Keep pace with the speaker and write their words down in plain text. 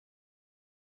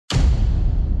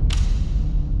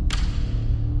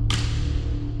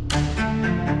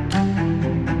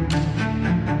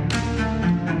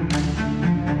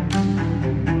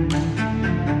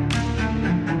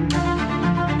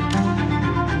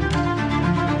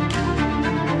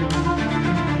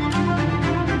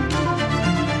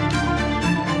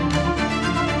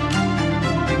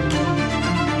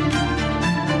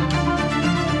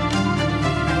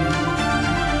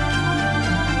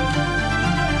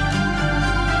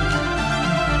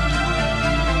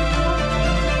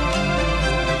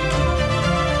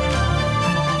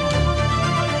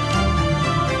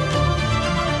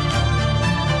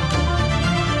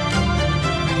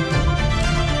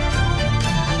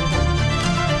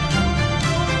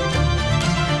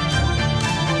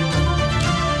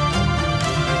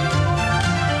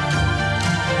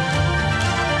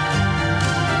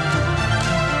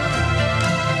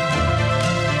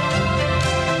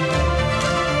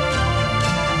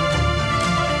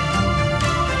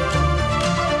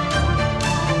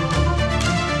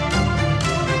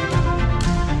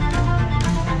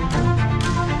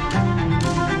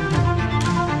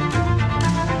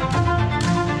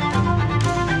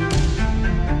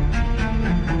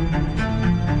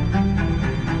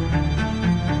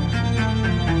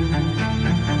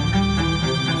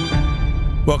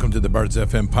the Bards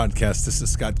FM podcast. This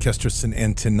is Scott Kesterson,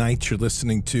 and tonight you're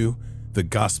listening to The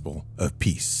Gospel of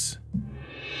Peace.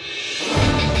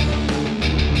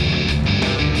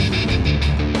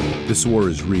 This war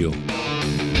is real.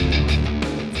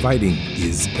 Fighting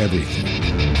is everything.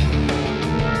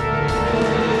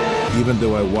 Even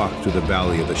though I walk through the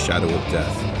valley of the shadow of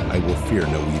death, I will fear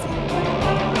no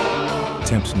evil.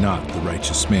 Tempt not the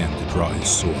righteous man to draw his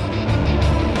sword.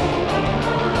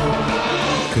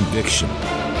 Conviction,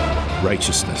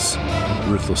 righteousness,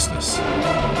 ruthlessness.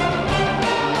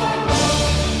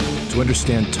 To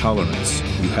understand tolerance,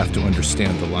 you have to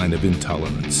understand the line of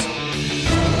intolerance.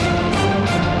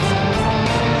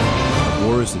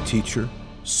 War is the teacher,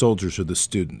 soldiers are the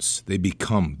students. They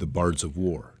become the bards of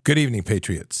war. Good evening,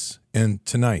 Patriots. And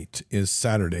tonight is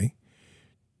Saturday,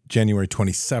 January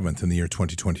 27th in the year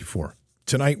 2024.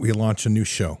 Tonight we launch a new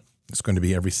show. It's going to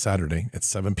be every Saturday at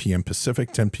 7 p.m.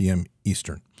 Pacific, 10 p.m.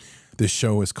 Eastern. This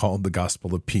show is called The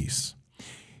Gospel of Peace.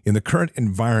 In the current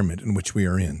environment in which we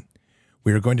are in,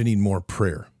 we are going to need more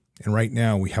prayer. And right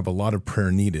now we have a lot of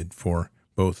prayer needed for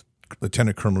both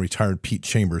Lieutenant Colonel Retired Pete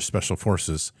Chambers, Special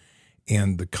Forces,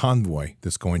 and the convoy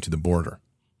that's going to the border.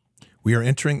 We are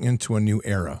entering into a new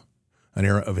era, an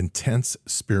era of intense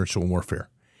spiritual warfare.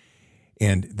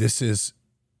 And this is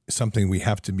something we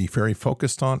have to be very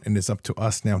focused on, and it's up to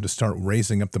us now to start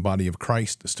raising up the body of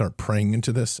Christ, to start praying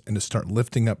into this, and to start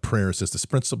lifting up prayers as this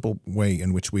principal way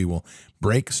in which we will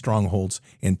break strongholds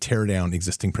and tear down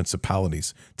existing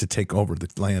principalities to take over the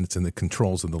lands and the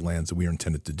controls of the lands that we are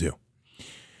intended to do.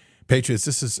 Patriots,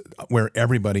 this is where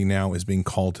everybody now is being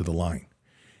called to the line.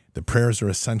 The prayers are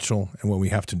essential, and what we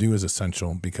have to do is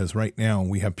essential, because right now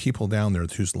we have people down there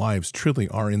whose lives truly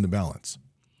are in the balance.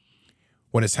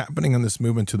 What is happening in this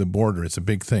movement to the border, it's a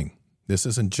big thing. This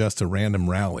isn't just a random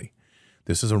rally.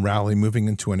 This is a rally moving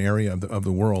into an area of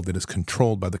the world that is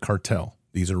controlled by the cartel.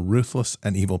 These are ruthless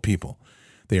and evil people.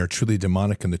 They are truly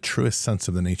demonic in the truest sense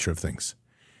of the nature of things.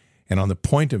 And on the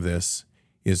point of this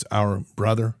is our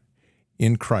brother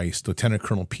in Christ, Lieutenant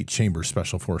Colonel Pete Chambers,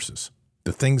 Special Forces.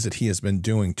 The things that he has been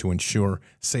doing to ensure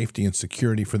safety and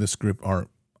security for this group are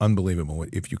unbelievable,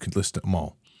 if you could list them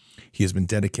all. He has been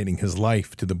dedicating his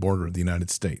life to the border of the United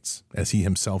States. As he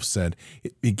himself said,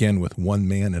 it began with one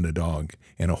man and a dog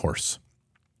and a horse.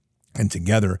 And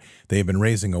together, they have been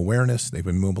raising awareness. They've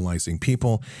been mobilizing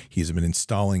people. He's been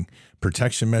installing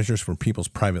protection measures for people's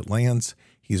private lands.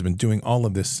 He's been doing all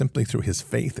of this simply through his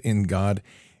faith in God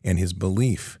and his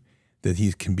belief that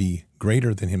he can be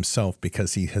greater than himself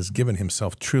because he has given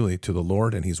himself truly to the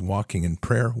Lord, and he's walking in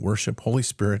prayer, worship, Holy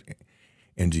Spirit,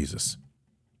 and Jesus.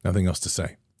 Nothing else to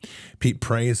say. Pete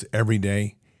prays every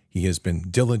day. He has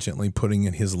been diligently putting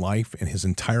in his life and his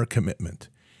entire commitment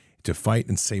to fight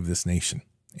and save this nation.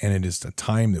 And it is a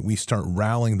time that we start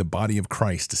rallying the body of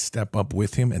Christ to step up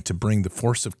with him and to bring the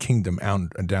force of kingdom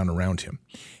down around him,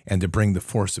 and to bring the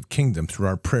force of kingdom through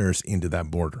our prayers into that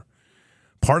border.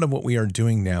 Part of what we are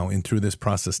doing now and through this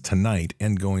process tonight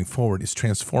and going forward is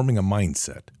transforming a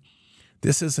mindset.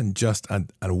 This isn't just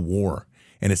a war,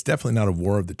 and it's definitely not a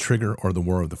war of the trigger or the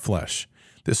war of the flesh.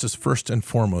 This is first and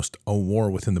foremost a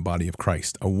war within the body of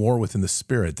Christ, a war within the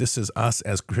Spirit. This is us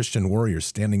as Christian warriors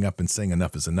standing up and saying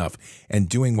enough is enough and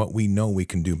doing what we know we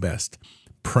can do best,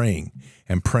 praying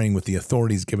and praying with the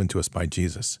authorities given to us by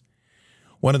Jesus.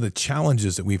 One of the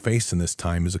challenges that we face in this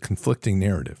time is a conflicting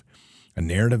narrative, a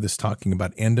narrative that's talking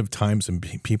about end of times and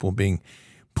people being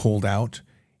pulled out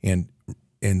and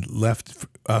left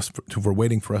for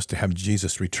waiting for us to have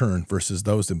Jesus return, versus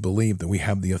those that believe that we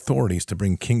have the authorities to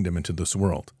bring kingdom into this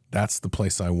world. That's the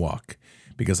place I walk,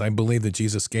 because I believe that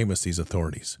Jesus gave us these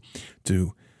authorities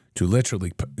to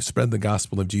literally spread the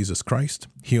gospel of Jesus Christ,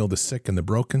 heal the sick and the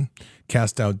broken,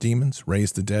 cast out demons,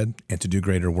 raise the dead, and to do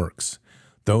greater works.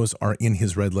 Those are in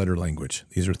his red letter language.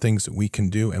 These are things that we can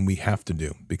do and we have to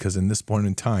do, because in this point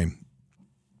in time,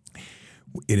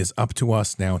 it is up to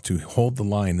us now to hold the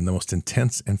line in the most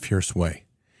intense and fierce way.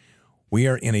 We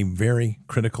are in a very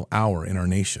critical hour in our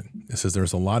nation. This is,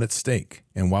 there's a lot at stake.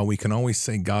 And while we can always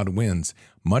say God wins,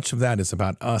 much of that is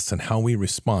about us and how we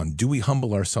respond. Do we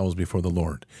humble ourselves before the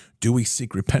Lord? Do we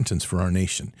seek repentance for our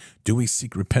nation? Do we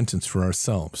seek repentance for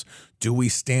ourselves? Do we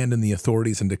stand in the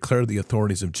authorities and declare the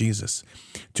authorities of Jesus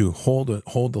to hold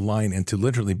the line and to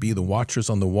literally be the watchers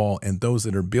on the wall and those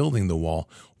that are building the wall,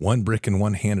 one brick in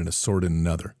one hand and a sword in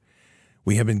another?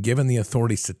 We have been given the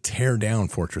authorities to tear down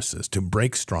fortresses, to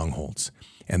break strongholds.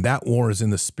 And that war is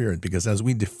in the spirit, because as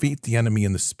we defeat the enemy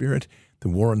in the spirit, the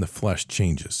war in the flesh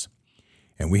changes.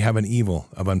 And we have an evil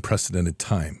of unprecedented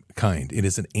kind. It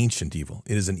is an ancient evil.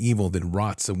 It is an evil that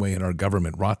rots away at our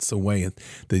government, rots away at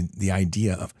the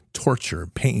idea of torture,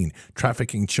 pain,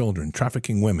 trafficking children,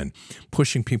 trafficking women,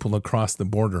 pushing people across the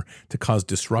border to cause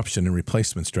disruption and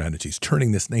replacement strategies,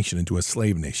 turning this nation into a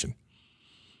slave nation.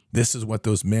 This is what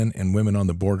those men and women on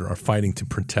the border are fighting to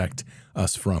protect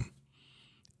us from.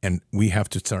 And we have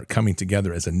to start coming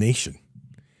together as a nation.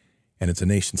 And it's a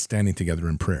nation standing together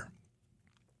in prayer.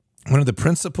 One of the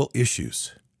principal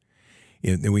issues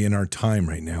in our time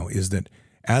right now is that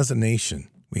as a nation,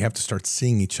 we have to start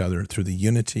seeing each other through the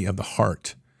unity of the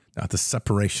heart, not the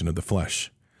separation of the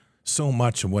flesh. So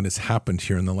much of what has happened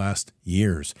here in the last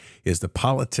years is the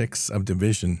politics of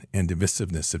division and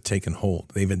divisiveness have taken hold.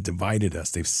 They've divided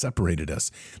us. They've separated us.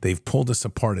 They've pulled us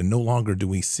apart. And no longer do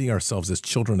we see ourselves as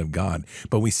children of God,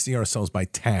 but we see ourselves by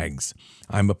tags.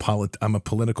 I'm a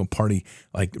political party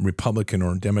like Republican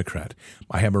or Democrat.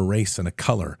 I have a race and a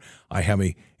color. I have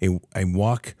a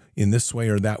walk in this way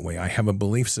or that way. I have a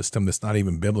belief system that's not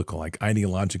even biblical, like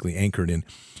ideologically anchored in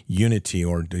unity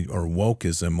or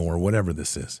wokeism or whatever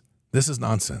this is. This is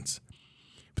nonsense.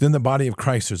 But in the body of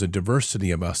Christ, there's a diversity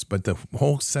of us, but the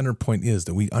whole center point is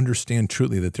that we understand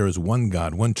truly that there is one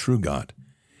God, one true God.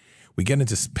 We get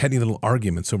into petty little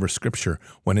arguments over Scripture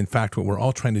when, in fact, what we're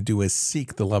all trying to do is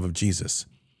seek the love of Jesus.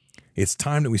 It's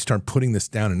time that we start putting this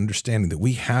down and understanding that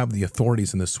we have the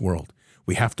authorities in this world.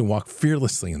 We have to walk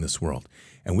fearlessly in this world.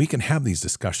 And we can have these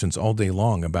discussions all day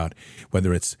long about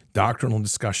whether it's doctrinal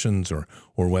discussions or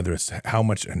whether it's how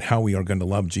much and how we are going to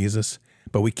love Jesus.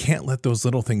 But we can't let those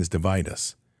little things divide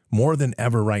us. More than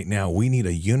ever right now, we need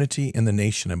a unity in the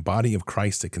nation and body of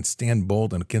Christ that can stand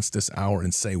bold against this hour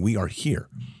and say, we are here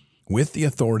with the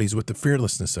authorities, with the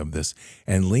fearlessness of this,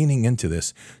 and leaning into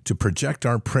this to project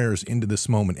our prayers into this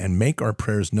moment and make our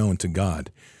prayers known to God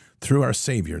through our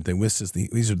Savior.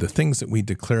 These are the things that we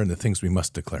declare and the things we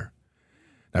must declare.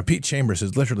 Now, Pete Chambers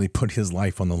has literally put his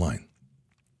life on the line.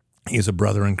 He is a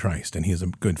brother in Christ, and he is a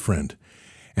good friend.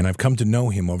 And I've come to know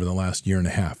him over the last year and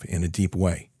a half in a deep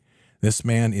way. This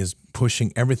man is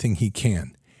pushing everything he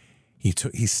can. He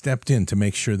stepped in to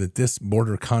make sure that this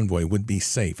border convoy would be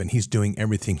safe, and he's doing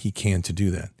everything he can to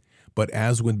do that. But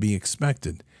as would be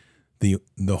expected, the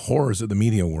horrors of the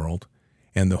media world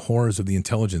and the horrors of the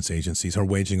intelligence agencies are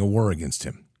waging a war against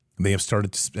him. They have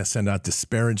started to send out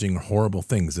disparaging, horrible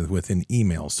things within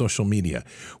email, social media,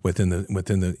 within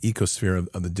the ecosphere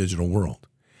of the digital world,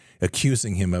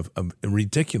 accusing him of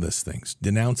ridiculous things,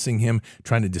 denouncing him,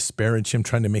 trying to disparage him,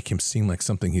 trying to make him seem like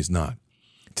something he's not.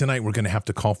 Tonight, we're going to have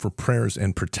to call for prayers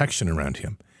and protection around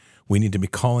him. We need to be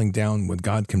calling down what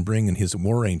God can bring in his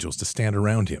war angels to stand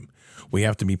around him. We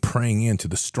have to be praying into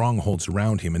the strongholds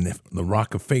around him and the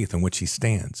rock of faith on which he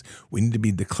stands. We need to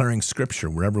be declaring Scripture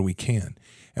wherever we can.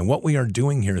 And what we are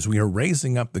doing here is we are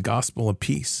raising up the gospel of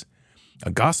peace,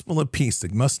 a gospel of peace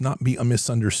that must not be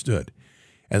misunderstood.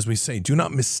 As we say, do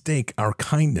not mistake our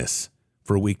kindness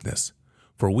for weakness,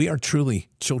 for we are truly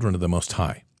children of the Most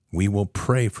High. We will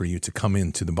pray for you to come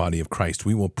into the body of Christ.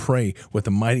 We will pray with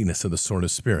the mightiness of the sword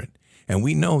of Spirit. And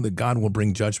we know that God will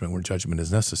bring judgment where judgment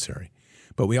is necessary.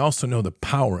 But we also know the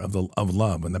power of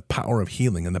love and the power of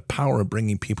healing and the power of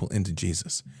bringing people into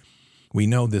Jesus. We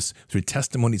know this through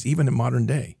testimonies, even in modern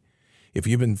day. If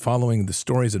you've been following the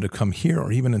stories that have come here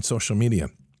or even in social media,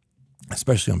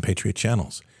 especially on Patriot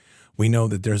channels, we know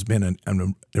that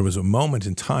there was a moment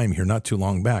in time here not too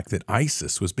long back that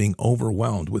ISIS was being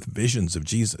overwhelmed with visions of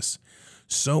Jesus,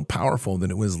 so powerful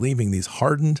that it was leaving these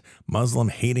hardened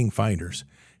Muslim-hating fighters.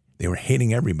 They were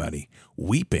hating everybody,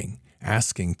 weeping,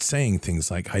 saying things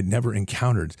like, I'd never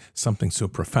encountered something so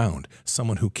profound,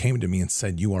 someone who came to me and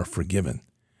said, you are forgiven.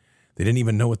 They didn't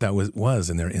even know what that was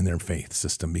in their faith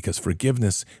system, because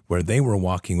forgiveness where they were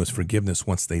walking was forgiveness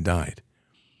once they died.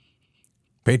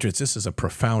 Patriots, this is a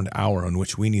profound hour on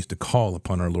which we need to call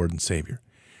upon our Lord and Savior.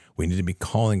 We need to be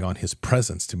calling on his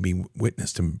presence to be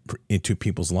witness into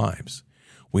people's lives.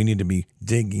 We need to be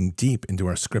digging deep into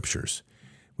our Scriptures.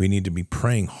 We need to be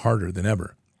praying harder than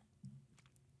ever.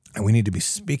 And we need to be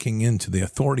speaking into the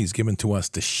authorities given to us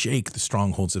to shake the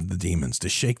strongholds of the demons, to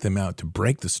shake them out, to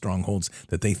break the strongholds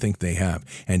that they think they have,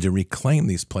 and to reclaim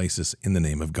these places in the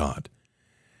name of God.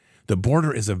 The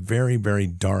border is a very, very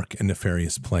dark and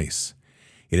nefarious place.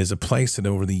 It is a place that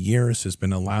over the years has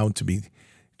been allowed to be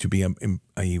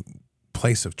a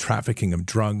place of trafficking of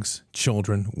drugs,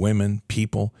 children, women,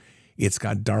 people. It's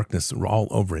got darkness all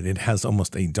over it. It has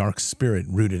almost a dark spirit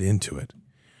rooted into it.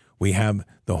 We have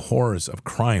the horrors of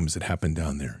crimes that happen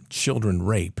down there, children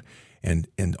rape, and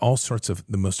all sorts of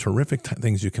the most horrific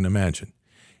things you can imagine.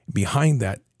 Behind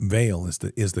that veil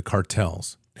is the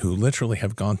cartels who literally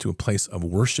have gone to a place of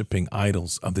worshiping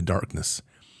idols of the darkness.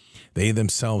 They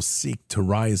themselves seek to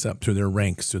rise up through their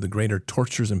ranks through the greater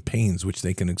tortures and pains which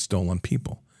they can extol on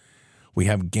people. We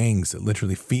have gangs that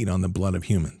literally feed on the blood of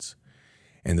humans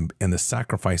and the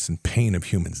sacrifice and pain of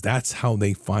humans. That's how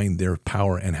they find their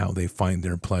power and how they find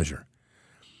their pleasure.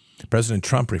 President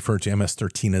Trump referred to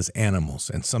MS-13 as animals,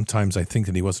 and sometimes I think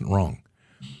that he wasn't wrong.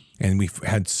 And we've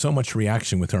had so much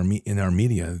reaction in our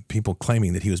media, people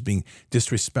claiming that he was being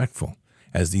disrespectful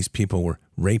as these people were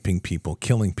raping people,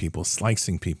 killing people,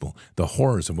 slicing people, the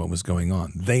horrors of what was going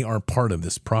on. They are part of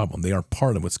this problem. They are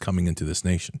part of what's coming into this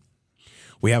nation.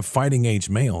 We have fighting age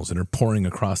males that are pouring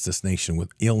across this nation with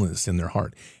illness in their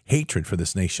heart, hatred for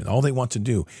this nation. All they want to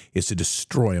do is to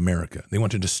destroy America. They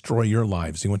want to destroy your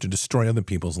lives. They want to destroy other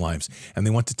people's lives. And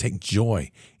they want to take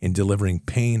joy in delivering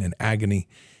pain and agony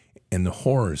and the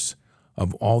horrors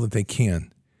of all that they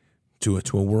can to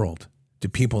a world, to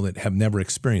people that have never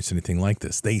experienced anything like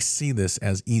this. They see this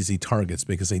as easy targets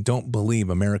because they don't believe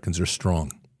Americans are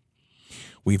strong.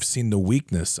 We've seen the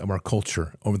weakness of our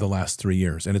culture over the last 3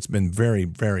 years, and it's been very,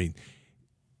 very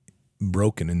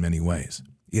broken in many ways.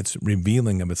 It's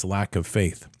revealing of its lack of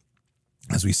faith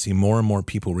as we see more and more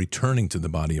people returning to the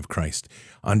body of Christ,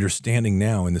 understanding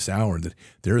now in this hour that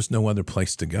there is no other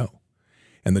place to go.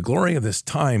 And the glory of this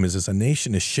time is as a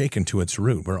nation is shaken to its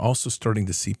root, we're also starting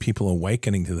to see people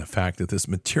awakening to the fact that this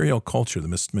material culture,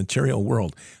 this material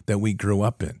world that we grew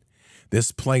up in,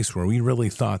 this place where we really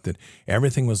thought that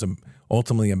everything was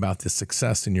ultimately about the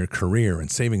success in your career and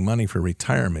saving money for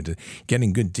retirement and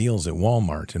getting good deals at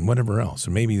Walmart and whatever else,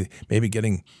 or maybe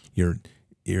getting your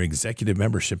executive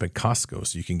membership at Costco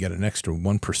so you can get an extra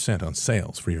 1% on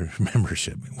sales for your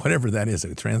membership, whatever that is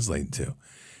that it translates to.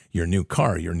 Your new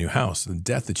car, your new house, the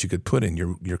debt that you could put in,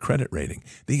 your credit rating.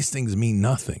 These things mean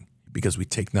nothing because we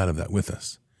take none of that with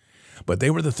us. But they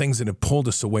were the things that have pulled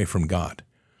us away from God.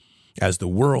 As the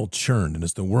world churned and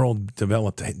as the world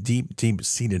developed a deep,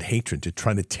 deep-seated hatred to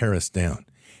try to tear us down,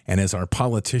 and as our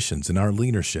politicians and our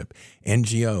leadership,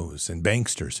 NGOs and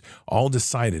banksters all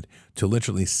decided to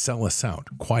literally sell us out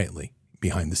quietly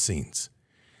behind the scenes.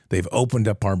 They've opened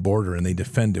up our border and they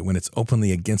defend it when it's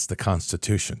openly against the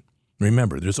Constitution.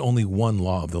 Remember, there's only one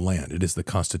law of the land. It is the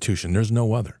Constitution. There's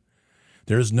no other.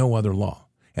 There is no other law.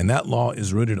 And that law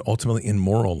is rooted ultimately in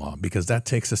moral law because that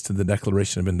takes us to the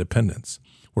Declaration of Independence,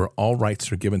 where all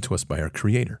rights are given to us by our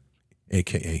Creator,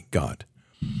 a.k.a. God.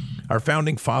 Our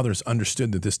founding fathers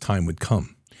understood that this time would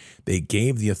come. They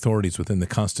gave the authorities within the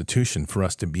Constitution for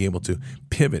us to be able to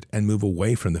pivot and move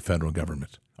away from the federal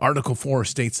government. Article 4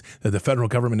 states that the federal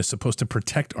government is supposed to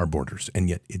protect our borders, and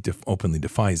yet it openly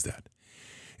defies that.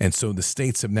 And so the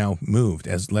states have now moved,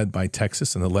 as led by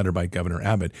Texas and the letter by Governor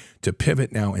Abbott, to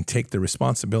pivot now and take the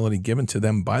responsibility given to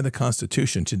them by the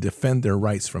Constitution to defend their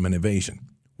rights from an invasion.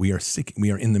 We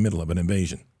are in the middle of an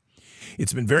invasion.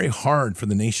 It's been very hard for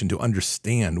the nation to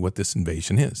understand what this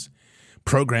invasion is.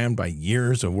 Programmed by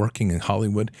years of working in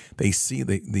Hollywood, they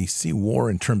see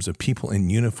war in terms of people in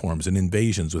uniforms and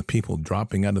invasions with people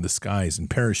dropping out of the skies in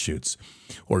parachutes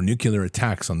or nuclear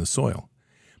attacks on the soil.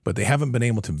 But they haven't been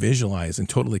able to visualize and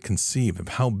totally conceive of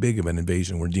how big of an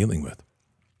invasion we're dealing with.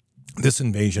 This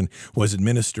invasion was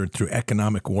administered through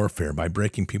economic warfare by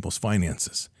breaking people's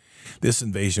finances. This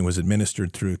invasion was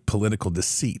administered through political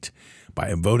deceit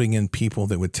by voting in people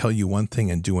that would tell you one thing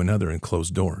and do another in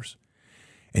closed doors,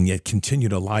 and yet continue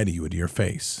to lie to you to your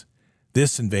face.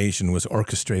 This invasion was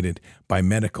orchestrated by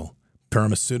medical,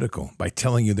 pharmaceutical, by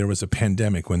telling you there was a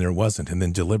pandemic when there wasn't, and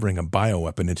then delivering a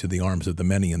bioweapon into the arms of the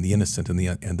many and the innocent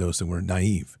and those that were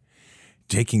naive,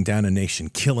 taking down a nation,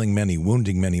 killing many,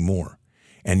 wounding many more.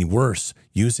 And worse,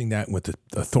 using that with the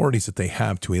authorities that they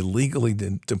have to illegally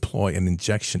deploy an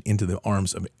injection into the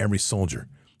arms of every soldier,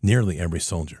 nearly every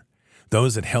soldier.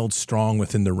 Those that held strong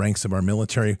within the ranks of our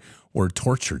military were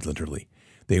tortured, literally.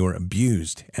 They were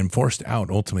abused and forced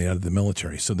ultimately out of the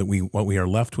military, so that what we are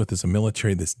left with is a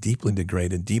military that's deeply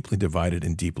degraded, deeply divided,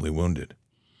 and deeply wounded.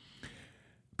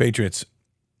 Patriots,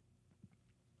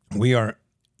 we are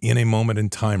in a moment in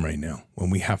time right now when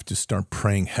we have to start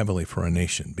praying heavily for our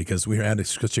nation, because we are at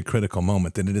such a critical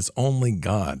moment that it is only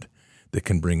God that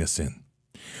can bring us in.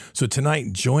 So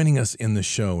tonight, joining us in the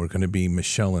show are going to be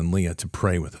Michelle and Leah to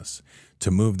pray with us, to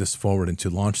move this forward and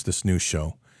to launch this new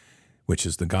show, which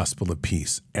is the Gospel of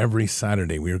Peace. Every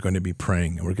Saturday, we are going to be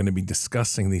praying, and we're going to be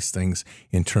discussing these things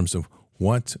in terms of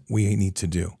what we need to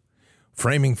do.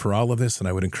 Framing for all of this, and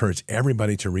I would encourage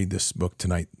everybody to read this book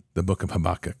tonight, the book of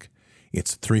Habakkuk.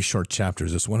 It's 3 short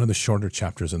chapters. It's one of the shorter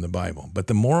chapters in the Bible. But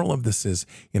the moral of this is,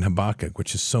 in Habakkuk,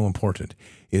 which is so important,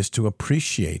 is to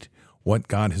appreciate what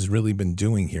God has really been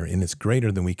doing here, and it's greater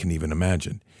than we can even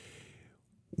imagine.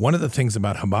 One of the things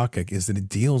about Habakkuk is that it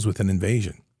deals with an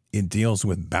invasion. It deals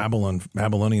with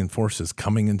Babylonian forces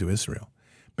coming into Israel,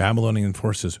 Babylonian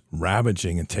forces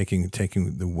ravaging and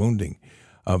taking the wounding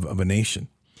of a nation.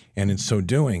 And in so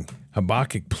doing,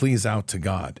 Habakkuk pleads out to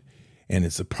God. And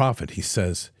as a prophet, he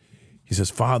says,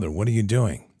 Father, what are you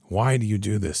doing? Why do you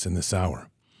do this in this hour?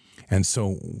 And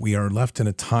so we are left in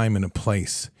a time and a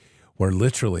place where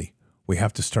literally we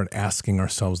have to start asking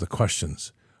ourselves the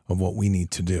questions of what we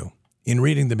need to do. In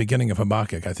reading the beginning of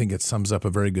Habakkuk, I think it sums up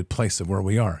a very good place of where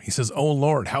we are. He says, "O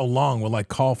Lord, how long will I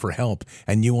call for help,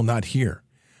 and you will not hear?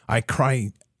 I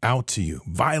cry out to you,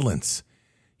 violence,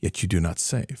 yet you do not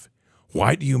save.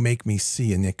 Why do you make me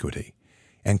see iniquity,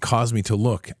 and cause me to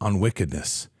look on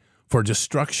wickedness? For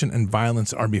destruction and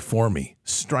violence are before me.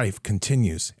 Strife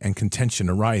continues, and contention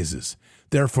arises.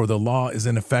 Therefore the law is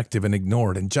ineffective and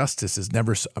ignored, and justice is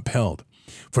never upheld.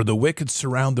 For the wicked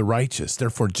surround the righteous,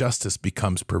 therefore justice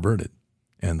becomes perverted."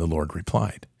 And the Lord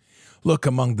replied, "Look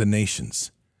among the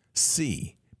nations,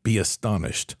 see, be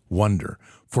astonished, wonder,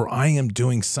 for I am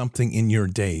doing something in your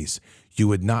days. You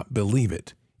would not believe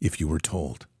it if you were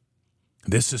told."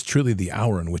 This is truly the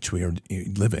hour in which we are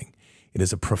living. It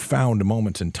is a profound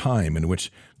moment in time in which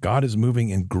God is moving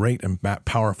in great and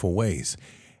powerful ways.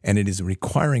 And it is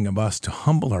requiring of us to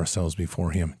humble ourselves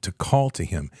before him, to call to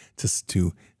him,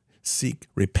 to seek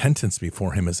repentance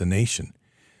before him as a nation.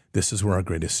 This is where our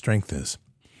greatest strength is.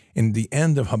 In the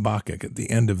end of Habakkuk, at the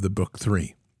end of the book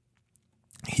 3,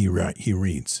 he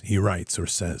writes or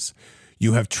says,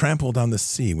 "You have trampled on the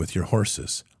sea with your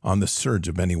horses, on the surge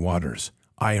of many waters.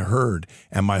 I heard,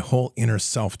 and my whole inner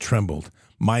self trembled.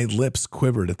 My lips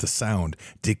quivered at the sound.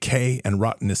 Decay and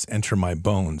rottenness enter my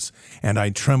bones, and I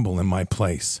tremble in my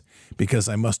place, because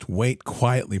I must wait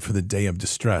quietly for the day of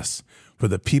distress, for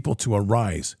the people to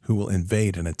arise who will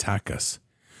invade and attack us.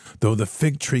 Though the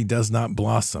fig tree does not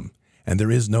blossom, and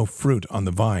there is no fruit on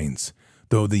the vines,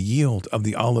 though the yield of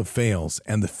the olive fails,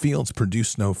 and the fields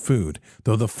produce no food,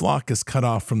 though the flock is cut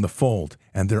off from the fold,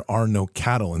 and there are no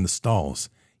cattle in the stalls,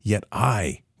 yet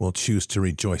I will choose to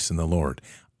rejoice in the Lord.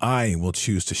 I will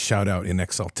choose to shout out in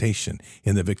exultation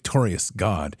in the victorious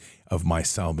God of my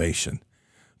salvation.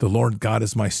 The Lord God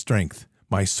is my strength,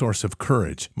 my source of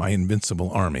courage, my invincible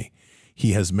army.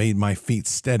 He has made my feet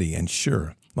steady and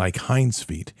sure, like hinds'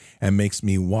 feet, and makes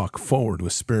me walk forward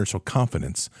with spiritual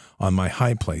confidence on my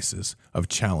high places of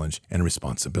challenge and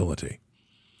responsibility."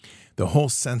 The whole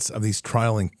sense of these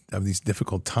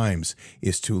difficult times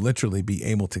is to literally be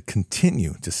able to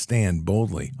continue to stand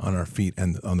boldly on our feet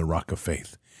and on the rock of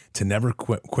faith, to never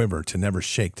quiver, to never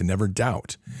shake, to never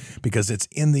doubt, because it's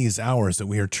in these hours that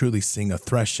we are truly seeing a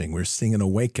threshing. We're seeing an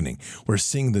awakening. We're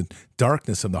seeing the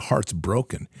darkness of the hearts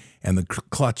broken and the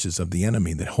clutches of the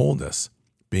enemy that hold us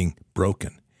being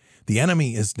broken. The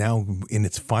enemy is now in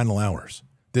its final hours.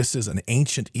 This is an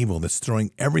ancient evil that's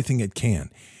throwing everything it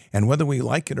can. And whether we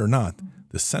like it or not,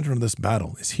 the center of this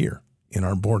battle is here in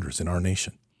our borders, in our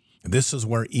nation. This is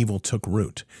where evil took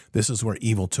root. This is where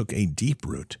evil took a deep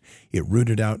root. It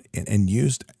rooted out and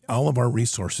used all of our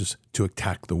resources to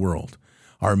attack the world.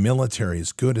 Our military,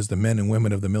 as good as the men and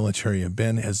women of the military have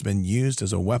been, has been used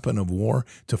as a weapon of war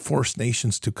to force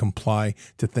nations to comply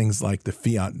to things like the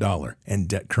fiat dollar and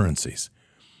debt currencies.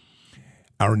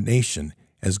 Our nation,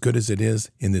 as good as it is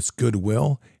in its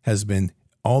goodwill,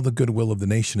 all the goodwill of the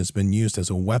nation has been used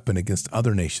as a weapon against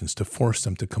other nations to force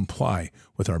them to comply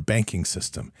with our banking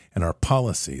system and our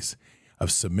policies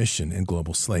of submission and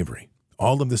global slavery.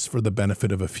 All of this for the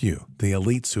benefit of a few, the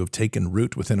elites who have taken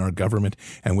root within our government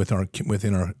and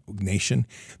within our nation,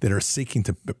 that are seeking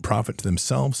to profit to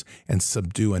themselves and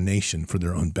subdue a nation for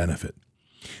their own benefit.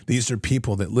 These are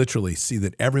people that literally see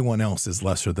that everyone else is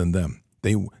lesser than them.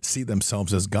 They see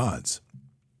themselves as gods.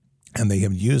 And they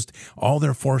have used all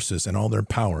their forces and all their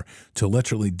power to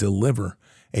literally deliver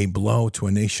a blow to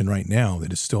a nation right now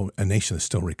that is still a nation that's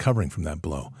still recovering from that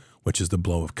blow, which is the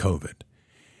blow of COVID.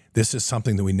 This is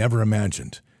something that we never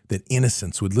imagined, that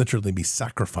innocents would literally be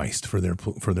sacrificed for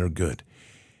their good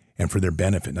and for their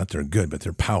benefit, not their good, but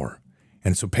their power.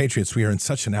 And so, patriots, we are in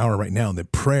such an hour right now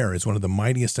that prayer is one of the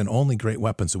mightiest and only great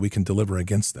weapons that we can deliver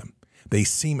against them. They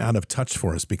seem out of touch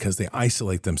for us because they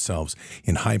isolate themselves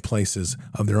in high places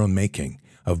of their own making,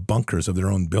 of bunkers of their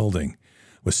own building,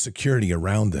 with security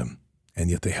around them, and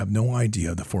yet they have no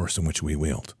idea of the force in which we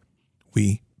wield.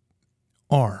 We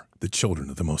are the children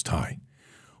of the Most High.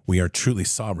 We are truly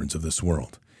sovereigns of this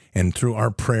world, and through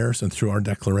our prayers and through our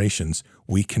declarations,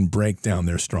 we can break down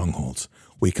their strongholds.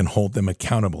 We can hold them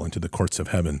accountable into the courts of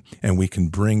heaven, and we can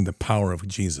bring the power of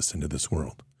Jesus into this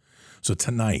world. So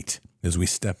tonight, as we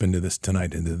step into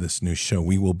this new show,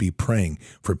 we will be praying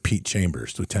for Pete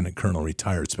Chambers, Lieutenant Colonel,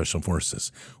 retired Special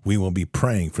Forces. We will be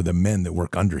praying for the men that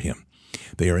work under him.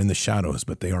 They are in the shadows,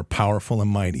 but they are powerful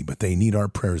and mighty, but they need our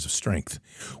prayers of strength.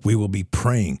 We will be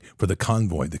praying for the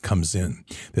convoy that comes in,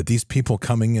 that these people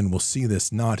coming in will see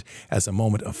this not as a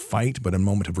moment of fight, but a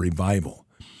moment of revival.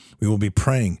 We will be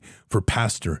praying for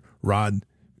Pastor Rod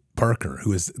Parker,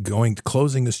 who is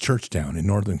closing his church down in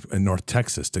North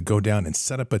Texas to go down and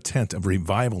set up a tent of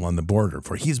revival on the border,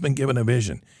 for he's been given a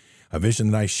vision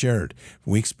that I shared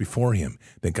weeks before him,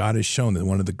 that God has shown that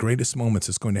one of the greatest moments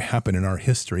that's going to happen in our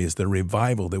history is the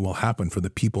revival that will happen for the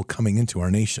people coming into our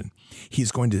nation.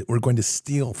 We're going to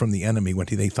steal from the enemy what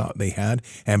they thought they had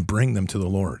and bring them to the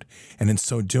Lord. And in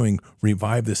so doing,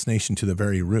 revive this nation to the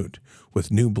very root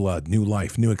with new blood, new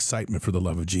life, new excitement for the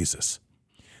love of Jesus.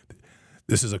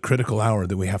 This is a critical hour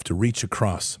that we have to reach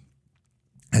across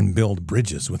and build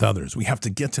bridges with others. We have to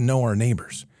get to know our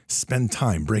neighbors, spend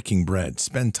time breaking bread,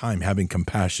 spend time having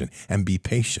compassion, and be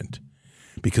patient,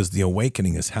 because the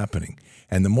awakening is happening.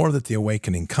 And the more that the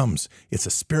awakening comes, it's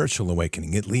a spiritual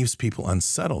awakening. It leaves people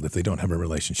unsettled if they don't have a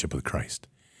relationship with Christ.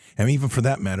 And even for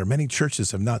that matter, many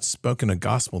churches have not spoken a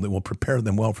gospel that will prepare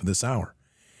them well for this hour.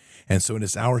 And so it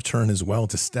is our turn as well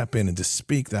to step in and to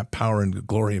speak that power and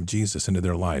glory of Jesus into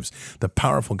their lives, the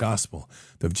powerful gospel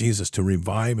of Jesus to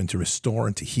revive and to restore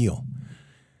and to heal.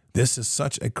 This is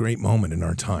such a great moment in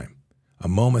our time, a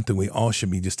moment that we all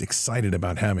should be just excited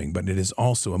about having, but it is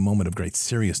also a moment of great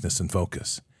seriousness and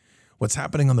focus. What's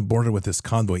happening on the border with this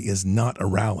convoy is not a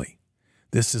rally.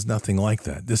 This is nothing like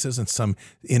that. This isn't some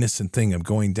innocent thing of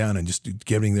going down and just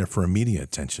getting there for immediate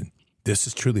attention. This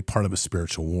is truly part of a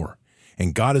spiritual war.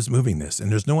 And God is moving this,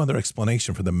 and there's no other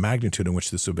explanation for the magnitude in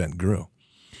which this event grew.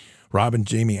 Rob and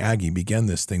Jamie Aggie began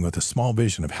this thing with a small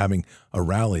vision of having a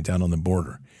rally down on the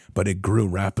border, but it grew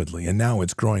rapidly, and now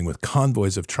it's growing with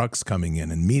convoys of trucks coming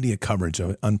in and media coverage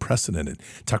of unprecedented.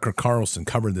 Tucker Carlson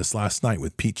covered this last night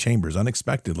with Pete Chambers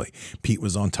unexpectedly. Pete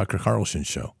was on Tucker Carlson's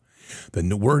show.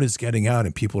 The word is getting out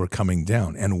and people are coming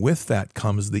down, and with that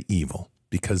comes the evil,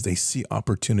 because they see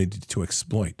opportunity to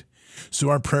exploit. So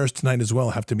our prayers tonight as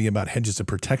well have to be about hedges of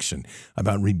protection,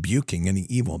 about rebuking any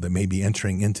evil that may be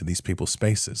entering into these people's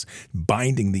spaces,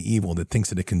 binding the evil that thinks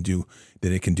that it can do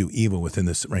evil within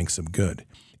the ranks of good,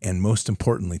 and most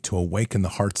importantly, to awaken the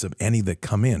hearts of any that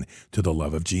come in to the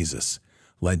love of Jesus.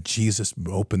 Let Jesus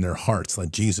open their hearts.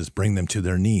 Let Jesus bring them to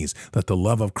their knees. Let the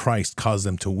love of Christ cause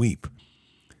them to weep.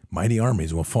 Mighty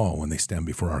armies will fall when they stand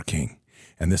before our King.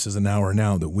 And this is an hour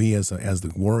now that we as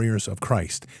the warriors of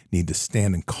Christ need to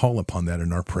stand and call upon that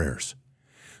in our prayers.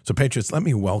 So Patriots, let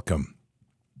me welcome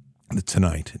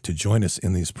tonight to join us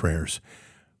in these prayers,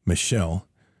 Michelle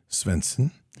Svensson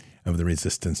of the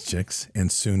Resistance Chicks,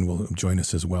 and soon will join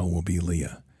us as well will be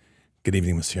Leah. Good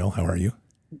evening, Michelle. How are you?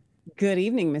 Good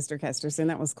evening, Mr. Kesterson.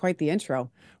 That was quite the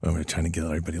intro. Well, we're trying to get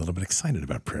everybody a little bit excited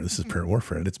about prayer. This is prayer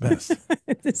warfare at its best.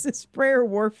 This is prayer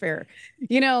warfare.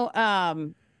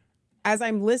 As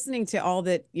I'm listening to all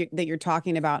that you're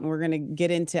talking about, and we're going to get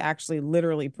into actually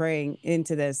literally praying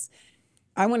into this,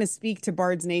 I want to speak to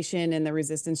Bard's Nation and the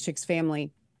Resistance Chicks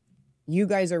family. You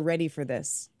guys are ready for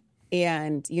this.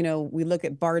 And, we look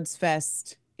at Bard's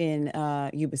Fest in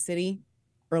Yuba City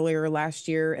earlier last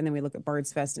year, and then we look at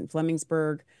Bard's Fest in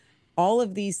Flemingsburg, all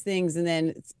of these things. And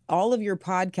then all of your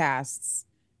podcasts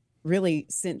really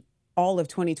since all of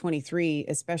 2023,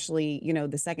 especially,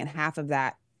 the second half of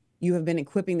that, you have been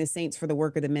equipping the saints for the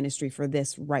work of the ministry for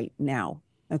this right now.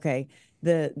 Okay.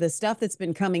 The stuff that's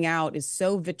been coming out is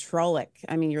so vitriolic.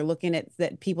 I mean, you're looking at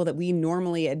that people that we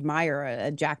normally admire, a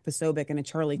Jack Posobiec and a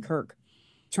Charlie Kirk,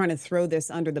 trying to throw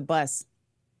this under the bus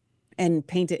and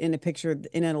paint it in a picture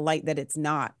in a light that it's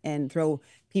not, and throw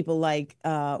people like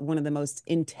one of the most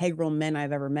integral men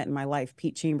I've ever met in my life,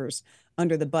 Pete Chambers,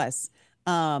 under the bus.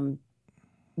 That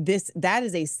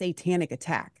is a satanic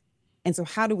attack. And so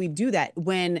how do we do that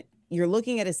when you're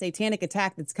looking at a satanic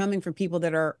attack that's coming from people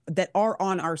that are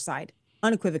on our side,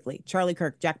 unequivocally? Charlie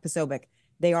Kirk, Jack Posobiec,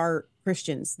 they are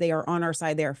Christians. They are on our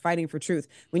side. They are fighting for truth.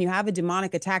 When you have a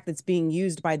demonic attack that's being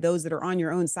used by those that are on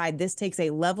your own side, this takes a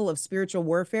level of spiritual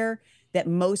warfare that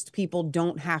most people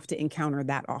don't have to encounter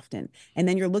that often. And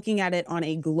then you're looking at it on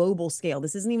a global scale.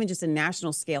 This isn't even just a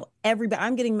national scale.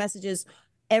 I'm getting messages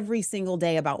every single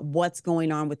day about what's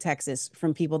going on with Texas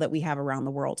from people that we have around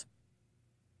the world.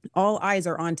 All eyes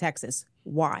are on Texas.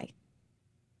 Why?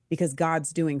 Because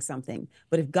God's doing something.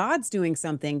 But if God's doing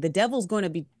something, the devil's going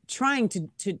to be trying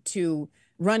to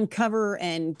run cover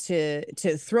and to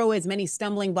throw as many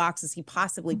stumbling blocks as he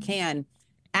possibly can.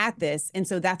 at this. And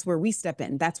so that's where we step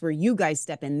in. That's where you guys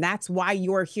step in. That's why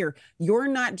you're here. You're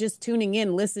not just tuning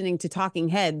in, listening to talking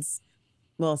heads.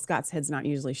 Well, Scott's head's not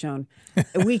usually shown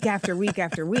week after week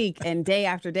after week and day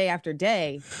after day after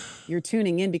day. You're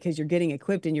tuning in because you're getting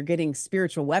equipped and you're getting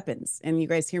spiritual weapons. And you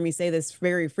guys hear me say this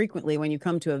very frequently when you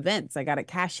come to events. I got a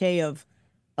cache of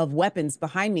weapons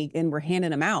behind me and we're handing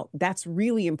them out. That's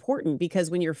really important because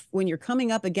when you're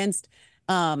coming up against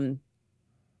Leah,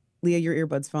 your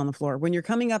earbuds fell on the floor. When you're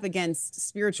coming up against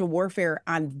spiritual warfare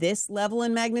on this level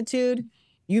and magnitude,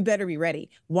 you better be ready.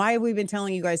 Why have we been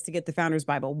telling you guys to get the Founders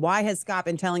Bible? Why has Scott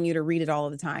been telling you to read it all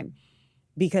of the time?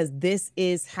 Because this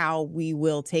is how we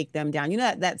will take them down. You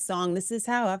know that song, "This is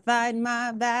how I fight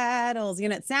my battles." You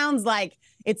know, it sounds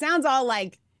all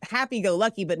like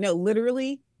happy-go-lucky, but no,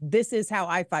 literally, this is how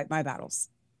I fight my battles.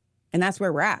 And that's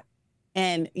where we're at.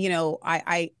 And, you know,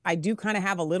 I do kind of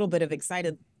have a little bit of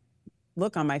excited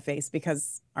look on my face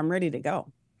because I'm ready to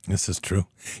go. This is true.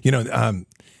 You know,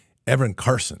 Evan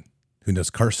Carson, who does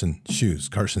Carson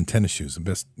tennis shoes,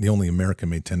 the only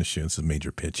American-made tennis shoe. This is a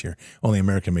major pitch here. Only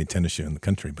American-made tennis shoe in the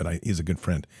country, but he's a good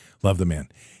friend. Love the man.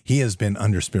 He has been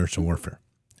under spiritual warfare.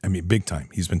 I mean, big time.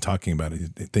 He's been talking about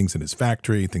things at his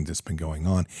factory, things that's been going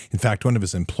on. In fact, one of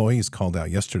his employees called out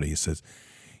yesterday. He says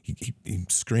he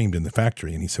screamed in the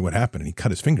factory, and he said, "What happened?" And he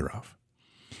cut his finger off.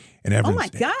 And oh my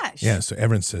gosh! Yeah. So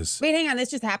Everin says, "Wait, hang on. This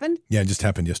just happened." Yeah, it just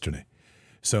happened yesterday.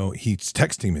 So he's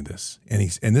texting me this,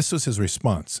 and this was his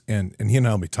response. And he and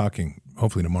I will be talking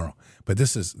hopefully tomorrow. But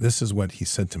this is what he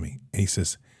said to me. And he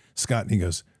says, "Scott," he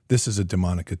goes, "this is a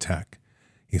demonic attack."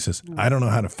 He says, "I don't know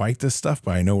how to fight this stuff,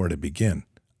 but I know where to begin.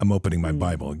 I'm opening my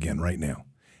Bible again right now."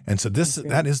 And so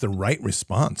that is the right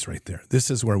response right there.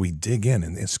 This is where we dig in,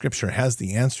 and Scripture has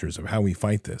the answers of how we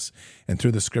fight this. And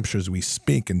through the Scriptures, we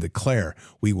speak and declare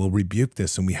we will rebuke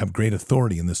this, and we have great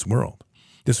authority in this world.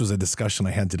 This was a discussion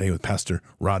I had today with Pastor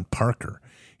Rod Parker.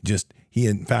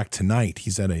 In fact, tonight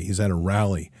he's at a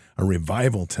rally, a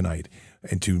revival tonight,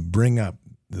 and to bring up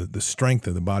the strength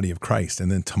of the body of Christ.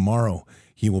 And then tomorrow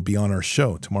he will be on our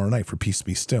show tomorrow night for Peace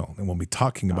Be Still, and we'll be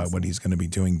talking about what he's going to be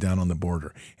doing down on the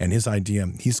border. And his idea,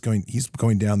 he's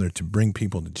going down there to bring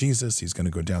people to Jesus. He's going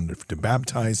to go down there to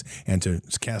baptize and to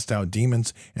cast out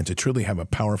demons and to truly have a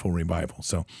powerful revival.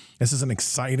 So this is an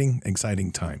exciting,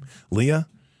 exciting time. Leah,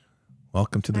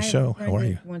 welcome to the show. How are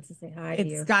you? Wants to say hi to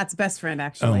you. It's Scott's best friend,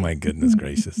 actually. Oh my goodness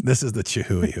gracious! This is the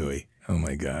Chihui Hui. Oh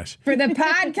my gosh! For the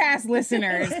podcast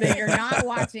listeners that you're not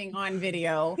watching on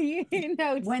video,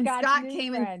 when Scott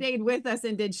came and stayed with us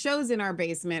and did shows in our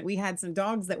basement, we had some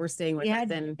dogs that were staying with us,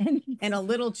 and a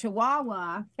little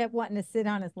Chihuahua kept wanting to sit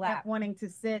on his lap, wanting to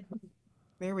sit.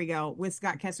 There we go with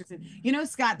Scott Kesterson. You know,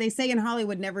 Scott, they say in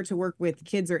Hollywood never to work with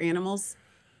kids or animals.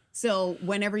 So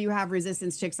whenever you have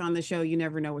Resistance Chicks on the show, you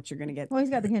never know what you're going to get. Well,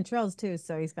 he's got the Cantrells too,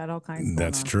 so he's got all kinds.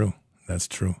 That's true. That's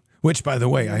true. Which, by the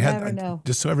way,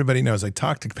 just so everybody knows, I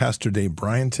talked to Pastor Dave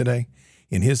Bryan today.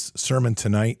 In his sermon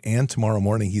tonight and tomorrow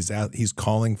morning, he's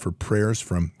calling for prayers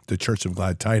from the Church of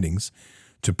Glad Tidings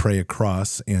to pray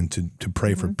across and to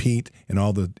pray for Pete and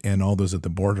all those at the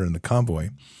border and the convoy.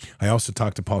 I also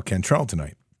talked to Paul Cantrell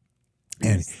tonight,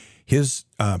 and his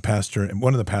pastor,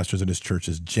 one of the pastors at his church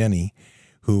is Jenny,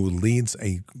 who leads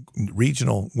a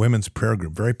regional women's prayer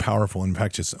group, very powerful. In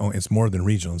fact, it's more than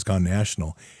regional; it's gone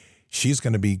national. She's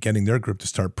going to be getting their group to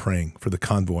start praying for the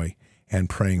convoy and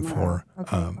praying for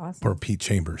Pete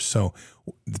Chambers. So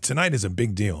tonight is a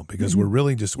big deal because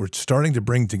we're starting to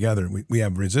bring together. We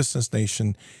have Resistance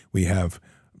Nation, we have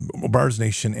Bards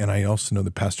Nation, and I also know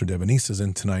that Pastor Devonese is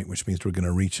in tonight, which means we're going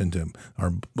to reach into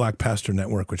our Black Pastor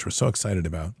Network, which we're so excited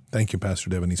about. Thank you, Pastor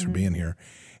Devonese, for being here.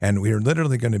 And we are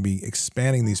literally going to be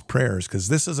expanding these prayers because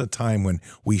this is a time when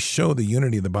we show the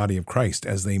unity of the body of Christ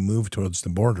as they move towards the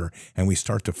border and we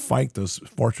start to fight those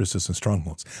fortresses and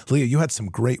strongholds. Leah, you had some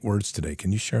great words today.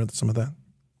 Can you share some of that?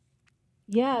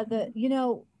 Yeah,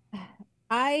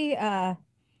 I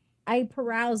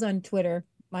peruse on Twitter.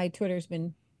 My Twitter's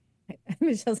been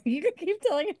Michelle's like, you can keep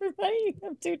telling everybody you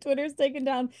have 2 Twitters taken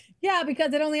down. Yeah,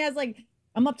 because it only has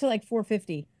I'm up to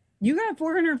 450. You got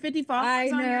 450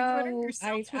 followers on your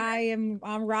Twitter?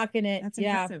 I'm rocking it. That's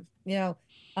impressive.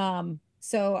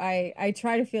 So I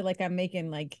try to feel like I'm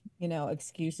making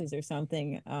excuses or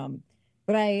something.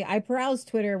 But I peruse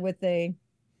Twitter with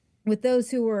those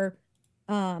who were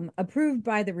approved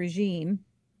by the regime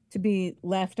to be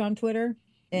left on Twitter,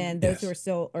 and those who are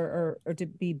still or to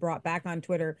be brought back on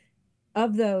Twitter.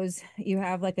 Of those, you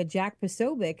have a Jack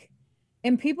Posobiec.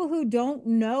 And people who don't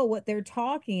know what they're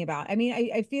talking about. I mean,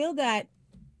 I feel that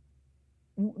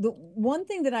the one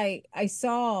thing that I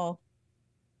saw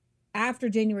after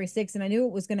January 6th, and I knew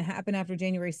it was going to happen after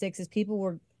January 6th, is people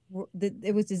were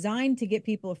it was designed to get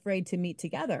people afraid to meet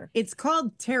together. It's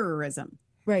called terrorism.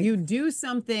 Right. You do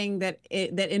something that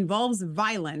involves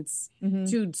violence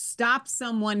to stop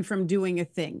someone from doing a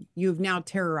thing. You've now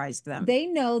terrorized them. They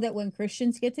know that when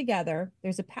Christians get together,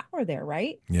 there's a power there,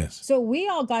 right? Yes. So we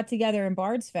all got together in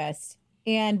Bard's Fest,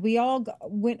 and we all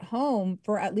went home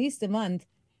for at least a month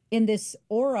in this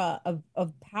aura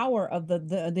of power of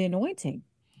the anointing,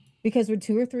 because when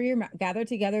 2 or 3 are gathered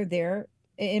together there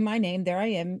in my name, there I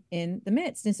am in the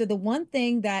midst. And so the one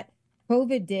thing that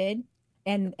COVID did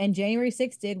and January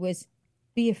 6th did was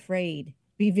be afraid.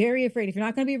 Be very afraid. If you're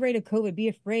not going to be afraid of COVID, be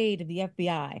afraid of the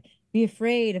FBI. Be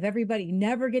afraid of everybody.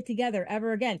 Never get together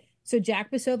ever again. So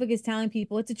Jack Posobiec is telling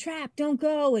people it's a trap, don't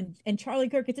go. And Charlie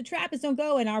Kirk, it's a trap, don't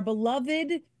go. And our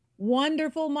beloved,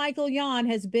 wonderful Michael Yon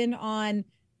has been on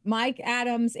Mike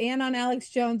Adams and on Alex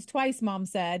Jones twice, Mom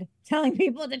said, telling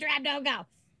people it's a trap, don't go.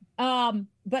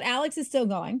 But Alex is still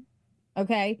going.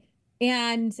 Okay.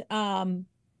 And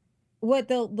what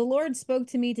the Lord spoke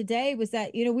to me today was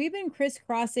that, we've been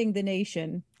crisscrossing the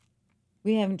nation.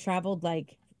 We haven't traveled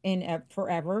like in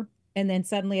forever. And then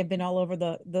suddenly have been all over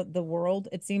the world.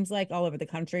 It seems like all over the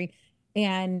country.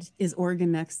 And is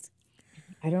Oregon next?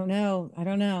 I don't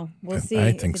know. We'll see.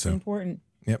 I think it's so. Important.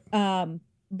 Yep.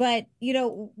 But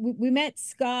we met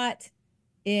Scott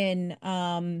in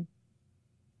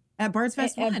At Bard's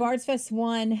Fest 1. At Bard's Fest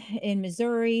 1 in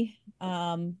Missouri.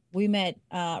 We met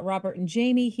Robert and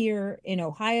Jamie here in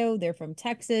Ohio. They're from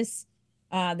Texas.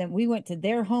 Then we went to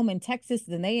their home in Texas.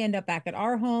 Then they end up back at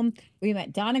our home. We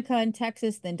met Donica in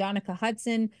Texas. Then Donica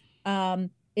Hudson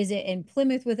is it in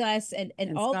Plymouth with us,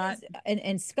 and all Scott. this,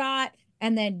 and Scott,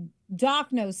 and then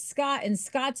Doc knows Scott, and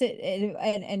Scott's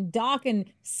and Doc and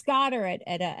Scott are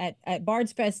at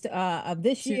Bard's Fest of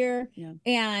this year. Yeah.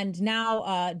 And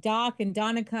now Doc and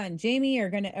Donica and Jamie are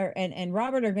gonna and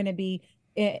Robert are gonna be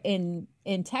in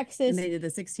Texas. And they did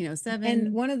the 1607.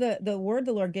 And one of the word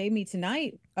the Lord gave me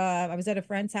tonight, I was at a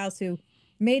friend's house who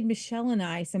made Michelle and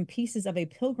I some pieces of a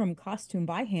pilgrim costume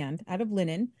by hand out of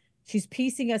linen. She's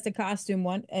piecing us a costume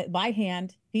by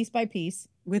hand, piece by piece,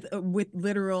 with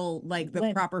literal like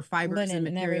the proper fibers and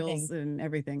materials and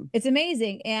everything. It's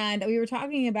amazing. And we were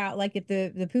talking about, like, if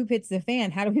the poop hits the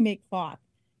fan, how do we make cloth?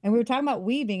 And we were talking about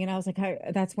weaving, and I was like,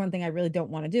 that's one thing I really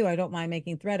don't want to do. I don't mind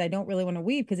making thread. I don't really want to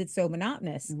weave because it's so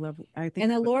monotonous. I think.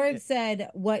 And the Lord said,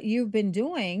 what you've been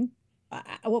doing,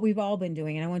 what we've all been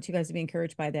doing, and I want you guys to be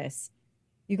encouraged by this.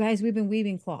 You guys, we've been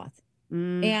weaving cloth.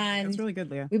 And that's really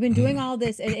good, Leah. We've been doing all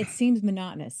this, and it seems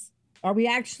monotonous. Are we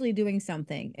actually doing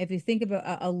something? If you think of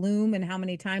a loom and how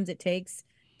many times it takes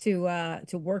to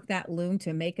work that loom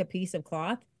to make a piece of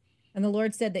cloth, and the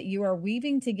Lord said that you are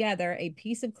weaving together a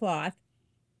piece of cloth.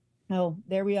 Oh,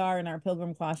 there we are in our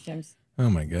pilgrim costumes. Oh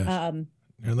my gosh!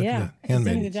 Look yeah, at that.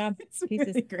 Handmade. Good job. It's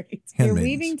really great. You're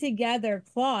weaving together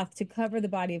cloth to cover the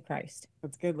body of Christ.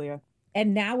 That's good, Leah.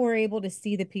 And now we're able to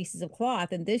see the pieces of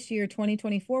cloth. And this year,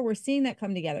 2024, we're seeing that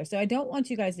come together. So I don't want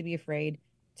you guys to be afraid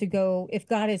to go, if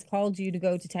God has called you to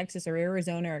go to Texas or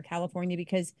Arizona or California,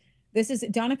 because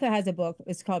Donica has a book.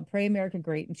 It's called Pray America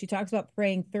Great. And she talks about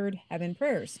praying third heaven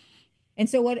prayers. And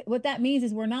so what that means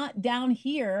is we're not down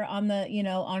here on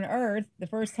on earth, the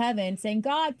first heaven, saying,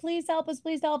 God, please help us,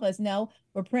 please help us. No,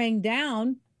 we're praying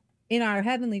down in our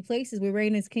heavenly places. We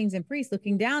reign as kings and priests,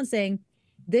 looking down, saying,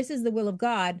 this is the will of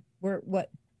God.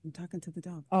 I'm talking to the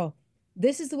dog. Oh,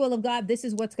 this is the will of God. This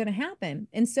is what's going to happen.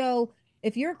 And so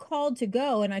if you're called to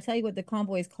go, and I tell you what the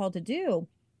convoy is called to do,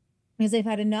 is they've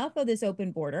had enough of this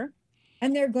open border,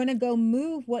 and they're going to go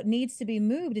move what needs to be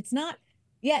moved. It's not,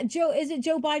 is it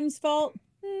Joe Biden's fault?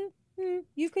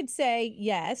 You could say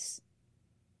yes,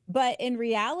 but in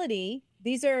reality,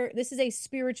 this is a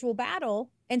spiritual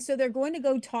battle. And so they're going to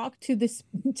go talk to the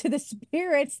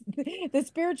spirits, the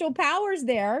spiritual powers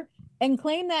there, and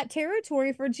claim that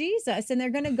territory for Jesus. And they're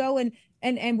going to go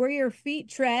and where your feet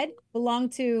tread belong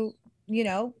to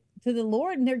the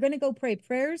Lord. And they're going to go pray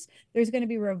prayers. There's going to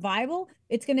be revival.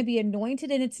 It's going to be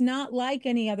anointed. And it's not like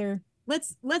any other.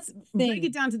 Let's break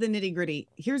it down to the nitty gritty.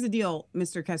 Here's the deal,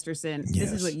 Mr. Kesterson. Yes.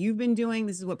 This is what you've been doing.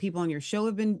 This is what people on your show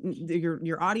have been,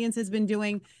 your audience has been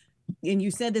doing. And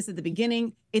you said this at the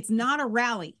beginning. It's not a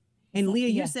rally. And Leah,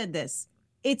 you said this.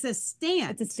 It's a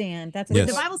stand. It's a stand. That's what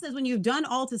the Bible says. When you've done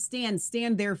all to stand,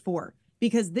 stand therefore.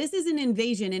 Because this is an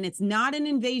invasion, and it's not an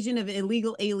invasion of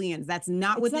illegal aliens. That's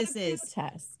not what this is.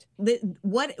 Protest.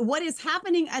 What is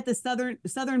happening at the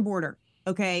southern border,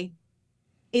 okay,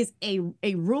 is a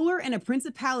ruler and a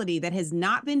principality that has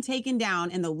not been taken down.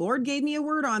 And the Lord gave me a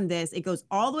word on this. It goes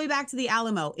all the way back to the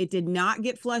Alamo. It did not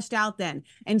get flushed out then.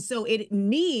 And so it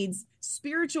needs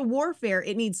spiritual warfare.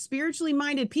 It needs spiritually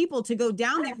minded people to go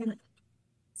down there.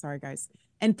 Sorry, guys.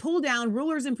 and pull down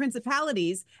rulers and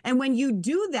principalities. And when you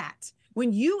do that,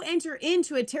 when you enter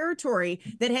into a territory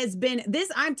that has been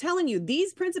this, I'm telling you,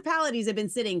 these principalities have been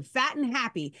sitting fat and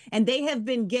happy, and they have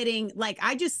been getting, like,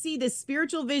 I just see this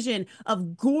spiritual vision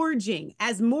of gorging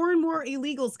as more and more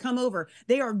illegals come over.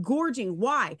 They are gorging.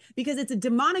 Why? Because it's a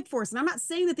demonic force. And I'm not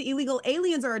saying that the illegal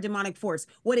aliens are a demonic force.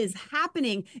 What is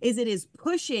happening is it is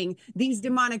pushing these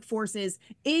demonic forces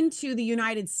into the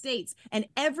United States. And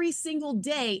every single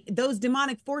day, those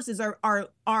demonic forces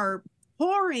are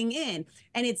pouring in.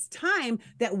 And it's time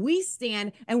that we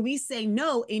stand and we say,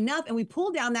 no, enough. And we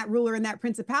pull down that ruler and that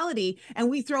principality and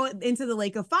we throw it into the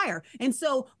lake of fire. And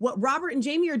so what Robert and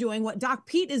Jamie are doing, what Doc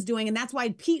Pete is doing, and that's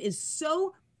why Pete is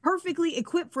so perfectly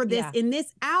equipped for this in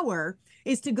this hour,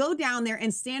 is to go down there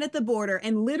and stand at the border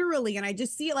and literally, and I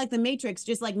just see it like the Matrix,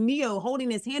 just like Neo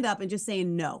holding his hand up and just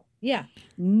saying, no. Yeah.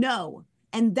 No.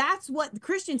 And that's what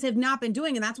Christians have not been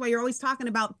doing. And that's why you're always talking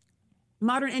about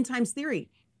modern end times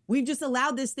theory. We've just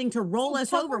allowed this thing to roll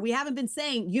us over. We haven't been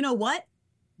saying, you know what?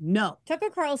 No. Tucker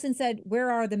Carlson said,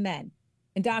 where are the men?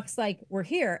 And Doc's like, we're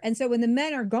here. And so when the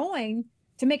men are going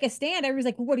to make a stand, everybody's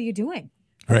like, well, what are you doing?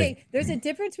 Right. Okay, there's a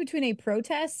difference between a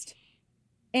protest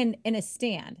and a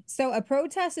stand. So a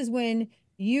protest is when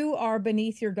you are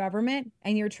beneath your government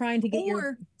and you're trying to get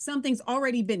or something's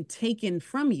already been taken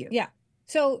from you. Yeah.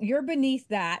 So you're beneath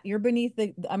that. You're beneath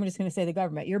I'm just going to say the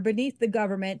government. You're beneath the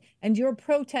government and you're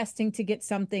protesting to get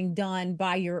something done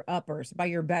by your uppers, by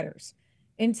your betters.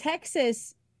 In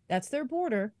Texas, that's their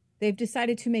border. They've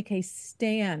decided to make a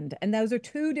stand. And those are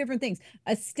two different things.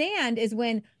 A stand is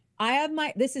when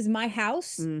this is my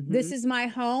house. Mm-hmm. This is my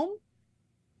home.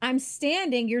 I'm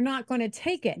standing. You're not going to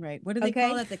take it. Right. What do they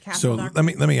call it? The castle. So let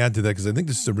me add to that, because I think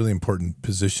this is a really important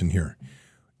position here.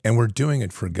 And we're doing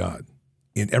it for God.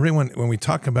 When we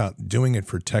talk about doing it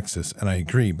for Texas, and I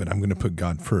agree, but I'm going to put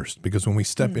God first, because when we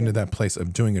step into that place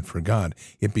of doing it for God,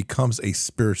 it becomes a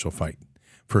spiritual fight,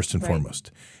 first and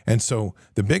foremost. And so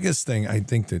the biggest thing, I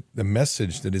think, that the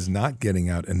message that is not getting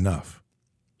out enough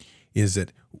is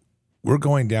that we're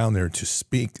going down there to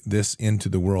speak this into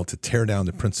the world, to tear down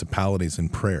the principalities in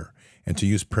prayer and to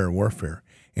use prayer warfare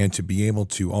and to be able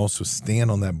to also stand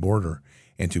on that border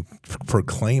and to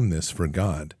proclaim this for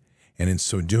God. And in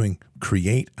so doing,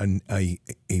 create an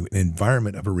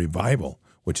environment of a revival,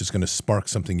 which is going to spark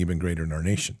something even greater in our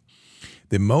nation.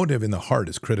 The motive in the heart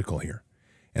is critical here.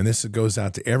 And this goes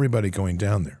out to everybody going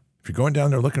down there. If you're going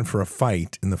down there looking for a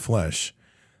fight in the flesh,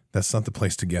 that's not the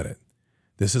place to get it.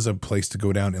 This is a place to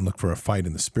go down and look for a fight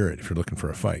in the spirit, if you're looking for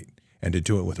a fight, and to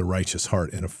do it with a righteous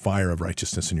heart and a fire of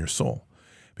righteousness in your soul.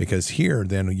 Because here,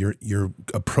 then, you're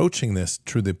approaching this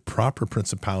through the proper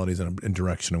principalities and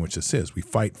direction in which this is. We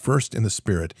fight first in the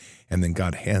spirit, and then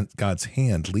God's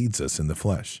hand leads us in the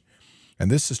flesh.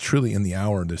 And this is truly in the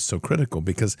hour that's so critical,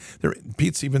 because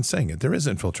Pete's even saying it. There is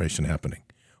infiltration happening.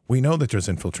 We know that there's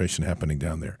infiltration happening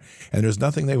down there. And there's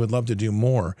nothing they would love to do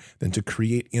more than to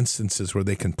create instances where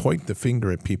they can point the finger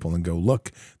at people and go,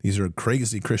 look, these are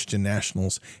crazy Christian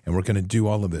nationals, and we're going to do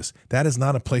all of this. That is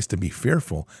not a place to be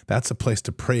fearful. That's a place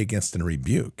to pray against and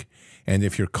rebuke. And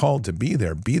if you're called to be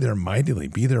there mightily.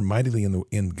 Be there mightily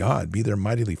in God. Be there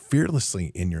mightily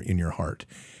fearlessly in your heart.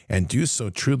 And do so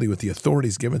truly with the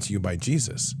authorities given to you by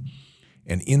Jesus.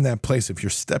 And in that place, if you're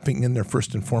stepping in there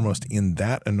first and foremost in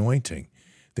that anointing,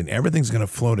 then everything's going to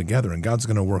flow together and God's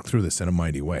going to work through this in a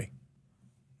mighty way.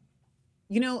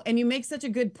 You know, and you make such a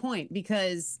good point,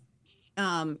 because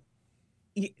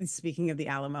speaking of the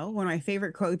Alamo, one of my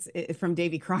favorite quotes from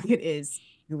Davy Crockett is,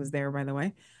 who was there, by the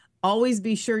way, always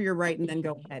be sure you're right and then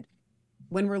go ahead.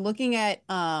 When we're looking at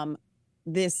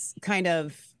this kind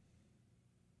of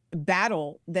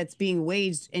battle that's being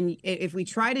waged, and if we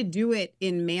try to do it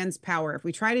in man's power, if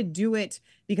we try to do it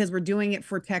because we're doing it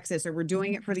for Texas or we're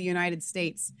doing it for the United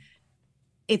States,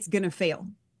 it's going to fail.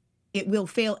 It will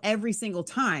fail every single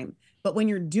time. But when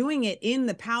you're doing it in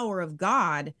the power of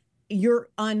God, you're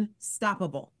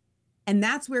unstoppable. And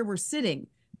that's where we're sitting.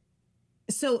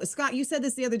 So, Scott, you said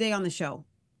this the other day on the show.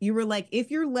 You were like, if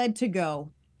you're led to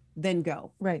go, then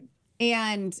go. Right.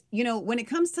 And, you know, when it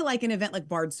comes to like an event like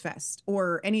Bard's Fest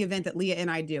or any event that Leah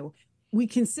and I do, we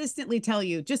consistently tell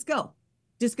you, just go.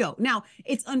 Just go. Now,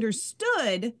 it's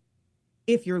understood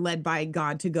if you're led by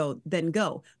God to go, then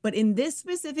go. But in this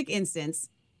specific instance,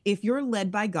 if you're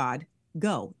led by God,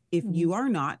 go. If you are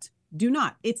not, do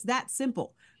not. It's that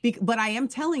simple. But I am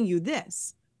telling you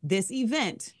this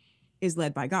event is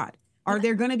led by God. Are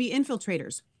there going to be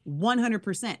infiltrators?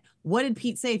 100%. What did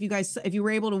Pete say? If you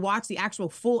were able to watch the actual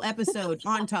full episode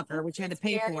on Tucker, which you had to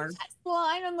pay for.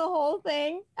 Line on the whole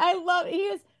thing. I love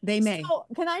it. They may. So,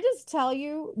 can I just tell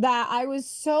you that I was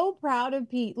so proud of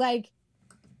Pete? Like,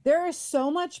 There is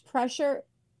so much pressure.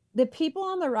 The people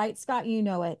on the right, Scott, you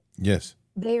know it. Yes.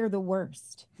 They are the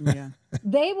worst. Yeah.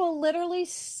 They will literally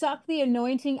suck the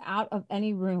anointing out of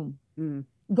any room.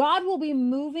 God will be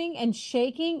moving and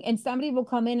shaking, and somebody will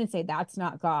come in and say, that's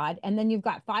not God. And then you've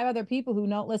got 5 other people who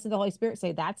don't listen to the Holy Spirit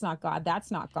say, that's not God.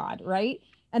 That's not God. Right.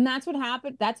 And that's what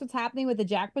happened. That's what's happening with the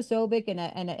Jack Posobiec and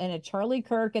a Charlie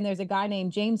Kirk. And there's a guy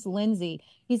named James Lindsay.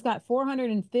 He's got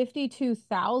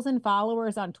 452,000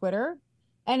 followers on Twitter.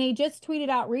 And he just tweeted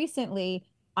out recently,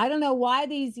 I don't know why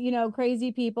these,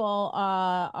 crazy people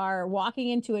are walking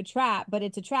into a trap, but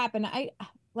it's a trap. And I,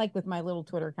 like with my little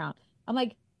Twitter account, I'm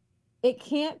like, it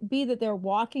can't be that they're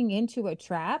walking into a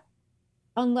trap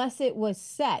unless it was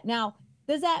set. Now,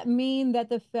 does that mean that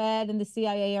the Fed and the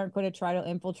CIA aren't going to try to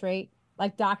infiltrate?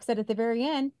 Like Doc said at the very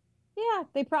end, yeah,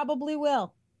 they probably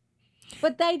will.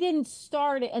 But they didn't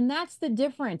start it. And that's the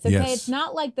difference. Okay. Yes. It's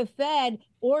not like the Fed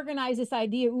organized this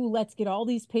idea, ooh, let's get all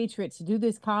these patriots to do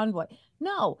this convoy.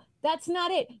 No, that's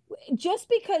not it. Just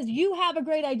because you have a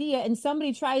great idea and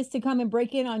somebody tries to come and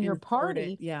break in on your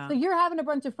party, so you're having a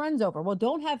bunch of friends over. Well,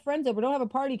 don't have friends over. Don't have a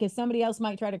party because somebody else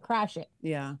might try to crash it.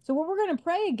 Yeah. So what we're going to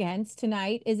pray against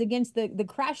tonight is against the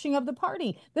crashing of the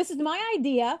party. This is my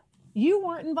idea. You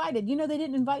weren't invited. They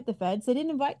didn't invite the Feds. They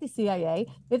didn't invite the CIA.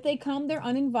 If they come, they're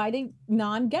uninvited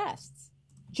non-guests.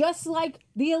 Just like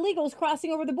the illegals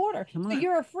crossing over the border. So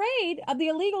you're afraid of the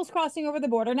illegals crossing over the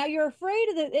border. Now you're afraid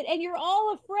of it, and you're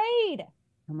all afraid.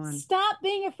 Come on. Stop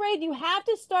being afraid. You have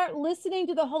to start listening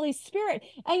to the Holy Spirit.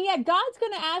 And yet God's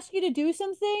going to ask you to do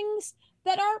some things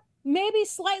that are maybe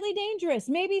slightly dangerous,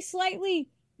 maybe slightly,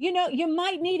 you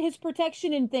might need his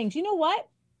protection in things. You know what?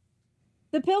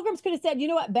 The Pilgrims could have said, you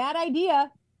know what, bad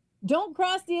idea. Don't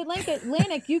cross the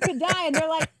Atlantic. You could die. And they're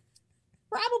like,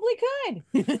 probably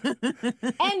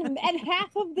could. and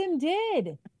half of them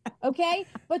did. Okay.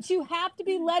 But you have to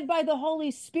be led by the Holy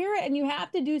Spirit, and you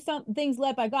have to do some things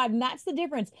led by God. And that's the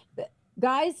difference.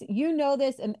 Guys, you know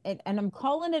this, and I'm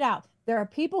calling it out. There are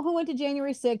people who went to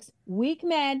January 6th, weak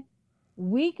men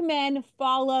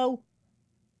followed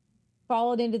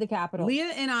into the Capitol.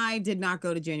 Leah and I did not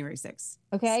go to January 6th.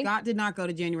 Okay. Scott did not go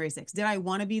to January 6th. Did I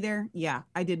want to be there? Yeah,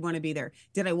 I did want to be there.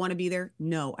 Did I want to be there?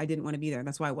 No, I didn't want to be there.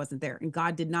 That's why I wasn't there. And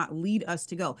God did not lead us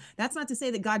to go. That's not to say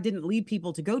that God didn't lead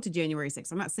people to go to January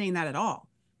 6th. I'm not saying that at all.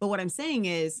 But what I'm saying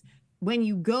is, when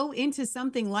you go into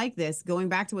something like this, going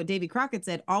back to what Davy Crockett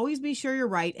said, always be sure you're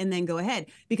right and then go ahead.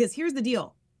 Because here's the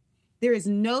deal. There is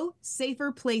no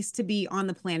safer place to be on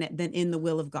the planet than in the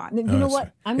will of God. You know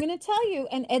what? I'm going to tell you,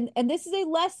 and this is a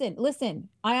lesson. Listen,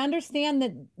 I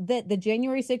understand that the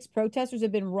January 6th protesters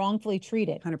have been wrongfully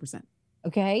treated. 100%.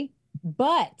 Okay.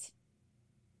 But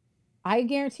I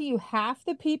guarantee you half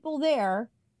the people there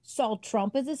saw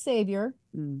Trump as a savior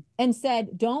and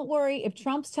said, don't worry, if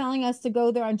Trump's telling us to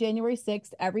go there on January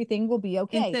 6th, everything will be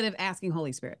okay. Instead of asking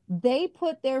Holy Spirit. They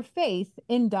put their faith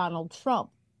in Donald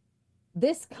Trump.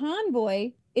 This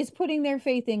convoy is putting their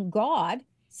faith in God,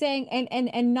 saying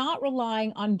and not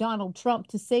relying on Donald Trump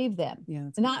to save them. Yeah,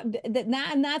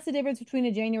 and that's the difference between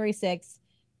a January 6th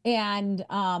and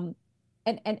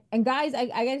guys,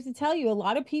 I got to tell you, a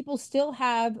lot of people still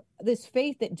have this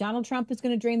faith that Donald Trump is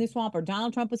going to drain the swamp, or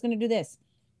Donald Trump is going to do this.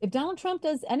 If Donald Trump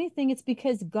does anything, it's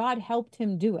because God helped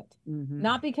him do it,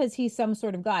 not because he's some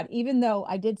sort of God. Even though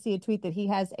I did see a tweet that he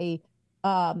has a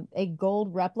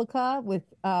gold replica with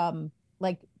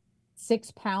like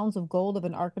 6 pounds of gold of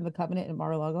an Ark of the Covenant in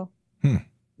Mar-a-Lago. Are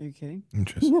you kidding?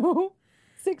 Interesting. No,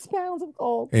 6 pounds of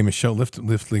gold. Hey, Michelle, lift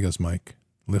Leah's mic.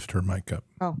 Lift her mic up.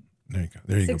 Oh. There you go.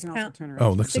 There you go. 6 pounds. Oh,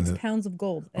 listen. 6 pounds of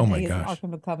gold. Oh my gosh! gosh. Ark of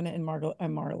the Covenant in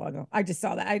Mar-a-Lago. I just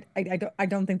saw that. I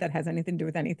don't think that has anything to do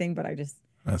with anything, but I just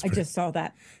saw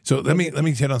that. So let me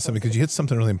hit on something, because you hit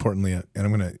something really important, Leah, and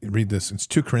I'm going to read this. It's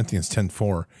 2 Corinthians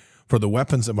 10:4. For the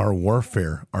weapons of our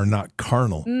warfare are not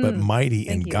carnal, but mighty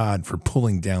in God for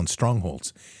pulling down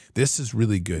strongholds. This is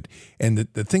really good. And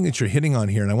the thing that you're hitting on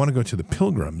here, and I want to go to the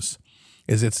Pilgrims,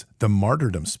 is it's the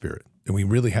martyrdom spirit that we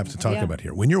really have to talk about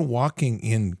here. When you're walking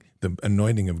in the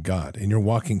anointing of God and you're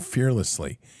walking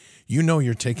fearlessly, you know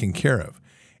you're taken care of.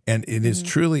 And it is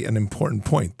truly an important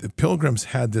point. The Pilgrims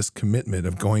had this commitment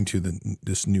of going to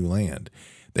this new land.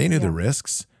 They knew the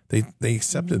risks. They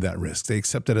accepted that risk. They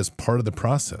accepted it as part of the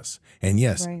process. And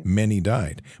yes, many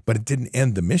died, but it didn't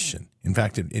end the mission. In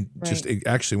fact, it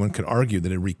actually, one could argue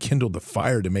that it rekindled the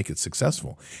fire to make it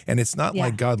successful. And it's not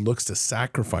like God looks to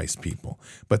sacrifice people,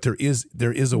 but there is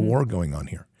a war going on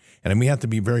here. And we have to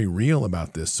be very real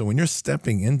about this. So when you're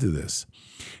stepping into this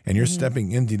and you're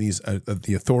stepping into these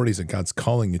the authorities that God's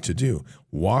calling you to do,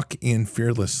 Walk in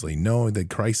fearlessly. Know that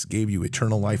Christ gave you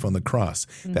eternal life on the cross.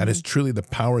 That is truly the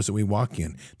powers that we walk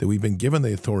in, that we've been given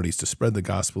the authorities to spread the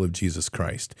gospel of Jesus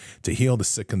Christ, to heal the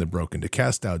sick and the broken, to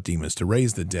cast out demons, to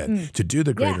raise the dead, to do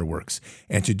the greater works,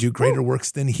 and to do greater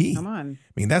works than he. Come on.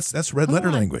 I mean, that's red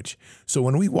letter language. So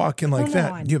when we walk in like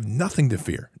that, you have nothing to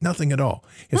fear, nothing at all.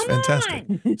 It's fantastic.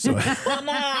 So Come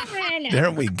on.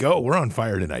 there we go. We're on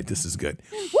fire tonight. This is good.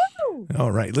 Woo!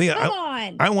 All right, Leah. Come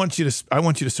on. I want you to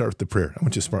start with the prayer. I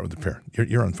want you to start with the prayer.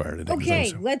 You're on fire today.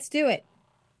 Okay, let's do it.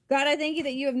 God, I thank you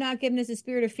that you have not given us a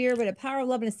spirit of fear, but a power of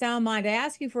love and a sound mind. I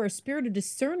ask you for a spirit of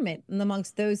discernment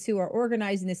amongst those who are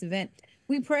organizing this event.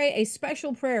 We pray a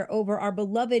special prayer over our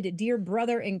beloved dear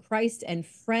brother in Christ and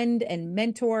friend and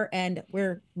mentor, and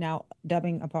we're now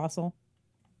dubbing apostle.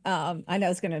 I know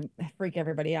it's going to freak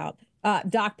everybody out.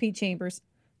 Doc Pete Chambers.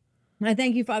 I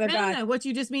thank you, Father God. No, what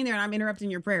you just mean there, and I'm interrupting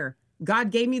your prayer.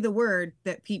 God gave me the word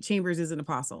that Pete Chambers is an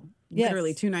apostle. Yes.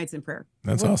 Literally 2 nights in prayer.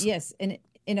 That's awesome. Yes, and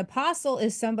an apostle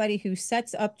is somebody who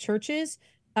sets up churches.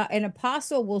 An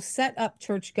apostle will set up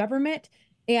church government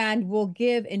and will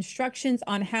give instructions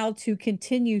on how to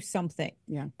continue something.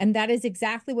 Yeah. And that is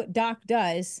exactly what Doc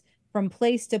does from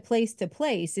place to place to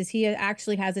place, is he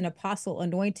actually has an apostle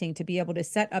anointing to be able to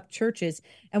set up churches.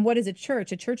 And what is a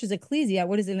church? A church is ecclesia.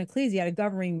 What is an ecclesia?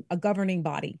 A governing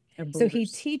body. So he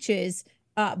teaches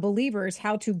believers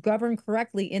how to govern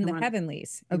correctly in the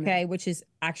heavenlies, okay, which is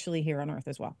actually here on earth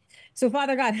as well. So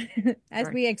Father God, as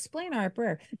we explain our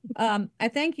prayer, I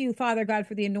thank you, Father God,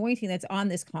 for the anointing that's on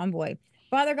this convoy.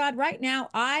 Father God, right now,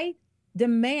 I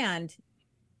demand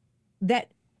that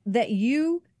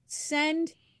you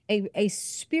send a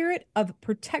spirit of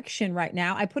protection right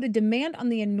now. I put a demand on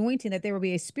the anointing that there will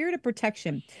be a spirit of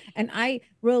protection. And I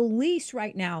release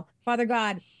right now, Father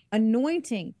God,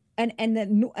 anointing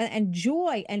and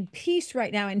joy and peace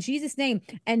right now in Jesus' name.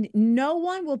 And no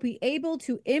one will be able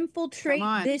to infiltrate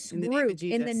this group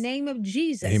in the name of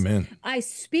Jesus. Amen. I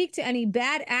speak to any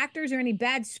bad actors or any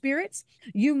bad spirits.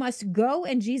 You must go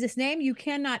in Jesus' name. You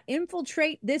cannot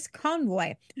infiltrate this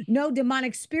convoy. No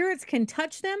demonic spirits can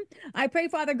touch them. I pray,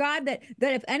 Father God, that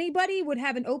if anybody would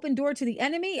have an open door to the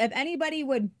enemy, if anybody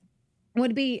would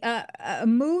be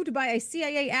moved by a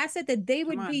CIA asset, that they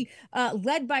would be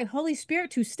led by Holy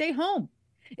Spirit to stay home.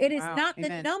 It is not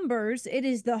the numbers, it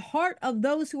is the heart of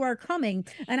those who are coming.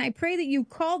 And I pray that you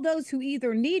call those who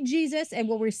either need Jesus and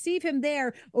will receive him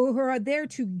there, or who are there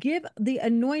to give the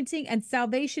anointing and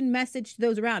salvation message to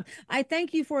those around. I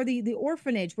thank you for the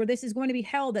orphanage where this is going to be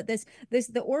held, that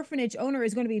the orphanage owner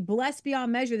is going to be blessed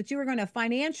beyond measure, that you are going to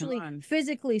financially,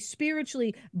 physically,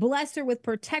 spiritually bless her with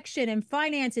protection and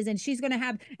finances. And she's going to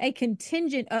have a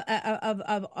contingent of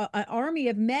an army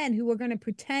of men who are going to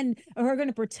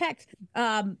protect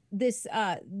the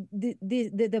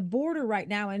border right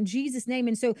now in Jesus' name.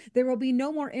 And so there will be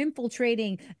no more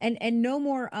infiltrating and no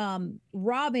more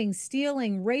robbing,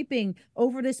 stealing, raping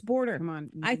over this border.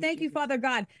 I thank you, Father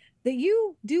God, that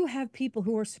you do have people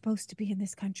who are supposed to be in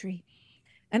this country.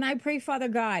 And I pray, Father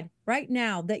God, right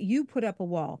now that you put up a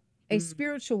wall, a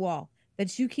spiritual wall,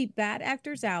 that you keep bad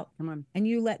actors out and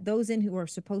you let those in who are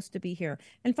supposed to be here.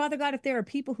 And Father God, if there are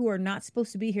people who are not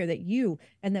supposed to be here, that you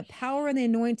and the power and the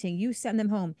anointing, you send them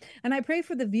home. And I pray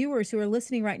for the viewers who are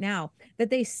listening right now, that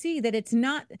they see that it's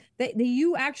not that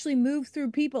you actually move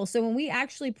through people. So when we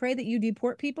actually pray that you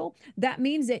deport people, that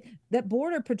means that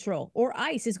Border Patrol or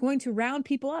ICE is going to round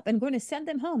people up and going to send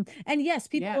them home. And yes,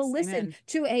 people will listen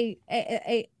to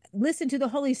listen to the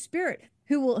Holy Spirit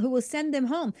who will send them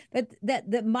home, that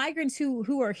the migrants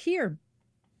who are here,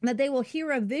 that they will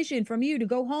hear a vision from you to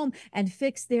go home and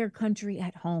fix their country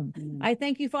at home. I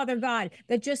thank you, Father God,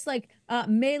 that just like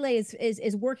Melee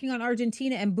is working on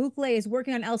Argentina and Bukele is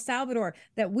working on El Salvador,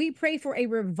 that we pray for a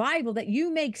revival, that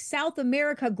you make South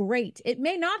America great. It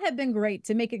may not have been great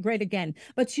to make it great again,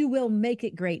 but you will make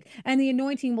it great. And the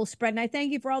anointing will spread. And I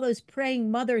thank you for all those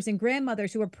praying mothers and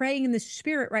grandmothers who are praying in the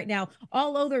spirit right now,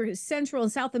 all over Central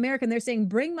and South America. And they're saying,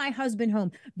 bring my husband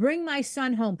home, bring my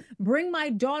son home, bring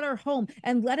my daughter home,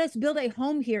 and let us build a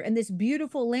home here in this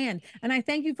beautiful land. And I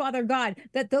thank you, Father God,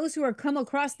 that those who are come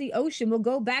across the ocean will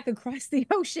go back across the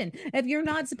ocean. If you're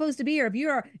not supposed to be here, if you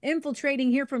are infiltrating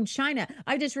here from China,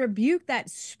 I just rebuke that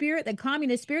spirit, the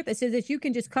communist spirit that says that you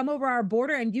can just come over our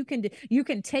border and you can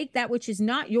take that which is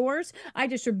not yours. I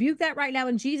just rebuke that right now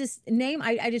in Jesus' name.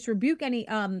 I just rebuke any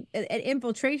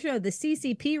infiltration of the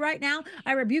CCP right now.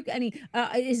 I rebuke any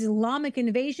Islamic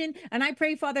invasion. And I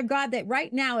pray, Father God, that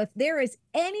right now, if there is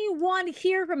anyone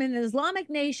here from an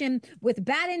Islamic nation with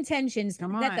bad intentions,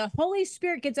 that the Holy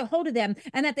Spirit gets a hold of them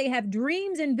and that they have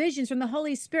dreams and visions from the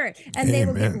Holy Spirit, and they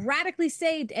will get Amen. radically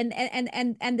saved.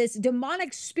 And this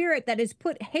demonic spirit that has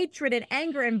put hatred and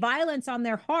anger and violence on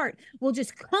their heart will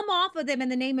just come off of them in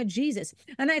the name of Jesus.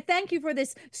 And I thank you for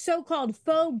this so-called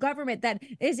faux government that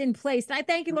is in place. And I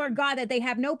thank you, Lord God, that they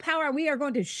have no power. And we are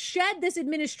going to shed this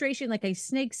administration like a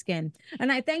snake skin. And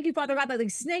I thank you, Father God, that the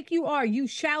snake you are, you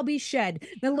shall be shed.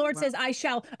 The Lord says, I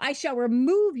shall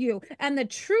remove you. And the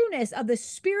trueness of the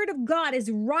Spirit of God is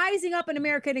rising up in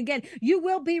America. And again, you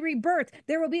will be rebirthed.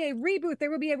 There will be a reboot.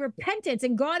 There will be a repentance.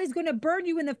 And God is going to burn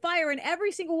you in the fire. And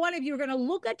every single one of you are going to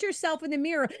look at yourself in the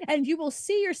mirror, and you will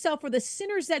see yourself for the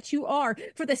sinners that you are,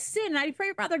 for the sin. And I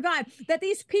pray, Father God, that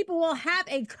these people will have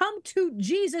a come to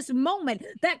Jesus moment,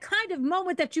 that kind of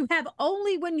moment that you have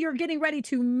only when you're getting ready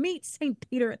to meet St.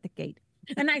 Peter at the gate.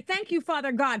 And I thank you,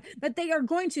 Father God, that they are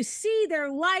going to see their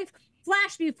life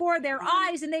flash before their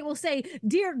eyes, and they will say,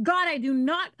 dear God, I do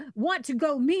not want to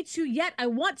go meet you yet. I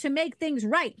want to make things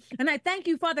right. And I thank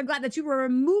you, Father God, that you were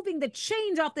removing the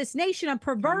chains off this nation of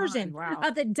perversion,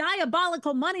 of the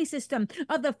diabolical money system,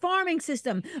 of the farming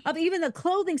system, of even the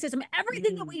clothing system,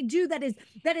 everything that we do that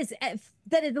is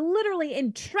literally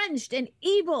entrenched in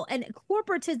evil and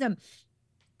corporatism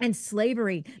and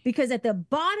slavery. Because at the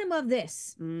bottom of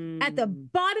this,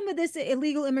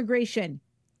 illegal immigration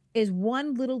is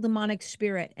one little demonic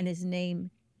spirit, and his name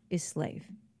is slave.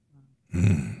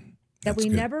 That we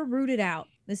never rooted out.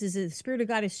 This is the Spirit of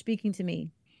God is speaking to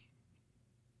me.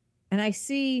 And I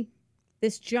see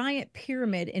this giant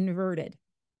pyramid inverted.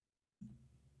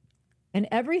 And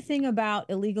everything about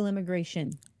illegal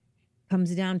immigration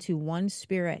comes down to one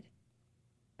spirit.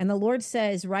 And the Lord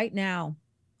says right now,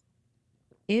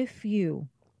 if you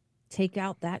take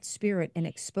out that spirit and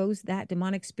expose that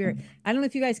demonic spirit, I don't know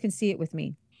if you guys can see it with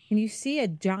me. Can you see a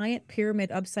giant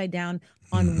pyramid upside down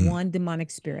on one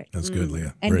demonic spirit? That's good,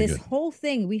 Leah. And Very this good. whole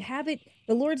thing, we have it.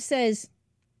 The Lord says,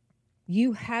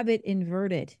 you have it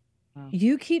inverted. Wow.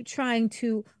 You keep trying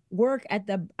to work at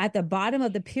the bottom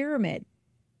of the pyramid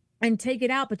and take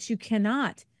it out, but you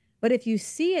cannot. But if you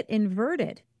see it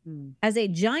inverted as a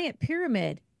giant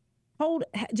pyramid,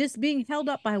 just being held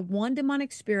up by one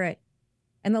demonic spirit,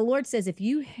 and the Lord says, if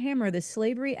you hammer the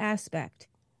slavery aspect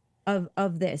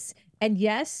of this, and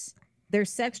yes, there's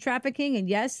sex trafficking, and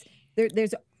yes,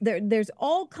 there's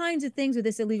all kinds of things with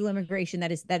this illegal immigration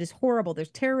that is horrible. There's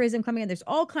terrorism coming in. There's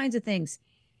all kinds of things.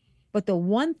 But the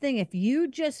one thing, if you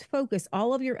just focus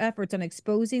all of your efforts on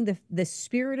exposing the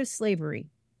spirit of slavery,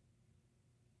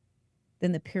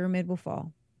 then the pyramid will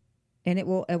fall, and it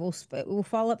will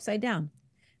fall upside down.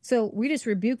 So we just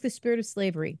rebuke the spirit of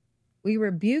slavery. We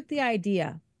rebuke the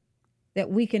idea that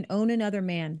we can own another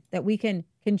man, that we can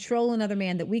control another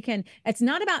man, that we can. It's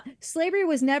not about, slavery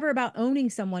was never about owning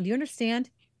someone. Do you understand?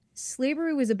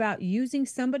 Slavery was about using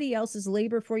somebody else's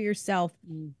labor for yourself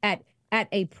at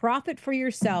a profit for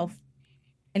yourself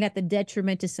and at the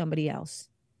detriment to somebody else.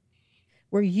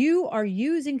 Where you are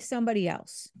using somebody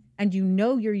else and you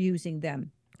know you're using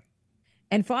them.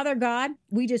 And Father God,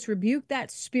 we just rebuke that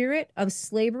spirit of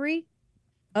slavery,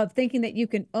 of thinking that you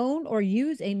can own or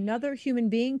use another human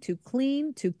being to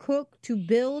clean, to cook, to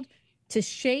build, to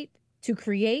shape, to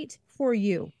create for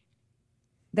you.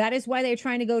 That is why they're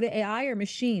trying to go to AI or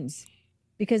machines,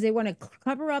 because they want to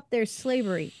cover up their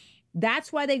slavery.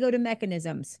 That's why they go to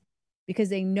mechanisms, because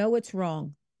they know it's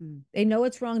wrong. They know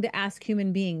it's wrong to ask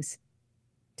human beings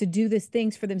to do these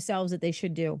things for themselves that they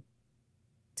should do,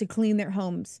 to clean their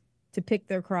homes, to pick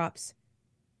their crops.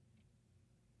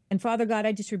 And Father God,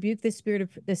 I just rebuke this spirit of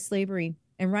this slavery.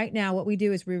 And right now, what we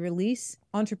do is we release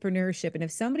entrepreneurship. And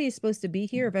if somebody is supposed to be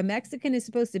here, if a Mexican is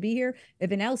supposed to be here,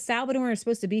 if an El Salvadoran is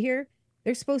supposed to be here,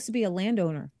 they're supposed to be a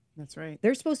landowner. That's right.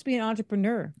 They're supposed to be an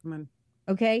entrepreneur. Come on.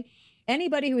 Okay?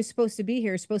 Anybody who is supposed to be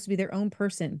here is supposed to be their own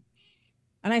person.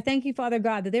 And I thank you, Father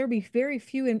God, that there will be very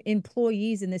few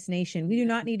employees in this nation. We do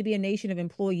not need to be a nation of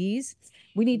employees.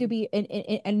 We need to be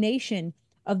a nation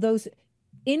of those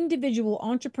individual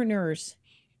entrepreneurs.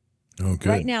 Okay.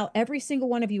 Right now, every single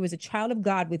one of you is a child of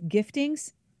God with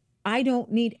giftings. I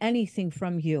don't need anything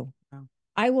from you. Wow.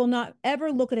 I will not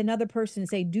ever look at another person and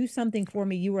say, do something for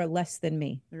me. You are less than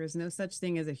me. There is no such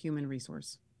thing as a human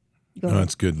resource. Go Oh, ahead.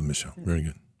 that's good, Michelle. Very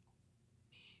good.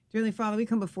 Dearly Father, we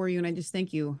come before you, and I just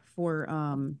thank you for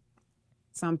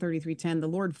Psalm 33:10. The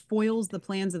Lord foils the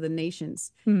plans of the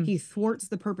nations. He thwarts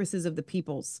the purposes of the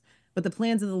peoples. But the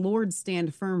plans of the Lord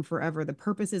stand firm forever, the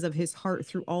purposes of his heart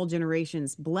through all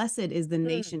generations. Blessed is the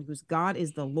nation whose God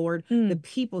is the Lord, the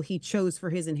people he chose for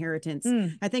his inheritance.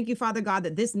 I thank you, Father God,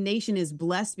 that this nation is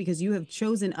blessed because you have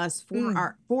chosen us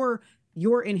for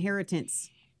your inheritance.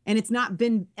 And it's not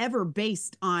been ever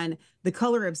based on the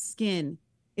color of skin.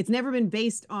 It's never been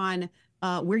based on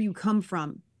where you come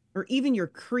from. or even your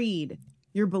creed,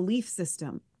 your belief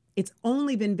system. It's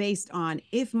only been based on,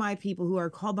 if my people who are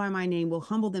called by my name will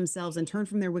humble themselves and turn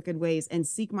from their wicked ways and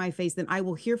seek my face, then I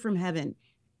will hear from heaven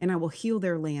and I will heal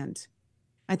their land.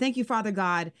 I thank you, Father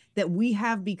God, that we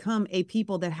have become a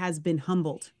people that has been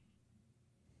humbled.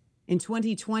 In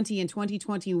 2020 and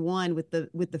 2021, with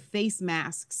the face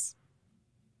masks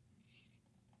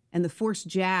and the forced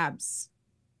jabs,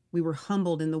 we were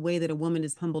humbled in the way that a woman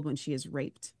is humbled when she is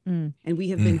raped. And we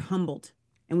have been humbled,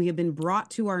 and we have been brought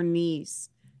to our knees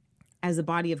as a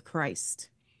body of Christ,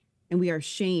 and we are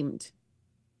shamed.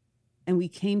 And we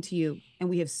came to you, and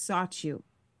we have sought you,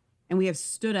 and we have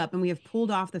stood up, and we have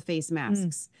pulled off the face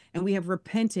masks, and we have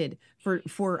repented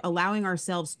for allowing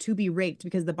ourselves to be raped,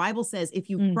 because the Bible says if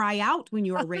you cry out when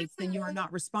you are raped, then you are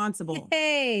not responsible.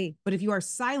 Hey, But if you are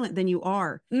silent, then you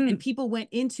are. And people went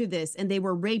into this and they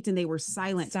were raped and they were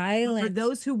silent. For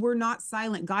those who were not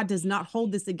silent, God does not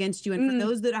hold this against you. And for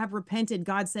those that have repented,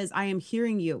 God says, I am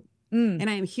hearing you. And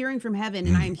I am hearing from heaven,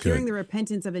 and I am hearing the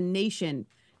repentance of a nation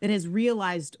that has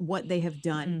realized what they have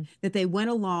done, that they went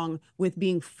along with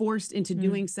being forced into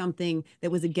doing something that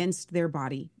was against their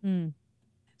body.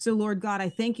 So, Lord God, I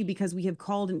thank you because we have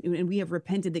called and we have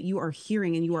repented, that you are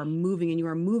hearing and you are moving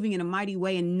in a mighty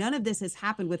way. And none of this has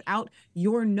happened without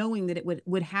your knowing that it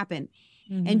would happen.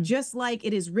 And just like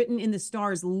it is written in the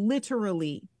stars,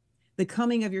 literally, the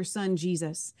coming of your son,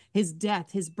 Jesus, his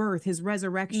death, his birth, his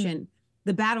resurrection,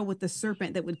 the battle with the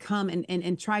serpent that would come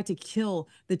and try to kill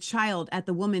the child at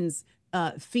the woman's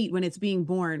feet when it's being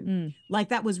born. Like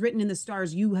that was written in the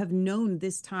stars, you have known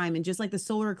this time. And just like the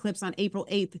solar eclipse on April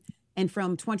 8th and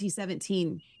from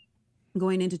 2017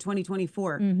 going into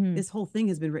 2024, this whole thing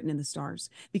has been written in the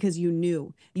stars because you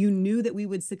knew that we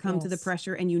would succumb to the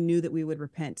pressure, and you knew that we would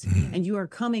repent. And you are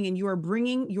coming and you are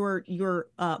bringing your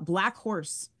black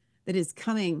horse that is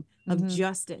coming of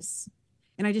justice.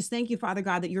 And I just thank you, Father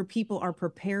God, that your people are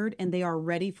prepared and they are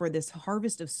ready for this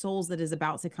harvest of souls that is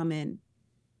about to come in,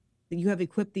 that you have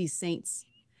equipped these saints.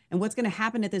 And what's going to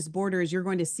happen at this border is you're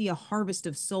going to see a harvest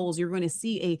of souls. You're going to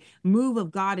see a move of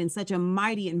God in such a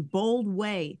mighty and bold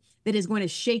way that is going to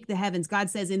shake the heavens. God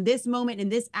says in this moment, in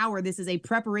this hour, this is a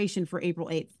preparation for April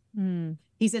 8th.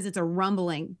 He says it's a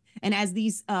rumbling. And as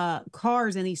these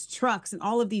cars and these trucks and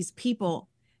all of these people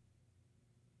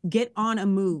get on a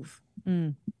move,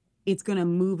 it's going to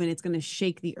move and it's going to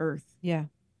shake the earth. Yeah.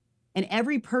 And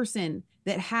every person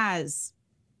that has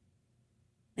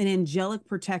an angelic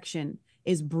protection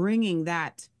is bringing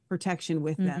that protection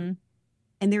with them.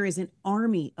 And there is an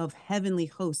army of heavenly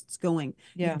hosts going.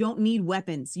 You don't need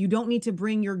weapons. You don't need to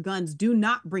bring your guns. Do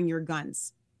not bring your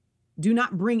guns. Do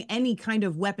not bring any kind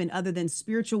of weapon other than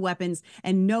spiritual weapons,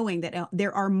 and knowing that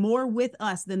there are more with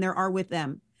us than there are with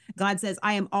them. God says,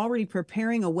 I am already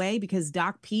preparing a way, because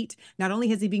Doc Pete, not only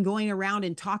has he been going around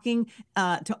and talking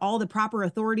to all the proper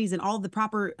authorities and all the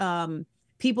proper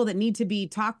people that need to be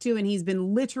talked to, and he's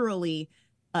been literally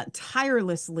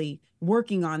tirelessly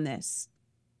working on this.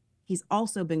 He's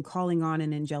also been calling on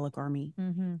an angelic army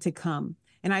to come.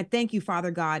 And I thank you,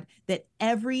 Father God, that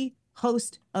every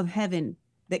host of heaven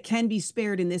that can be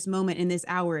spared in this moment, in this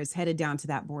hour, is headed down to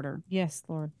that border. Yes,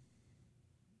 Lord.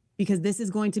 Because this is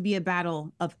going to be a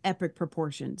battle of epic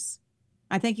proportions.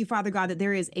 I thank you, Father God, that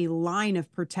there is a line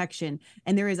of protection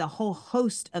and there is a whole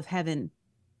host of heaven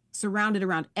surrounded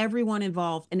around everyone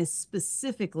involved, and is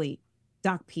specifically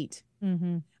Doc Pete.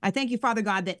 I thank you, Father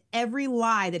God, that every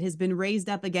lie that has been raised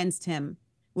up against him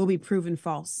will be proven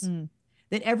false.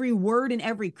 That every word and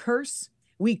every curse,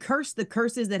 we curse the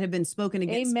curses that have been spoken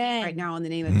against me right now in the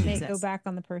name of Jesus. May it go back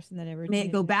on the person that ever did. May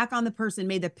it go back on the person.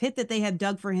 May the pit that they have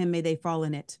dug for him, may they fall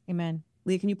in it. Amen.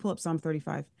 Leah, can you pull up Psalm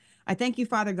 35? I thank you,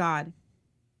 Father God.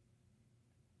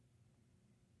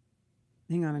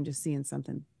 Hang on, I'm just seeing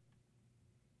something.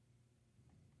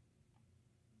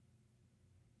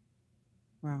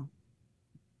 Wow.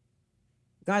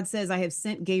 God says, I have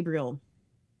sent Gabriel,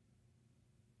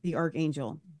 the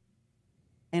archangel,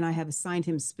 and I have assigned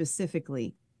him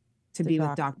specifically to be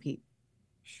with Doc Pete.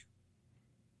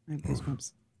 I have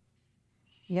goosebumps.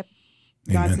 Yep.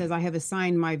 God Amen. says, I have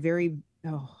assigned my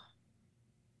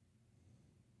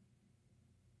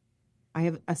I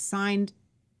have assigned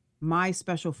my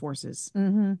special forces.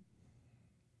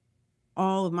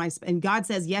 All of my, and God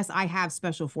says, yes, I have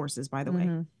special forces, by the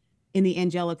way. In the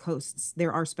angelic hosts,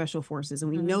 there are special forces.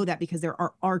 And we know that because there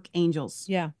are archangels.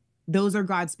 Yeah. Those are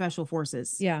God's special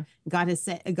forces. Yeah. God is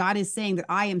saying that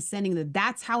I am sending them.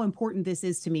 That's how important this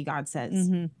is to me, God says.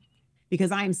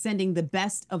 Because I am sending the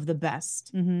best of the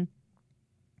best.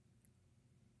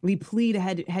 We plead a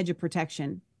hedge of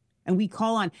protection. And we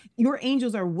call on, your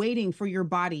angels are waiting for your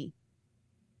body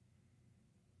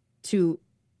to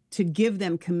to give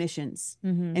them commissions.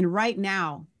 And right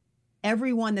now,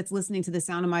 everyone that's listening to the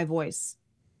sound of my voice,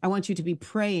 I want you to be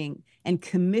praying and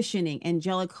commissioning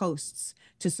angelic hosts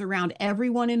to surround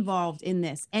everyone involved in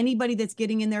this. Anybody that's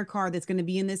getting in their car that's going to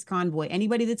be in this convoy,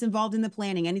 anybody that's involved in the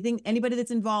planning, anybody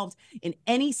that's involved in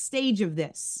any stage of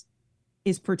this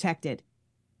is protected.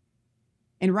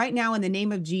 And right now, in the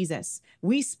name of Jesus,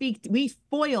 we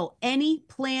foil any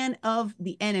plan of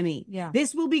the enemy. Yeah.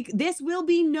 This will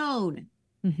be known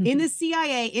in the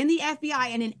CIA, in the FBI,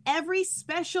 and in every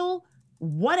special,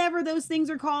 whatever those things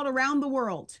are called around the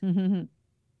world,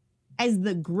 as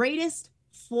the greatest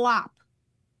flop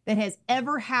that has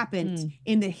ever happened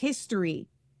in the history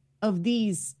of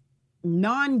these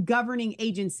non-governing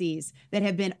agencies that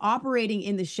have been operating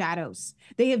in the shadows.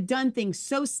 They have done things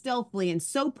so stealthily and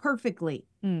so perfectly.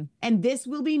 And this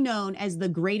will be known as the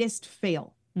greatest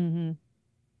fail.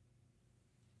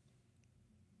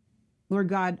 Lord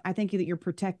God, I thank you that you're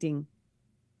protecting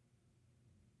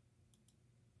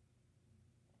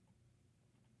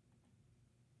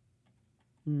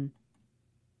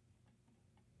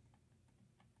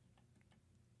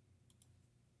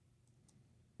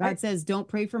God says, don't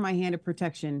pray for my hand of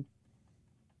protection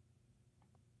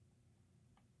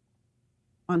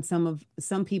on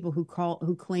some people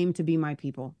who claim to be my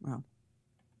people. Wow.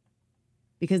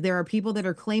 Because there are people that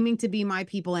are claiming to be my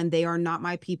people and they are not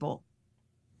my people.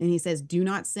 And he says, do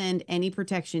not send any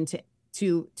protection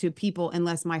to people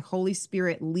unless my Holy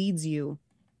Spirit leads you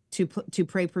to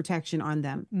pray protection on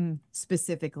them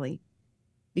specifically.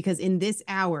 Because in this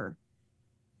hour,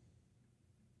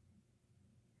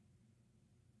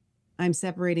 I'm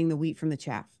separating the wheat from the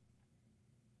chaff.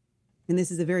 And this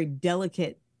is a very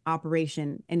delicate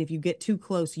operation. And if you get too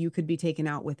close, you could be taken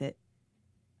out with it.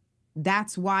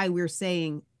 That's why we're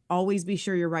saying, always be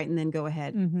sure you're right and then go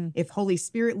ahead. If Holy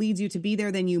Spirit leads you to be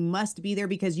there, then you must be there,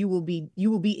 because you will be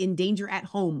in danger at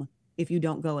home if you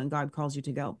don't go and God calls you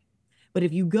to go. But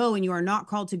if you go and you are not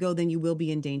called to go, then you will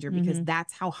be in danger, because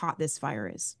that's how hot this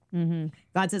fire is.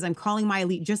 God says, I'm calling my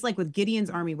elite, just like with Gideon's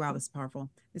army. Wow, this is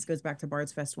powerful. This goes back to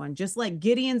Bard's Fest 1. Just like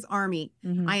Gideon's army,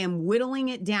 I am whittling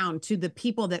it down to the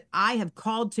people that I have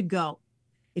called to go.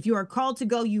 If you are called to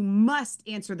go, you must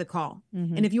answer the call.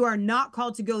 And if you are not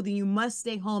called to go, then you must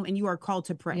stay home and you are called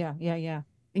to pray. Yeah.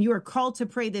 And you are called to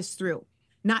pray this through.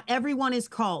 Not everyone is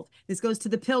called. This goes to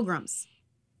the Pilgrims.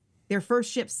 Their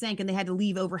first ship sank and they had to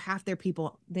leave over half their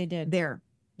people. They did. There,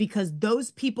 because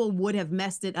those people would have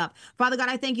messed it up. Father God,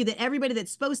 I thank you that everybody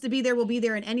that's supposed to be there will be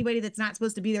there, and anybody that's not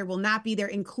supposed to be there will not be there,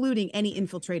 including any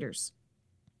infiltrators.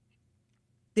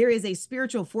 There is a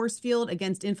spiritual force field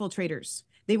against infiltrators.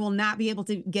 They will not be able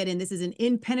to get in. This is an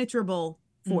impenetrable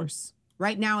force.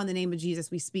 Right now, in the name of Jesus,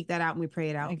 we speak that out and we pray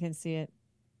it out. I can see it.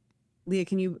 Leah,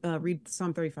 can you read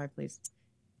Psalm 35, please?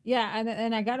 Yeah,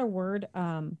 and I got a word,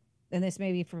 and this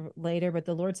may be for later, but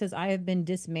the Lord says, I have been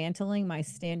dismantling my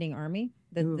standing army,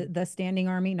 the standing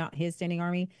army, not his standing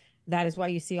army. That is why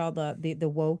you see all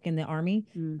the woke in the army.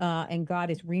 And God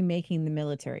is remaking the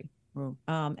military.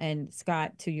 And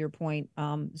Scott, to your point,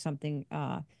 something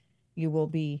you will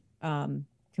be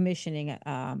commissioning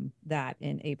that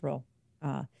in April.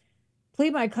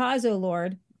 Plead my cause, O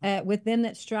Lord, with them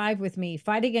that strive with me.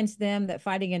 Fight against them that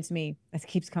fight against me. That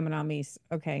keeps coming on me.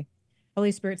 Okay.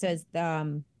 Holy Spirit says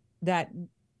that,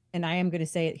 and I am going to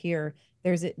say it here,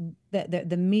 there's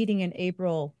the meeting in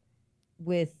April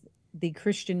with the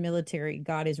Christian military.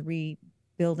 God is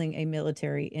rebuilding a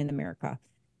military in America.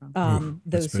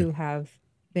 Those who have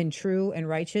been true and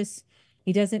righteous.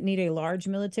 He doesn't need a large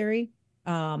military,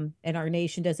 and our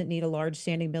nation doesn't need a large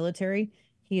standing military.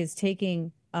 He's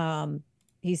taking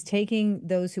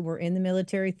those who were in the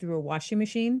military through a washing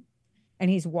machine,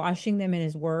 and he's washing them in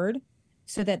his word,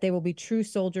 so that they will be true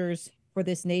soldiers for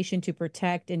this nation to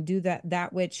protect and do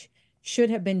that which should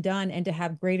have been done, and to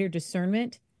have greater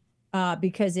discernment.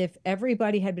 Because if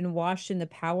everybody had been washed in the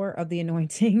power of the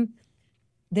anointing,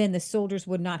 then the soldiers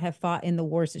would not have fought in the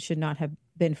wars that should not have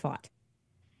been fought.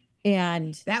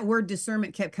 And that word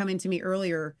discernment kept coming to me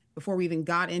earlier before we even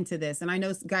got into this. And I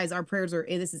know, guys, our prayers are,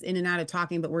 this is in and out of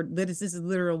talking, but this is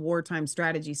literal wartime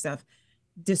strategy stuff.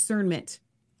 Discernment.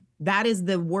 That is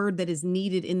the word that is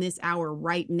needed in this hour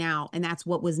right now. And that's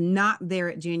what was not there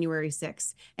at January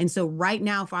 6th. And so right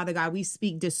now, Father God, we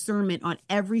speak discernment on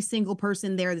every single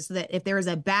person there, so that if there is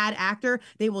a bad actor,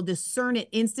 they will discern it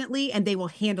instantly and they will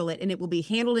handle it, and it will be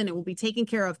handled and it will be taken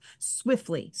care of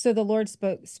swiftly. So the Lord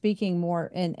speaking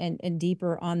more and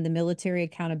deeper on the military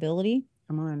accountability.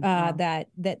 Come on. Wow.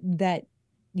 That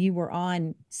you were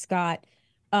on, Scott.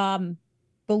 The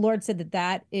Lord said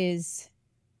that is,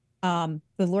 the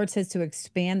Lord says to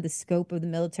expand the scope of the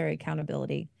military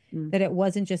accountability, that it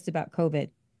wasn't just about COVID,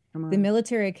 The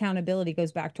military accountability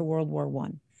goes back to World War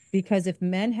I, because if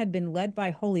men had been led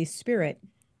by Holy Spirit,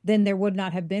 then there would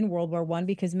not have been World War I,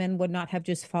 because men would not have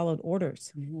just followed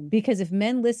orders. Because if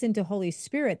men listen to Holy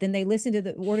Spirit, then they listen to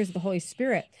the orders of the Holy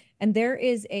Spirit. And there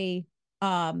is a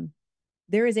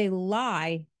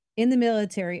lie in the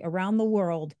military around the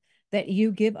world that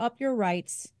you give up your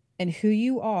rights and who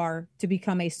you are to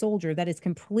become a soldier. That is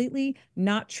completely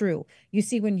not true. You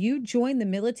see, when you join the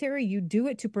military, you do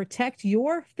it to protect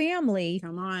your family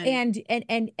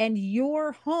and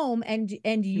your home and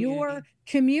your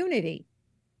community.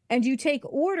 And you take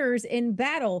orders in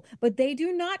battle, but they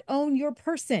do not own your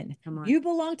person. You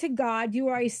belong to God. You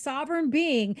are a sovereign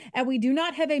being, and we do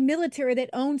not have a military that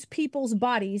owns people's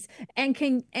bodies and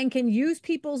can use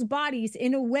people's bodies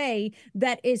in a way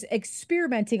that is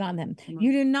experimenting on them.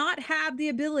 You do not have the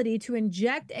ability to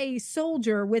inject a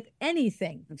soldier with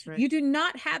anything. That's right. You do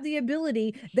not have the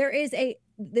ability. There is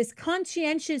this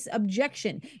conscientious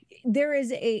objection. There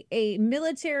is a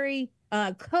military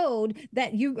code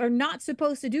that you are not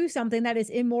supposed to do something that is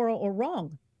immoral or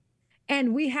wrong.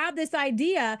 And we have this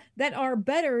idea that our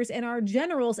betters and our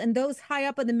generals and those high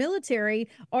up in the military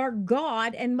are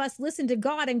God and must listen to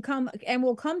God and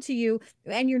will come to you,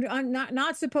 and you're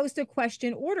not supposed to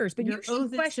question orders. But your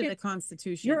oath is to the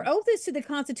Constitution. Your oath is to the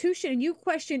Constitution, and you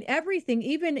question everything,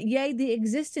 even the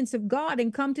existence of God,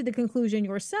 and come to the conclusion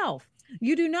yourself.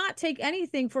 You do not take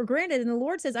anything for granted. And the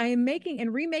Lord says, I am making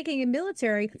and remaking a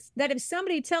military that if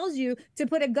somebody tells you to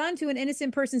put a gun to an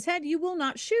innocent person's head, you will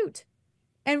not shoot.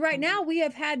 And right now we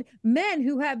have had men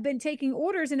who have been taking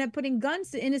orders and have putting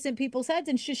guns to innocent people's heads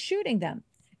and just shooting them.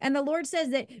 And the Lord says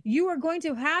that you are going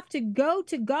to have to go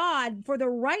to God for the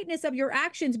rightness of your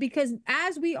actions, because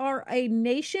as we are a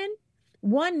nation,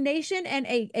 one nation, and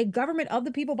a government of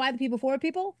the people, by the people, for the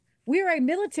people, we are a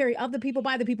military of the people,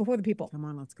 by the people, for the people. Come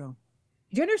on, let's go.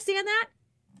 Do you understand that?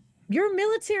 Your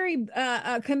military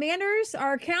commanders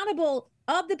are accountable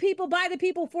of the people, by the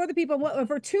people, for the people.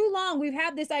 For too long, we've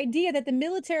had this idea that the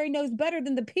military knows better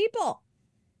than the people.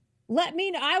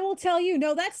 I will tell you,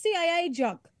 no, that's CIA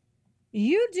junk.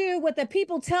 You do what the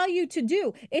people tell you to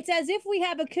do. It's as if we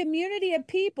have a community of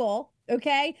people,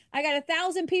 okay? I got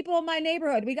 1,000 people in my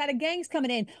neighborhood. We got a gangs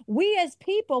coming in. We as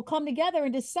people come together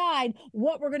and decide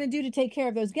what we're going to do to take care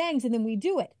of those gangs, and then we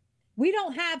do it. We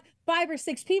don't have 5 or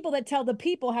 6 people that tell the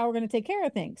people how we're going to take care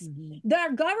of things.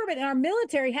 Our government and our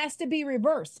military has to be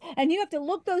reversed. And you have to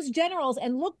look those generals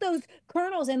and look those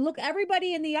colonels and look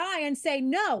everybody in the eye and say,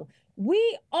 no,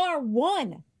 we are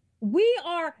one. We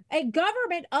are a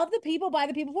government of the people, by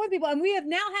the people, for the people. And we have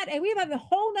a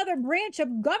whole nother branch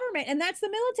of government, and that's the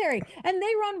military. And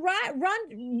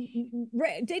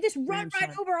they just run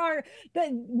right over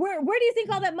where do you think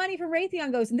all that money from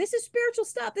Raytheon goes? And this is spiritual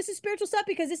stuff. This is spiritual stuff,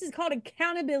 because this is called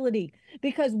accountability.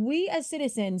 Because we as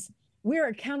citizens, we're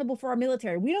accountable for our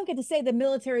military. We don't get to say the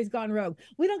military's gone rogue.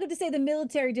 We don't get to say the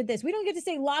military did this. We don't get to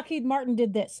say Lockheed Martin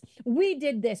did this. We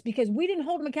did this because we didn't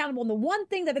hold them accountable. And the one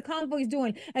thing that the convoy is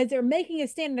doing is they're making a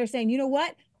stand, and they're saying, you know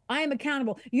what? I am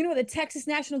accountable. You know what the Texas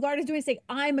National Guard is doing? Saying,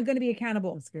 I'm going to be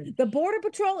accountable. That's good. The Border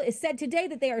Patrol is said today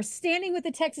that they are standing with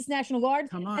the Texas National Guard,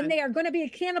 and they are going to be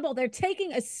accountable. They're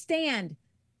taking a stand.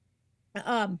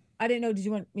 I didn't know. Did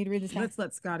you want me to read this now? Let's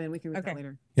let Scott in. We can read that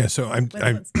later. Yeah. So let's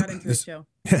let Scott into the show.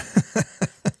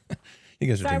 You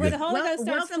guys are doing good. The Holy Ghost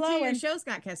starts welcome flowing. to your show,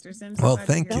 Scott Kesterson. Well,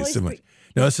 thank you so much.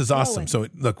 No, this is awesome. So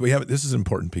look, this is an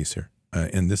important piece here,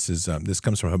 and this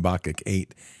comes from Habakkuk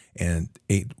 8 and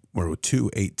 8 or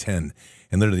 2, 8, 10.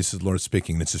 And literally, this is the Lord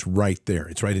speaking. And it's just right there.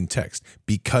 It's right in text.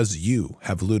 Because you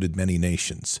have looted many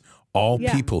nations, all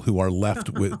people who are left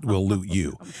will loot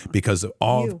you, because of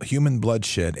all human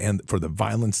bloodshed and for the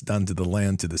violence done to the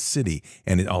land, to the city,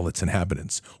 and all its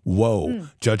inhabitants. Woe,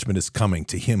 judgment is coming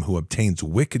to him who obtains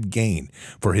wicked gain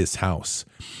for his house,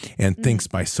 and thinks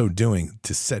by so doing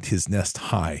to set his nest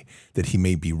high, that he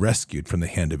may be rescued from the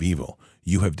hand of evil.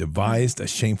 You have devised a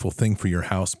shameful thing for your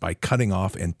house by cutting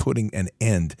off and putting an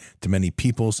end to many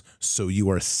peoples, so you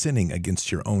are sinning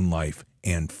against your own life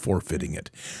and forfeiting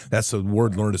it. That's the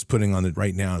word Lord is putting on it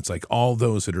right now. It's like all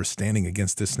those that are standing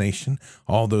against this nation,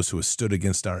 all those who have stood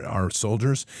against our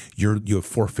soldiers, you have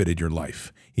forfeited your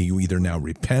life. You either now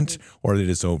repent or it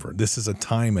is over. This is a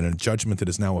time and a judgment that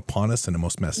is now upon us in a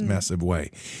most massive way.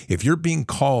 If you're being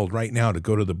called right now to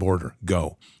go to the border,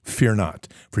 go. Fear not,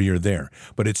 for you're there.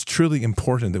 But it's truly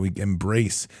important that we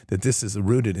embrace that this is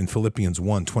rooted in Philippians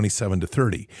 1, 27 to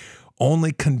 30.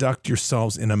 Only conduct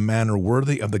yourselves in a manner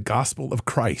worthy of the gospel of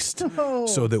Christ,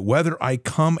 so that whether I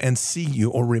come and see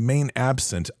you or remain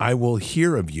absent, I will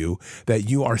hear of you that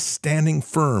you are standing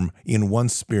firm in one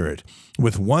spirit,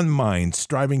 with one mind,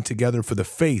 striving together for the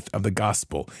faith of the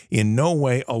gospel, in no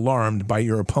way alarmed by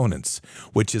your opponents,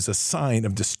 which is a sign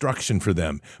of destruction for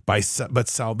them, but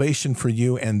salvation for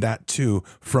you, and that too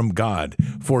from God.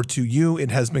 For to you it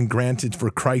has been granted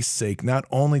for Christ's sake not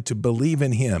only to believe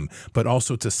in him, but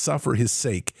also to suffer his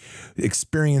sake,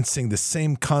 experiencing the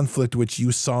same conflict which you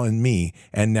saw in me,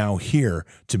 and now hear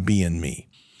to be in me.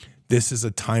 This is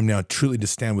a time now truly to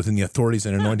stand within the authorities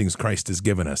and anointings Christ has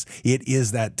given us. It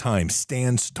is that time.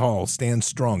 Stand tall, stand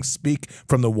strong, speak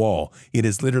from the wall. It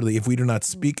is literally, if we do not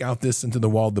speak out this into the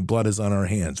wall, the blood is on our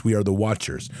hands. We are the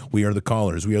watchers. We are the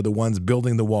callers. We are the ones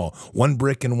building the wall. One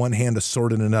brick in one hand, a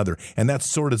sword in another. And that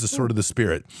sword is the sword of the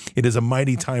Spirit. It is a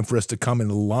mighty time for us to come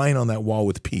and align on that wall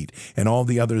with Pete and all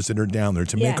the others that are down there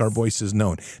to make our voices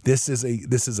known. This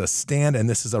is a stand, and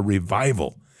this is a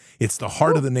revival. It's the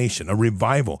heart of the nation, a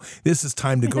revival. This is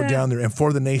time to go down there and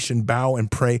for the nation bow and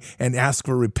pray and ask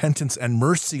for repentance and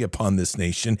mercy upon this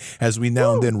nation as we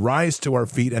now and then rise to our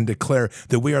feet and declare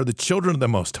that we are the children of the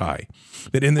Most High.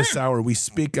 That in this hour we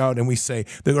speak out and we say,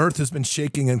 the earth has been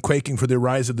shaking and quaking for the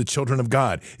rise of the children of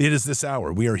God. It is this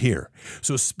hour. We are here.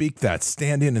 So speak that.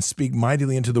 Stand in and speak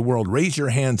mightily into the world. Raise your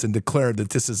hands and declare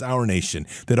that this is our nation,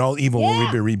 that all evil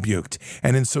will be rebuked.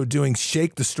 And in so doing,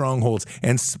 shake the strongholds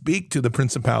and speak to the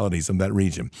principalities of that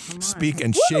region. Speak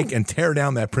and shake and tear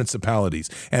down that principalities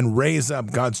and raise up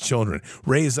God's children.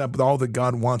 Raise up all that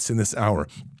God wants in this hour.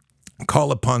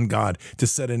 Call upon God to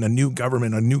set in a new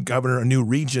government, a new governor, a new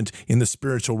regent in the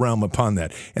spiritual realm upon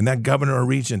that. And that governor or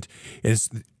regent is,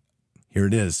 here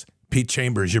it is, Pete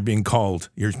Chambers, you're being called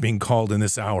in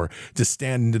this hour to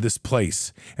stand into this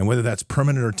place. And whether that's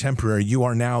permanent or temporary, you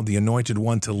are now the anointed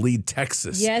one to lead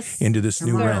Texas into this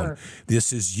new realm.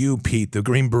 This is you, Pete, the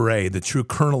Green Beret, the true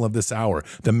colonel of this hour,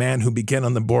 the man who began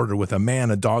on the border with a man,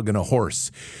 a dog, and a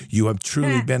horse. You have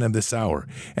truly been of this hour.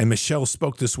 And Michelle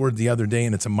spoke this word the other day,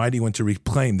 and it's a mighty one to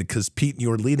reclaim, because, Pete,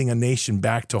 you're leading a nation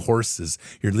back to horses.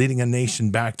 You're leading a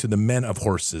nation back to the men of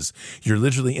horses. You're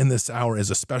literally in this hour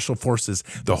as a special forces,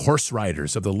 the horse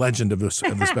riders of the legend of the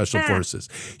special forces.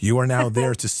 You are now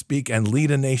there to speak and lead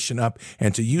a nation up,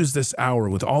 and to use this hour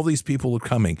with all these people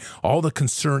coming, all the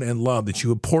concern and love that you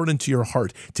have poured into your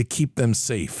heart to keep them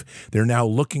safe. They're now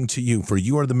looking to you, for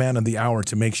you are the man of the hour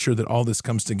to make sure that all this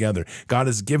comes together. God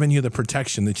has given you the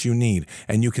protection that you need,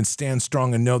 and you can stand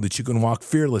strong and know that you can walk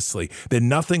fearlessly, that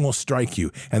nothing will strike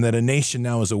you, and that a nation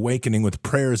now is awakening with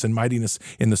prayers and mightiness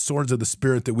in the swords of the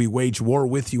Spirit, that we wage war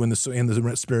with you in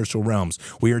the spiritual realms.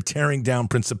 We are tearing down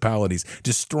principalities,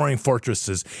 destroying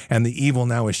fortresses, and the evil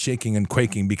now is shaking and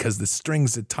quaking, because the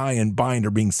strings that tie and bind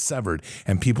are being severed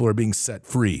and people are being set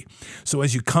free. So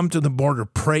as you come to the border,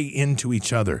 pray into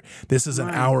each other. This is an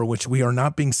hour which we are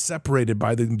not being separated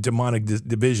by the demonic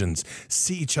divisions.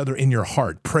 See each other in your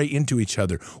heart. Pray into each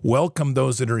other. Welcome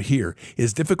those that are here.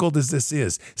 As difficult as this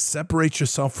is, separate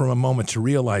yourself from a moment to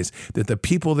realize that the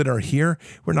people that are here,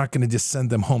 we're not going to just send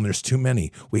them home. There's too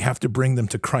many. We have to bring them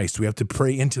to Christ. We have to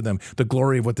pray into them the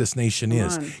glory of what this nation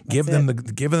is. Give them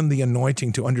the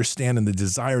anointing to understand, and the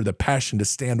desire, the passion to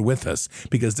stand with us,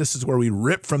 because this is where we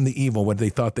rip from the evil what they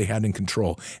thought they had in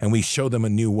control, and we show them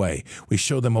a new way. We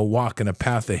show them a walk and a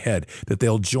path ahead, that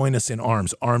they'll join us in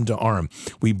arms, arm to arm.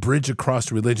 We bridge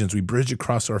across religions. We bridge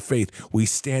across our faith. We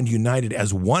stand united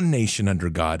as one nation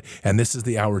under God, and this is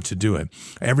the hour to do it.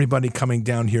 Everybody coming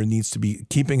down here needs to be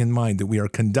keeping in mind that we are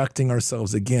conducting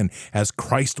ourselves again as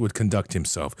Christ would conduct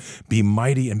himself. Be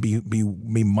mighty and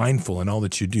be mindful in all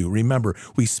that you do. Remember,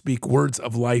 we speak words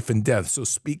of life and death, so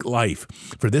speak life.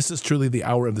 For this is truly the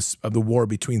hour of the war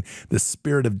between the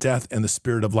spirit of death and the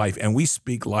spirit of life, and we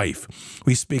speak life.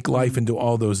 We speak life into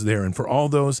all those there, and for all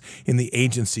those in the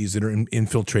agencies that are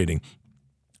infiltrating.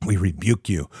 We rebuke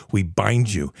you, we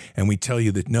bind you, and we tell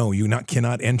you that no, you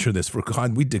cannot enter this. For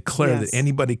God, we declare that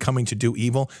anybody coming to do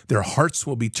evil, their hearts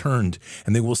will be turned,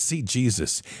 and they will see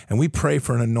Jesus. And we pray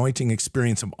for an anointing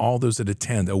experience of all those that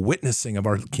attend, a witnessing of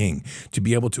our King, to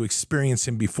be able to experience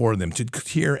him before them, to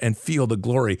hear and feel the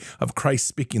glory of Christ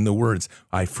speaking the words,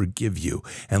 I forgive you.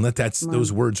 And let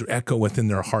those words echo within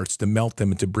their hearts, to melt them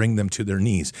and to bring them to their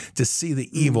knees, to see the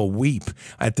evil weep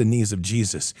at the knees of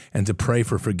Jesus, and to pray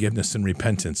for forgiveness and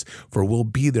repentance. inheritance, for we'll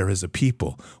be there as a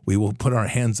people. We will put our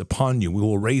hands upon you. We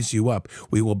will raise you up.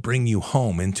 We will bring you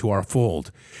home into our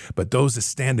fold. But those that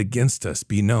stand against us,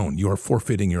 be known, you are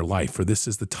forfeiting your life, for this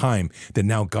is the time that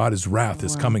now God's wrath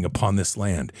is coming upon this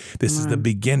land. This is the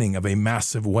beginning of a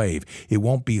massive wave. It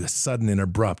won't be sudden and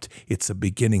abrupt. It's a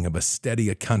beginning of a steady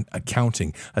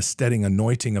accounting, a steady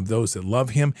anointing of those that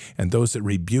love him, and those that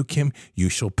rebuke him, you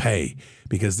shall pay.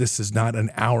 Because this is not an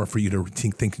hour for you to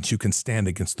think that you can stand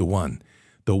against the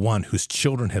one whose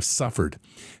children have suffered,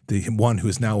 the one who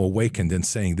is now awakened and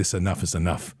saying, this enough is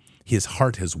enough. His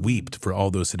heart has wept for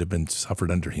all those that have been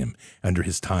suffered under him, under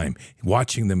his time.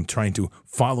 Watching them trying to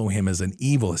follow him as an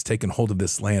evil has taken hold of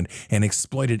this land and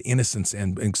exploited innocence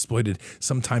and exploited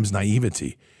sometimes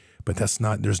naivety. But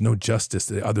there's no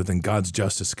justice other than God's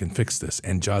justice can fix this.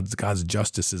 And God's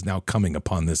justice is now coming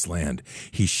upon this land.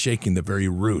 He's shaking the very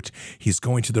root. He's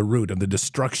going to the root of the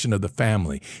destruction of the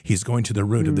family. He's going to the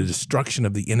root of the destruction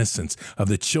of the innocence, of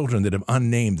the children that have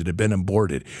unnamed, that have been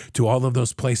aborted, to all of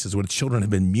those places where children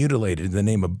have been mutilated in the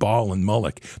name of Baal and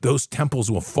Moloch. Those temples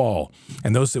will fall,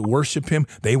 and those that worship him,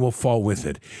 they will fall with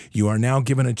it. You are now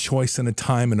given a choice and a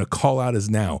time, and a call out is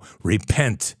now.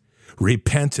 Repent.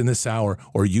 Repent in this hour,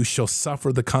 or you shall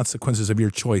suffer the consequences of your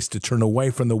choice to turn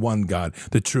away from the one God,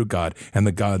 the true God, and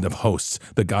the God of hosts,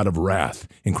 the God of wrath.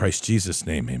 In Christ Jesus'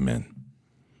 name, amen.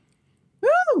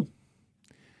 Woo!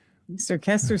 Mr.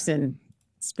 Kesterson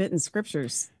spitting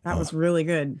scriptures. That was really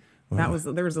good. There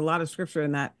was a lot of scripture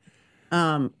in that.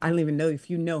 I don't even know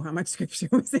if you know how much scripture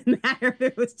was in that, or if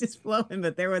it was just flowing,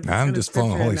 but there was. I'm just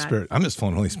flowing Holy Spirit. I'm just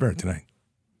flowing Holy Spirit tonight.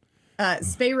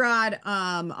 Spayrod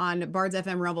on Bards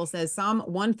FM Rumble says Psalm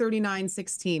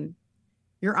 139:16.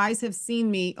 Your eyes have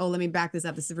seen me. Oh, let me back this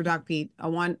up. This is for Doc Pete. I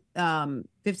want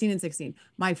 15 and 16.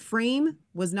 My frame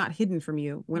was not hidden from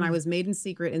you when I was made in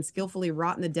secret and skillfully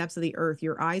wrought in the depths of the earth.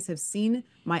 Your eyes have seen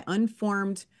my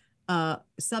unformed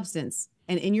substance,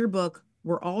 and in your book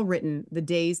were all written the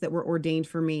days that were ordained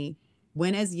for me,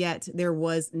 when as yet there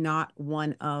was not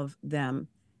one of them.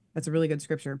 That's a really good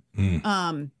scripture.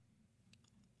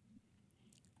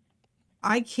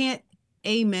 I can't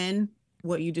amen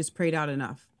what you just prayed out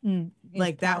enough.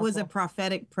 Like that powerful. Was a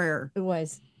prophetic prayer. It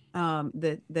was.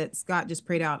 That Scott just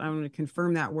prayed out. I'm going to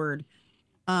confirm that word.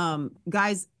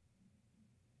 Guys,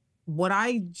 what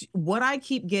I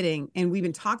keep getting, and we've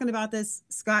been talking about this,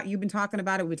 Scott, you've been talking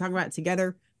about it. We've been talking about it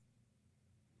together.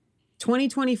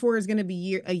 2024 is going to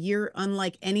be a year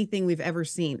unlike anything we've ever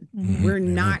seen. We're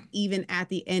not even at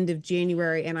the end of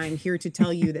January, and I'm here to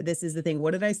tell you that this is the thing.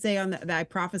 What did I say on that I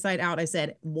prophesied out? I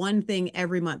said one thing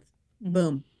every month.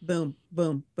 Boom, boom,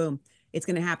 boom, boom. It's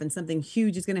going to happen. Something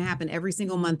huge is going to happen every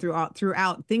single month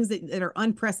throughout things that are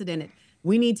unprecedented.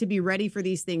 We need to be ready for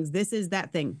these things. This is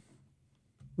that thing.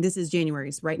 This is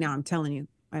January's right now. I'm telling you.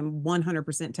 I'm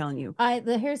 100% telling you.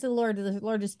 Here's the Lord. The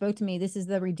Lord just spoke to me. This is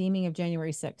the redeeming of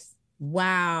January 6th.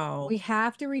 Wow. We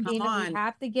have to redeem it. We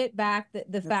have to get back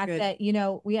the fact good.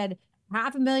 that, we had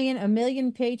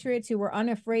 500,000 patriots who were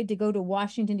unafraid to go to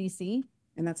Washington, D.C.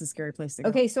 And that's a scary place to go.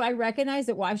 Okay, so I recognize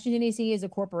that Washington, D.C. is a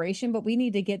corporation, but we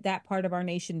need to get that part of our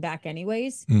nation back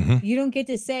anyways. You don't get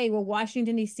to say, well,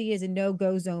 Washington, D.C. is a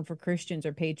no-go zone for Christians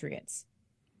or patriots.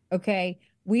 Okay?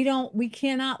 We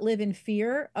cannot live in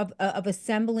fear of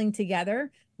assembling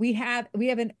together. We have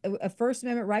a First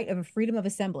Amendment right of a freedom of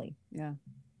assembly. Yeah.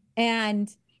 And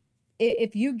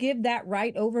if you give that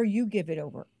right over, you give it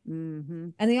over.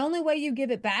 And the only way you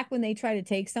give it back when they try to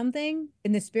take something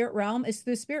in the spirit realm is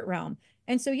through the spirit realm.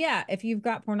 And so, yeah, if you've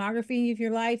got pornography in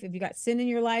your life, if you got sin in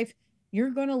your life, you're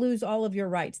going to lose all of your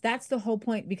rights. That's the whole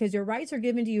point, because your rights are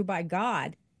given to you by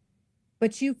God,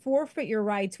 but you forfeit your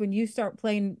rights when you start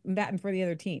batting for the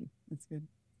other team. That's good.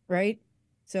 Right?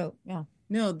 So, yeah.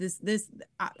 No,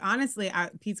 honestly,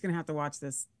 Pete's going to have to watch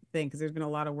this thing, because there's been a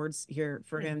lot of words here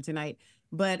for him tonight.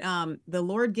 But the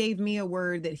Lord gave me a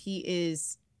word that he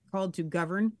is called to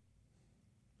govern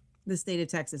the state of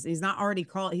Texas. He's not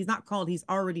called, he's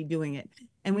already doing it.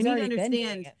 And we need to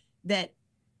understand that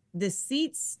the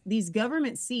seats, these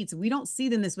government seats, we don't see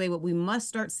them this way, but we must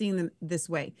start seeing them this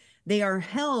way. They are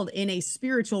held in a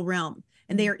spiritual realm.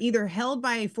 And they are either held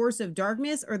by a force of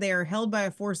darkness or they are held by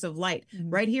a force of light.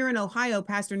 Right here in Ohio,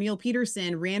 Pastor Neil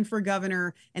Peterson ran for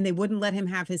governor and they wouldn't let him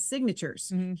have his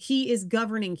signatures. He is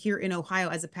governing here in Ohio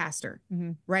as a pastor,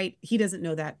 right? He doesn't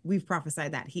know that. We've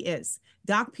prophesied that. He is.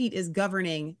 Doc Pete is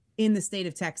governing in the state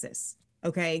of Texas.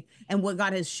 Okay. And what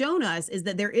God has shown us is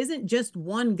that there isn't just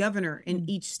one governor in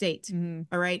each state.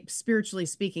 All right. Spiritually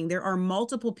speaking, there are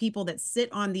multiple people that sit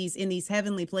in these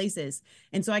heavenly places.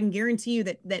 And so I can guarantee you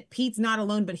that Pete's not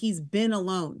alone, but he's been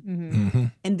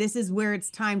alone. And this is where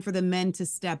it's time for the men to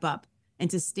step up and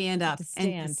to stand up To and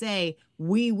to stand. say,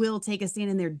 we will take a stand,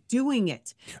 and they're doing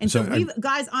it. And So so we've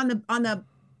guys on the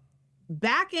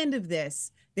back end of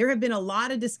this, there have been a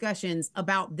lot of discussions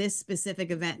about this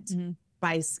specific event Mhm.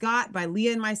 by Scott, by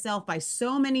Leah and myself, by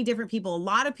so many different people. A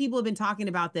lot of people have been talking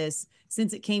about this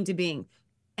since it came to being,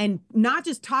 and not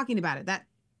just talking about it.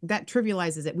 That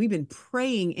trivializes it. We've been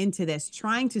praying into this,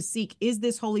 trying to seek, is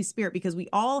this Holy Spirit? Because we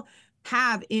all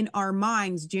have in our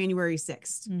minds January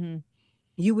 6th. Mhm.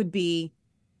 You would be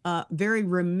very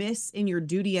remiss in your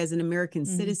duty as an American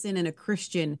Mhm. citizen and a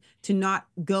Christian to not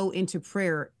go into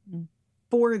prayer Mhm.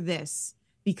 for this,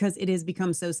 because it has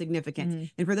become so significant.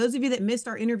 Mhm. And for those of you that missed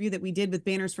our interview that we did with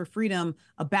Banners for Freedom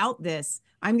about this,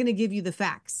 I'm going to give you the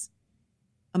facts.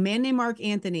 A man named Mark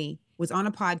Anthony was on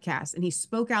a podcast and he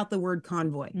spoke out the word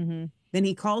convoy. Mhm. Then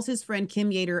he calls his friend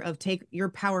Kim Yater of Take Your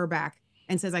Power Back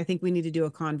and says, I think we need to do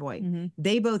a convoy. Mhm.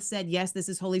 They both said, yes, this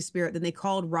is Holy Spirit. Then they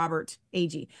called Robert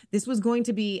Agee. This was going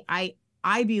to be, I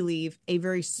believe, a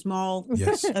very small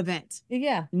Yes. event,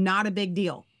 Yeah. not a big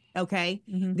deal. Okay.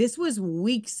 Mhm. This was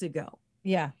weeks ago,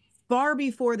 Yeah. far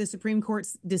before the Supreme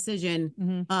Court's decision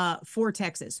Mhm. for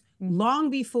Texas, Mhm. long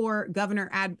before Governor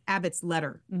Abbott's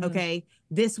letter. Mhm. Okay.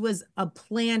 This was a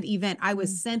planned event. I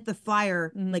was Mhm. sent the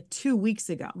flyer Mhm. like 2 weeks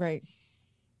ago. Right.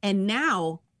 And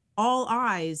now all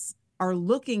eyes are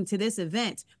looking to this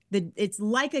event. It's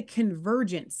like a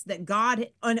convergence that God,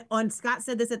 on Scott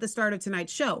said this at the start of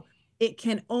tonight's show, it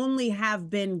can only have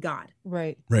been God,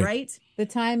 Right. right? The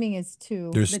timing is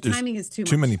too. There's The timing is too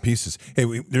too much. many pieces.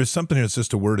 Hey, there's something here that's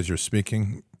just a word as you're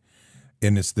speaking,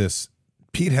 and it's this.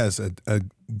 Pete has a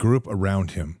group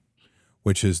around him,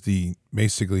 which is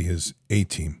basically his A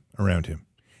team around him.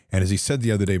 And as he said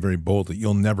the other day very boldly,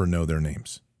 you'll never know their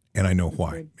names. And I know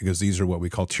why, good. because these are what we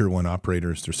call tier 1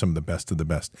 operators. They're some of the best of the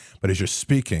best. But as you're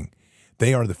speaking,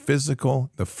 they are the physical,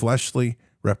 the fleshly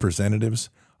representatives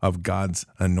of God's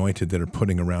anointed that are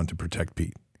putting around to protect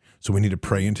Pete. So we need to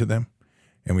pray into them,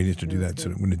 and we need to do that. So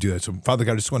we're going to do that. So Father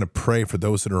God, I just want to pray for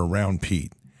those that are around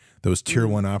Pete, those tier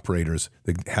 1 operators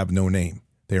that have no name.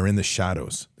 They are in the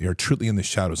shadows. They are truly in the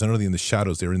shadows. Not only in the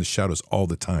shadows, they're in the shadows all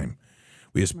the time.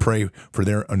 We just pray for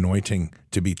their anointing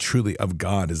to be truly of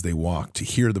God as they walk, to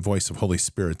hear the voice of Holy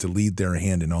Spirit, to lead their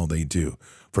hand in all they do.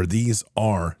 For these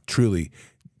are truly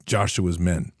Joshua's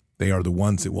men. They are the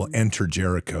ones that will enter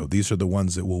Jericho. These are the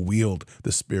ones that will wield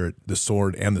the Spirit, the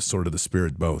sword, and the sword of the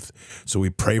Spirit both. So we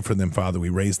pray for them, Father. We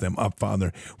raise them up,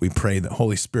 Father. We pray the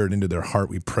Holy Spirit into their heart.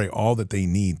 We pray all that they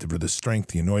need for the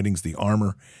strength, the anointings, the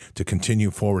armor to continue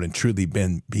forward and truly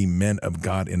be men of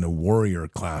God in the warrior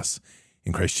class.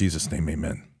 In Christ Jesus' name,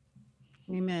 amen.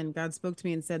 Amen. God spoke to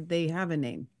me and said they have a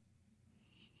name.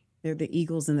 They're the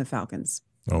Eagles and the Falcons.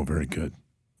 Oh, very good.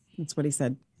 That's what he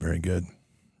said. Very good.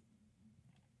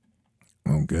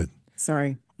 Oh, good.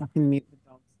 Sorry, I can mute the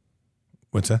dogs.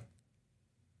 What's that?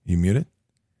 You muted?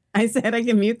 I said I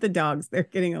can mute the dogs. They're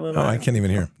getting a little. Oh, out I of can't even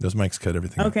hear. Those mics cut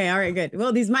everything. out. Okay, all right, good.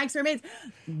 Well, these mics are amazing.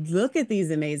 Look at these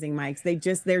amazing mics.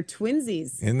 They're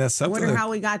twinsies. Isn't that I something? wonder that-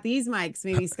 how we got these mics.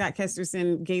 Maybe Scott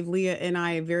Kesterson gave Leah and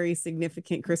I a very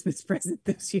significant Christmas present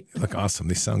this year. Look awesome.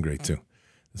 They sound great too.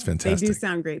 It's They fantastic. do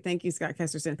sound great. Thank you, Scott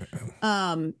Kesterson.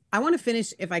 I want to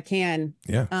finish, if I can,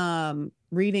 Yeah.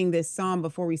 reading this psalm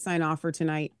before we sign off for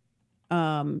tonight.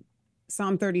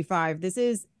 Psalm 35. This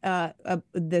is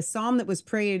the psalm that was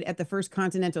prayed at the First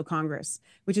Continental Congress,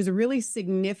 which is a really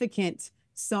significant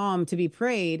psalm to be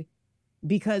prayed,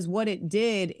 because what it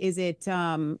did is it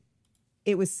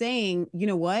was saying, you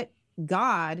know what,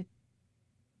 God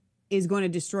is going to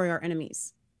destroy our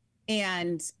enemies,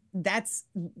 and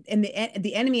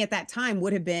the enemy at that time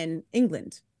would have been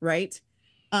England, right?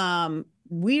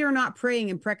 We are not praying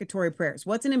imprecatory prayers.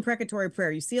 What's an imprecatory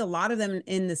prayer? You see a lot of them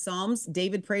in the Psalms.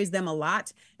 David prays them a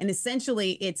lot. And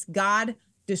essentially it's God,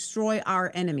 destroy our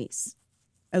enemies.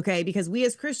 Okay. Because we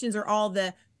as Christians are all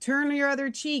the turn your other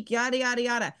cheek, yada, yada,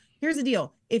 yada. Here's the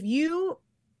deal. If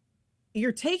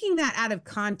you're taking that out of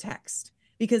context,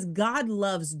 because God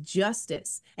loves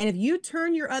justice. And if you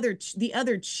turn the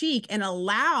other cheek and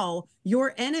allow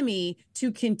your enemy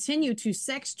to continue to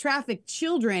sex traffic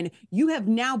children, you have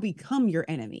now become your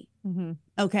enemy. Mhm.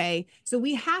 Okay. So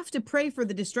we have to pray for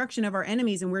the destruction of our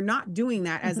enemies, and we're not doing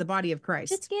that as the body of Christ.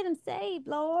 Just get them saved,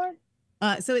 Lord.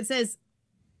 So it says,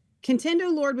 contend, O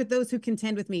Lord, with those who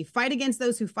contend with me. Fight against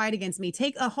those who fight against me.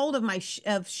 Take a hold of my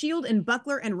shield and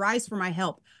buckler and rise for my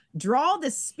help. Draw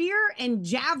the spear and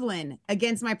javelin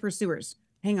against my pursuers.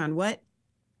 Hang on, what?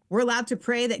 We're allowed to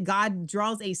pray that God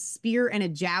draws a spear and a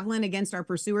javelin against our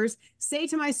pursuers. Say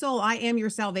to my soul, I am your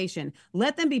salvation.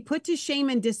 Let them be put to shame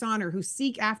and dishonor who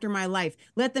seek after my life.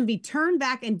 Let them be turned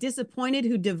back and disappointed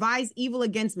who devise evil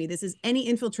against me. This is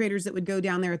any infiltrators that would go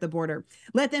down there at the border.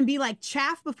 Let them be like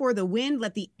chaff before the wind.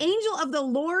 Let the angel of the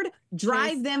Lord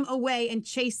drive them away and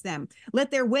chase them.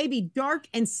 Let their way be dark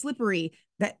and slippery.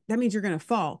 That means you're going to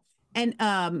fall. And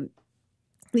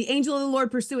the angel of the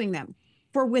Lord pursuing them.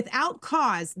 For without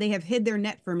cause, they have hid their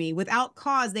net for me. Without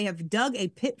cause, they have dug a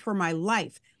pit for my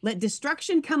life. Let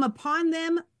destruction come upon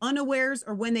them unawares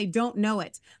or when they don't know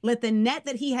it. Let the net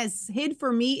that he has hid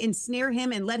for me ensnare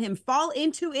him and let him fall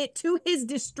into it to his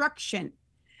destruction.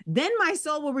 Then my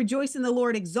soul will rejoice in the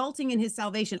Lord, exulting in his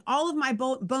salvation. All of my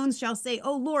bones shall say,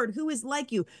 O Lord, who is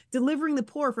like you, delivering the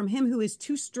poor from him who is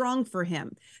too strong for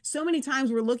him. So many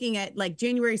times we're looking at like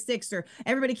January 6th, or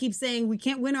everybody keeps saying we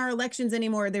can't win our elections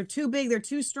anymore. They're too big. They're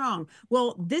too strong.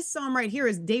 Well, this psalm right here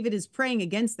is David is praying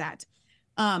against that.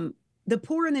 The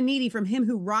poor and the needy from him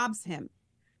who robs him.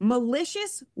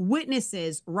 Malicious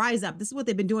witnesses rise up. This is what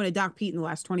they've been doing to Doc Pete in the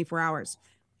last 24 hours.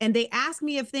 And they ask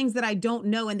me of things that I don't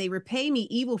know, and they repay me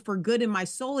evil for good, and my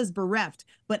soul is bereft.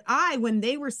 But I, when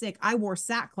they were sick, I wore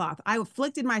sackcloth. I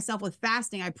afflicted myself with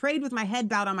fasting. I prayed with my head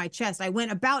bowed on my chest. I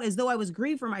went about as though I was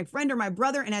grieved for my friend or my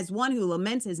brother, and as one who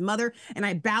laments his mother, and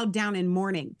I bowed down in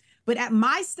mourning. But at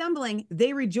my stumbling,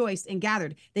 they rejoiced and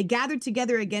gathered. They gathered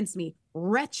together against me.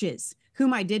 Wretches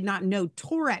whom I did not know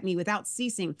tore at me without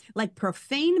ceasing. Like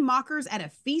profane mockers at a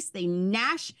feast, they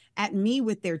gnash at me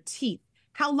with their teeth.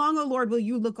 How long, O Lord, will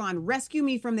you look on? Rescue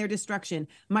me from their destruction,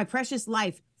 my precious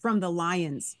life from the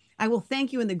lions. I will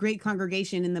thank you in the great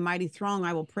congregation, in the mighty throng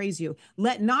I will praise you.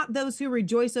 Let not those who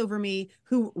rejoice over me,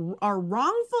 who are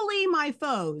wrongfully my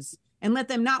foes, and let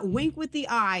them not wink with the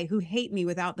eye who hate me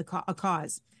without a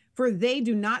cause. For they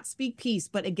do not speak peace,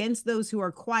 but against those who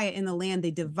are quiet in the land,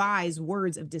 they devise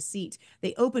words of deceit.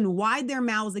 They open wide their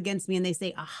mouths against me and they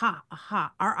say, aha,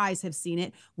 aha, our eyes have seen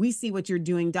it. We see what you're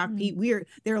doing, Doc Pete.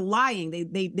 They're lying.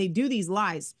 They do these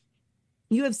lies.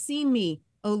 You have seen me,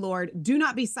 O Lord. Do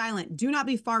not be silent. Do not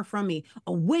be far from me.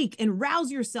 Awake and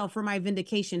rouse yourself for my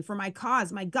vindication, for my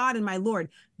cause, my God and my Lord.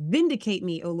 Vindicate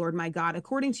me, O Lord, my God,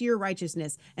 according to your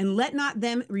righteousness, and let not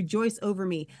them rejoice over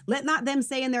me. Let not them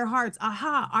say in their hearts,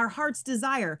 aha, our heart's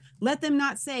desire. Let them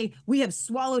not say, we have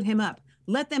swallowed him up.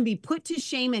 Let them be put to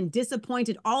shame and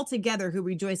disappointed altogether who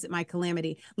rejoice at my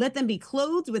calamity. Let them be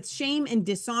clothed with shame and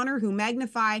dishonor who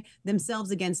magnify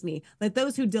themselves against me. Let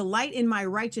those who delight in my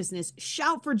righteousness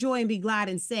shout for joy and be glad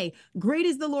and say, great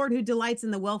is the Lord who delights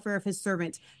in the welfare of his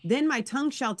servant. Then my tongue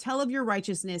shall tell of your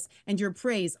righteousness and your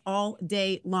praise all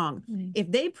day long.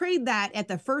 If they prayed that at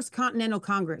the First Continental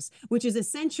Congress, which is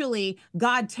essentially,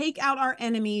 God, take out our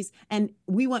enemies and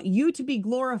we want you to be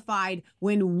glorified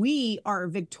when we are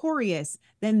victorious,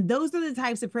 then those are the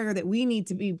types of prayers that we need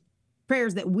to be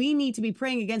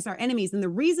praying against our enemies. And the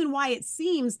reason why it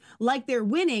seems like they're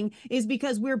winning is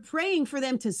because we're praying for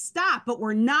them to stop, but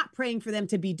we're not praying for them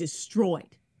to be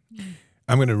destroyed.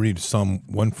 I'm going to read Psalm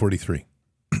 143.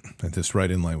 And this right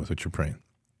in line with what you're praying.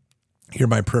 Hear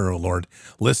my prayer, O Lord.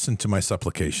 Listen to my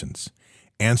supplications.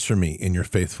 Answer me in your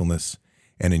faithfulness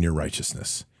and in your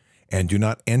righteousness. And do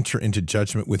not enter into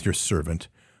judgment with your servant,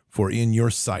 for in your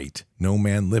sight no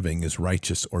man living is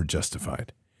righteous or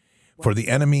justified. For the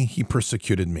enemy, he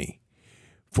persecuted me.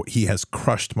 For he has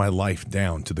crushed my life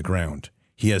down to the ground.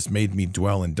 He has made me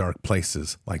dwell in dark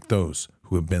places like those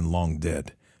who have been long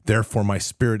dead. Therefore my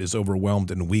spirit is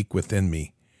overwhelmed and weak within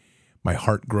me. My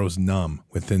heart grows numb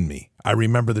within me. I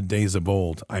remember the days of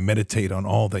old. I meditate on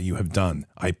all that you have done.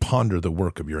 I ponder the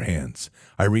work of your hands.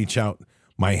 I reach out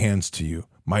my hands to you.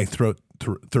 My throat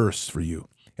thirsts for you,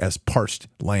 as parched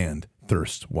land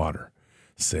thirsts water.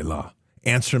 Selah.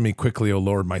 Answer me quickly, O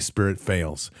Lord, my spirit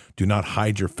fails. Do not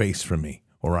hide your face from me,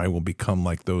 or I will become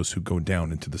like those who go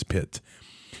down into this pit.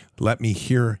 Let me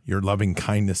hear your loving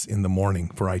kindness in the morning,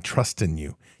 for I trust in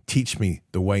you. Teach me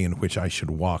the way in which I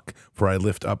should walk, for I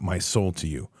lift up my soul to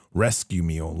you. Rescue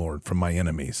me, O Lord, from my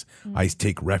enemies. I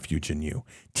take refuge in you.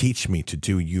 Teach me to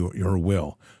do your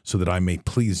will, so that I may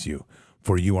please you,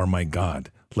 for you are my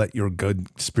God. Let your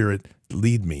good spirit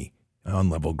lead me on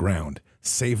level ground.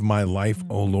 Save my life,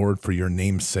 O Lord, for your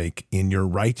name's sake. In your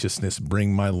righteousness,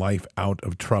 bring my life out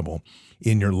of trouble.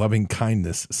 In your loving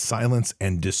kindness, silence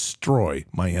and destroy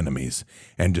my enemies,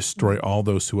 and destroy all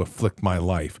those who afflict my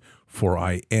life, for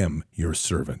I am your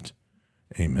servant.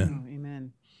 Amen. Oh,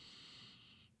 amen.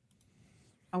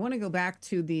 I want to go back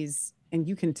to these, and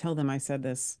you can tell them I said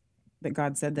this, that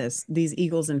God said this, these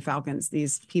eagles and falcons,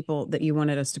 these people that you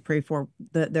wanted us to pray for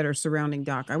that are surrounding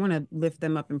Doc. I want to lift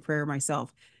them up in prayer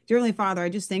myself. Dear Heavenly Father, I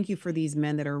just thank you for these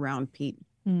men that are around Pete,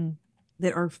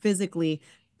 that are physically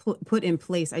put in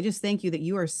place. I just thank you that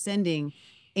you are sending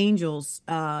angels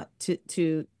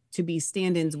to be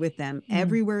stand-ins with them.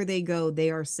 Everywhere they go,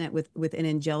 they are sent with an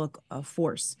angelic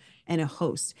force and a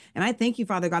host. And I thank you,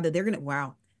 Father God, that they're going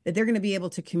to, that they're going to be able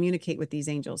to communicate with these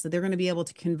angels, that they're going to be able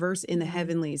to converse in the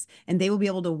heavenlies, and they will be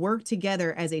able to work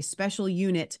together as a special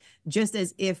unit, just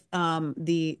as if oh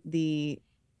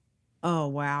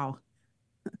wow,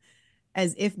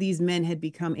 as if these men had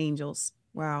become angels.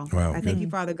 Wow. I thank you,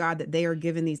 Father God, that they are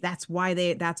given these. That's why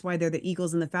they're the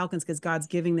eagles and the falcons, because God's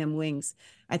giving them wings.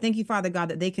 I thank you, Father God,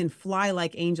 that they can fly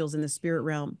like angels in the spirit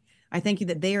realm. I thank you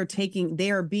that they are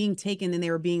being taken and they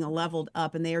are being leveled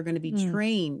up, and they are going to be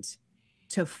trained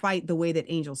to fight the way that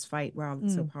angels fight. Wow,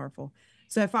 that's so powerful.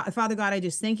 So Father God, I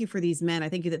just thank you for these men. I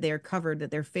thank you that they are covered,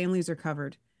 that their families are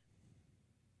covered,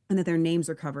 and that their names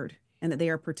are covered, and that they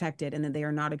are protected, and that they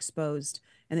are not exposed,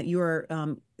 and that you are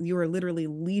literally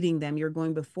leading them. You're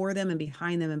going before them and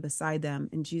behind them and beside them.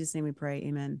 In Jesus' name we pray.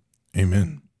 Amen.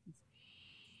 Amen.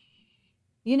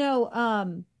 You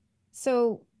know,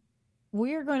 so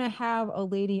we're going to have a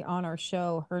lady on our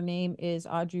show. Her name is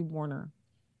Audrey Warner.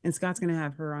 And Scott's going to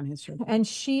have her on his show. And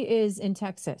she is in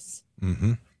Texas.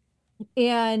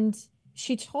 And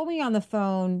she told me on the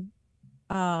phone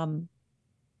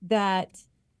that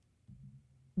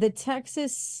the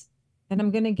Texas, and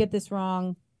I'm going to get this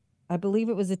wrong, I believe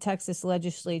it was the Texas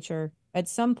legislature. At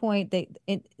some point,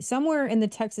 somewhere in the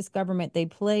Texas government, they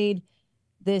played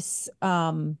this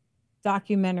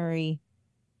documentary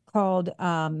called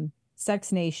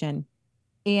Sex Nation.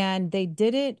 And they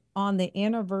did it on the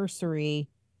anniversary,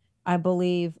 I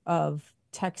believe, of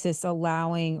Texas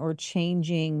allowing or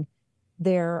changing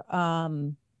their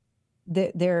moral,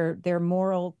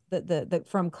 the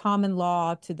from common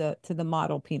law to the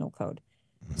model penal code.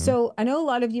 So I know a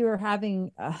lot of you are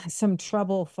having some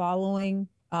trouble following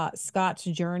Scott's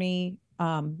journey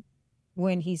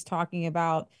when he's talking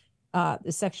about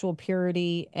the sexual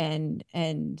purity and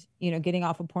getting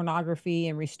off of pornography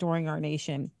and restoring our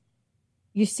nation.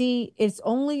 You see, it's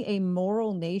only a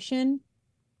moral nation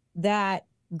that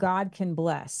God can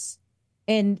bless.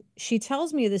 And she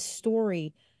tells me this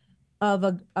story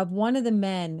of one of the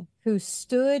men who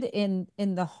stood in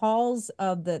the halls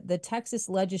of the Texas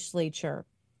legislature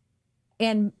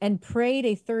and prayed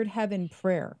a third heaven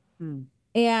prayer.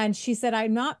 And she said,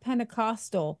 I'm not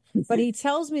Pentecostal, but he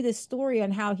tells me this story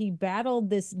on how he battled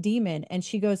this demon. And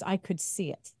she goes, I could see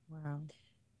it. Wow.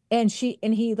 And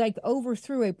he like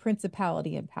overthrew a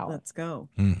principality and power. Let's go.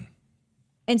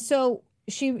 And so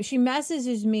she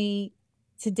messages me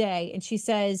today and she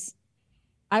says,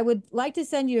 I would like to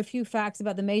send you a few facts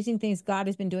about the amazing things God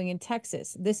has been doing in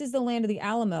Texas. This is the land of the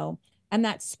Alamo, and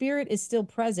that spirit is still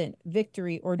present,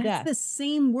 victory or death. That's the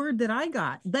same word that I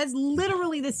got. That's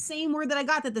literally the same word that I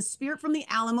got, that the spirit from the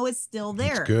Alamo is still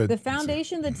there. That's good. The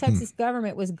foundation of the Texas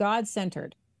government was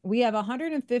God-centered. We have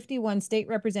 151 state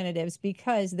representatives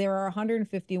because there are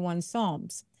 151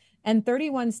 Psalms, and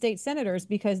 31 state senators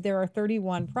because there are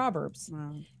 31 Proverbs.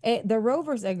 Wow. The Roe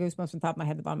versus, I goosebumps from the top of my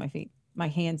head, the bottom of my feet, my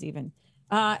hands even.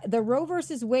 The Roe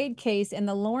versus Wade case and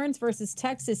the Lawrence versus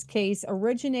Texas case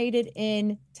originated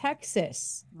in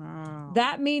Texas. Wow.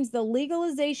 That means the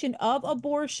legalization of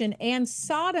abortion and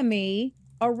sodomy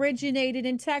originated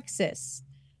in Texas.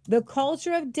 The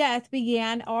culture of death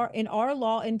began in our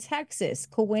law in Texas.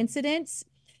 Coincidence?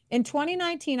 In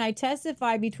 2019, I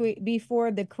testified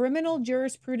before the Criminal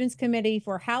Jurisprudence Committee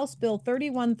for House Bill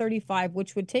 3135,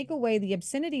 which would take away the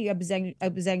obscenity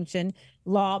exemption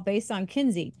law based on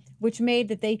Kinsey, which made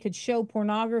that they could show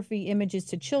pornography images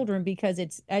to children because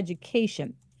it's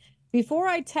education. Before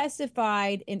I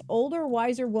testified, an older,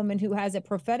 wiser woman who has a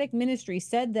prophetic ministry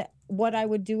said that what I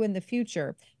would do in the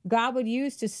future, God would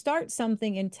use to start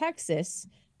something in Texas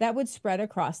that would spread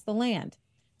across the land.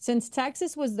 Since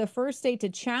Texas was the first state to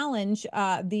challenge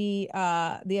the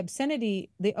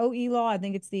obscenity, the OE law, I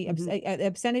think it's the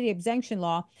obscenity exemption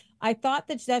law, I thought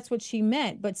that that's what she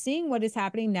meant. But seeing what is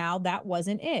happening now, that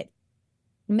wasn't it.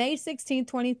 May 16,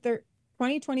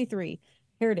 2023,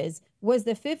 here it is, was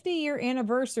the 50-year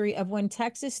anniversary of when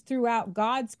Texas threw out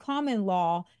God's common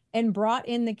law and brought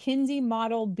in the Kinsey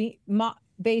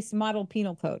based model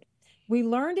penal code. We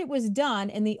learned it was done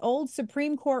in the old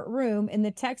Supreme Court room in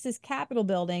the Texas Capitol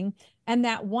building, and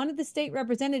that one of the state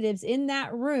representatives in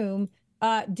that room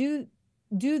do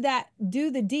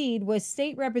the deed was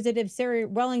State Representative Sarah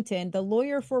Wellington, the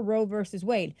lawyer for Roe versus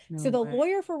Wade. No so the way.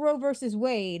 lawyer for Roe versus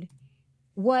Wade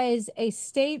was a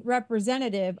state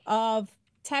representative of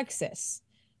Texas.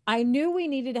 I knew we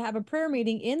needed to have a prayer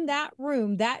meeting in that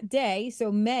room that day,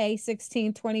 so May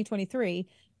 16, 2023,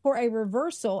 for a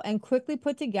reversal and quickly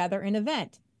put together an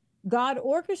event. God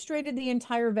orchestrated the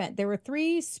entire event. There were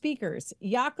 3 speakers.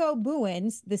 Jaco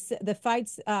Booyens, the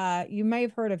fights, you may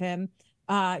have heard of him,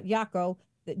 Jaco,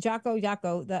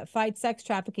 that fights sex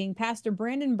trafficking. Pastor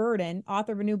Brandon Burden,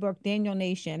 author of a new book, Daniel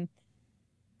Nation.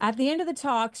 At the end of the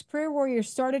talks, prayer warriors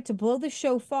started to blow the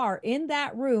shofar in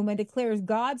that room and declares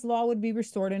God's law would be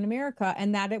restored in America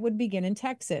and that it would begin in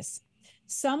Texas.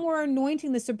 Some were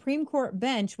anointing the Supreme Court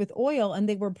bench with oil and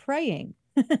they were praying.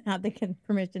 How they get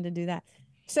permission to do that.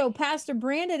 So Pastor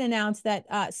Brandon announced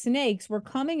that snakes were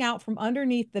coming out from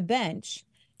underneath the bench,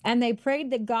 and they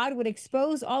prayed that God would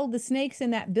expose all of the snakes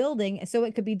in that building so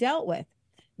it could be dealt with.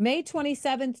 May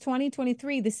 27th,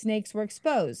 2023, the snakes were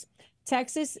exposed.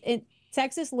 Texas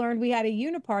learned we had a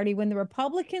uniparty when the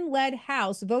Republican-led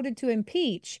House voted to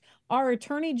impeach our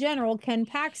Attorney General, Ken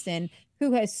Paxton,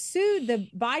 who has sued the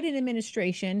Biden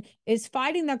administration, is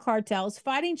fighting the cartels,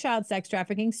 fighting child sex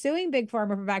trafficking, suing Big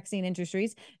Pharma for vaccine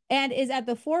industries, and is at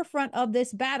the forefront of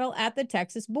this battle at the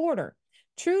Texas border.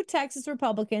 True Texas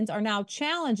Republicans are now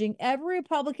challenging every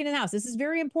Republican in the House. This is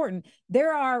very important.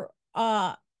 There are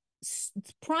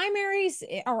primaries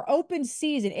are open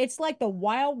season. It's like the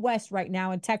Wild West right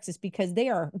now in Texas because they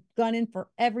are gunning for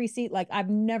every seat like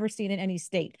I've never seen in any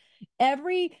state.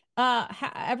 Every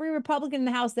Republican in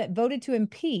the House that voted to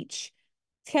impeach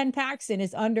Ken Paxton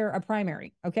is under a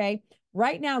primary. Okay.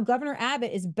 Right now, Governor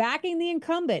Abbott is backing the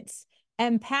incumbents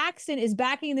and Paxton is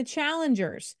backing the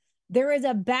challengers. There is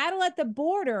a battle at the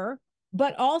border,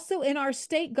 but also in our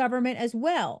state government as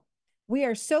well. We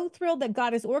are so thrilled that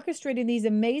God is orchestrating these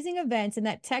amazing events and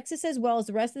that Texas, as well as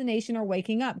the rest of the nation, are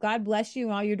waking up. God bless you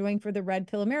and all you're doing for the Red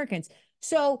Pill Americans.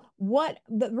 So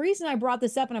the reason I brought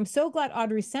this up, and I'm so glad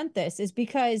Audrey sent this, is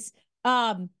because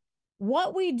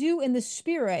what we do in the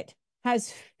spirit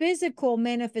has physical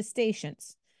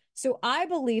manifestations. So I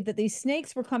believe that these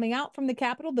snakes were coming out from the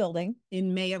Capitol building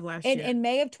in May of last year. In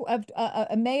May of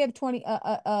May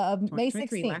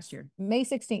 16th last year. May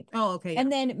 16th. Oh, okay. Yeah.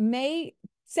 And then May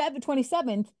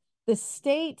 27th, the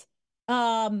state,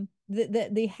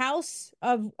 the House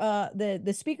of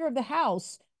the Speaker of the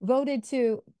House voted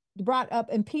to brought up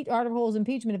articles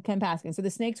impeachment of Ken Paxton. So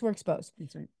the snakes were exposed.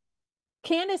 That's right.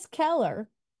 Candace Keller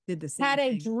did the same had a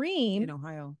thing dream in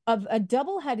Ohio of a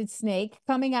double-headed snake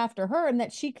coming after her and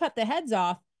that she cut the heads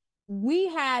off. We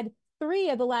had 3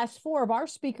 of the last 4 of our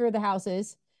Speaker of the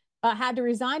Houses had to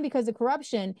resign because of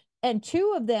corruption. And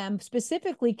 2 of them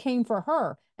specifically came for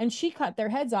her and she cut their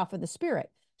heads off of the spirit.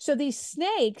 So these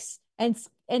snakes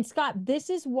and Scott, this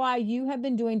is why you have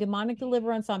been doing demonic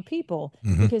deliverance on people,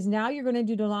 because now you're going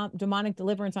to do demonic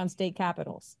deliverance on state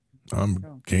capitals.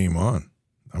 I'm game on.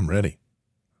 I'm ready.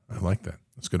 I like that.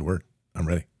 That's a good word. I'm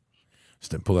ready.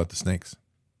 Pull out the snakes.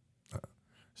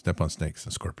 Step on snakes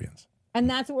and scorpions. And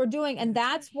that's what we're doing. And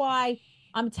that's why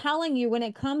I'm telling you, when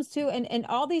it comes to, and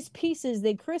all these pieces,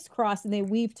 they crisscross and they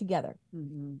weave together.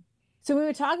 Mm-hmm. So we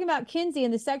were talking about Kinsey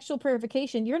and the sexual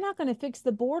purification. You're not going to fix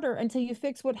the border until you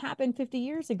fix what happened 50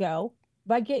 years ago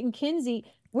by getting Kinsey.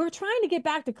 We're trying to get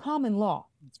back to common law.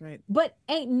 That's right. But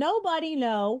ain't nobody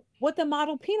know what the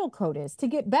model penal code is to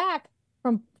get back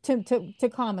from to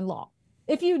common law.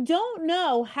 If you don't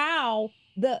know how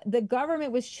the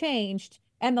government was changed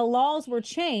and the laws were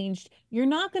changed, you're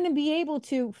not going to be able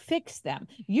to fix them.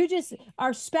 You just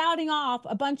are spouting off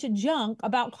a bunch of junk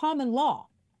about common law.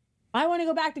 I want to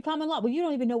go back to common law. Well, you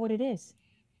don't even know what it is.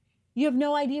 You have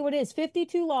no idea what it is.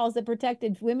 52 laws that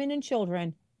protected women and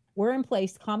children were in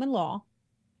place, common law.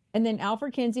 And then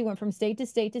Alfred Kinsey went from state to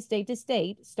state to state to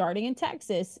state, starting in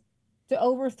Texas, to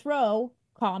overthrow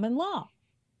common law.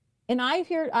 And I've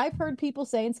heard people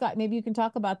say, and Scott, maybe you can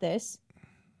talk about this,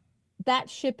 that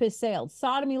ship has sailed.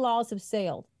 Sodomy laws have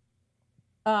sailed.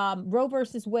 Roe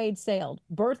versus Wade sailed.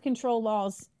 Birth control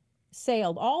laws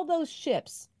sailed. All those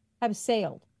ships have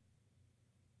sailed.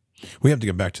 We have to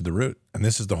get back to the root. And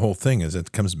this is the whole thing, is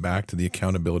it comes back to the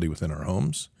accountability within our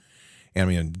homes. And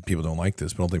I mean, people don't like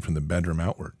this, but only from the bedroom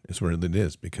outward is where it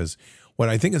is. Because what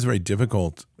I think is very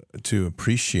difficult to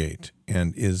appreciate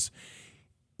and is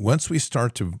once we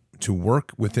start to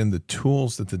work within the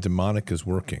tools that the demonic is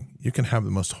working, you can have the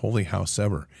most holy house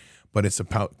ever. But it's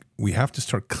about, we have to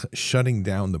start shutting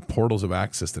down the portals of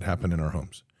access that happen in our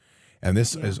homes. And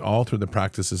this is all through the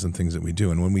practices and things that we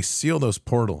do. And when we seal those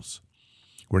portals,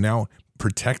 we're now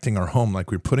protecting our home, like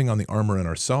we're putting on the armor in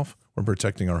ourselves. We're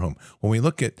protecting our home. When we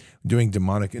look at doing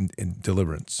demonic and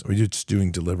deliverance, or just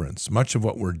doing deliverance, much of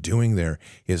what we're doing there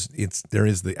is there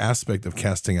is the aspect of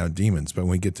casting out demons. But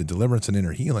when we get to deliverance and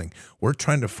inner healing, we're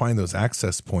trying to find those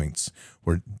access points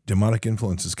where demonic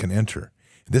influences can enter.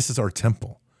 This is our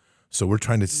temple. So we're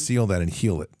trying to seal that and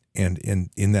heal it And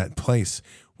in that place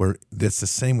where that's the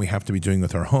same we have to be doing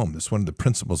with our home. That's one of the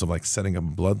principles of like setting up a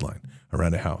bloodline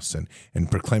around a house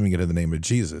and proclaiming it in the name of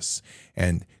Jesus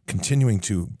and continuing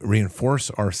to reinforce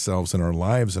ourselves and our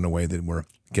lives in a way that we're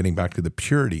getting back to the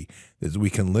purity that we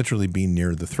can literally be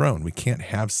near the throne.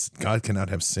 God cannot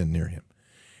have sin near him.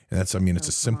 And that's, it's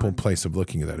a simple place of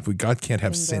looking at that. If God can't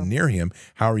have sin near him,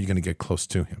 how are you going to get close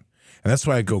to him? And that's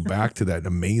why I go back to that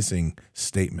amazing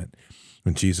statement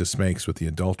when Jesus makes with the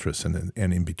adulteress and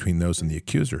in between those and the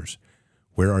accusers.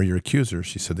 Where are your accusers?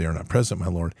 She said, they are not present, my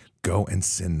Lord. Go and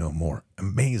sin no more.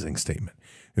 Amazing statement,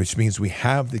 which means we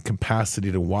have the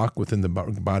capacity to walk within the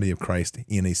body of Christ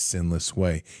in a sinless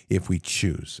way if we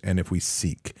choose and if we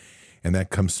seek. And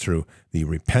that comes through the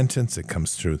repentance. It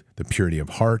comes through the purity of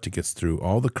heart. It gets through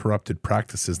all the corrupted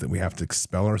practices that we have to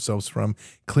expel ourselves from,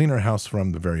 clean our house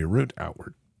from the very root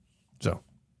outward.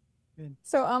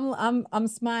 So I'm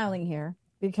smiling here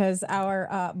because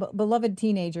our beloved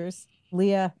teenagers,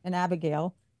 Leah and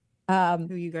Abigail,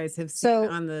 who you guys have seen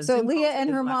on the Zoom Leah calls and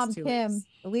for the her last mom 2 Kim. weeks.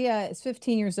 Leah is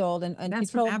 15 years old, and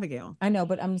That's she told from Abigail. I know,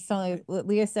 but I'm telling you,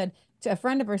 Leah said to a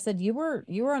friend of hers said you were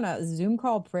on a Zoom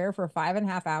call prayer for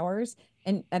 5.5 hours,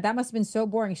 and that must have been so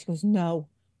boring. She goes, no,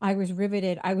 I was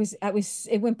riveted.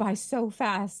 It went by so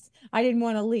fast. I didn't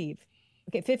want to leave.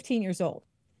 Okay, 15 years old.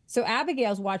 So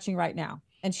Abigail's watching right now.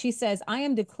 And she says, I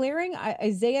am declaring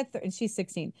Isaiah, and she's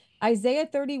 16, Isaiah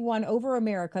 31 over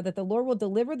America, that the Lord will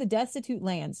deliver the destitute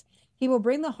lands. He will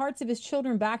bring the hearts of his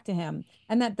children back to him,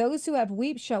 and that those who have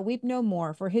wept shall weep no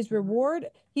more. For his reward,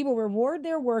 he will reward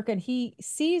their work, and he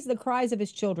sees the cries of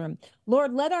his children.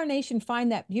 Lord, let our nation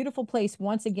find that beautiful place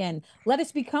once again. Let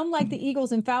us become like the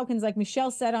eagles and falcons, like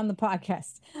Michelle said on the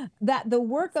podcast, that the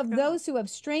work of those who have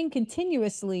strained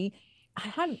continuously,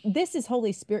 this is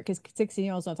Holy Spirit, because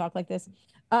 16-year-olds don't talk like this,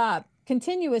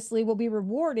 continuously will be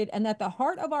rewarded, and that the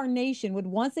heart of our nation would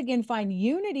once again find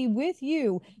unity with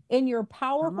you in your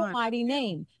powerful, mighty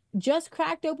name. Just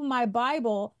cracked open my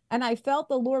Bible, and I felt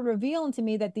the Lord reveal unto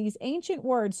me that these ancient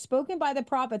words spoken by the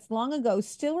prophets long ago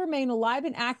still remain alive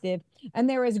and active, and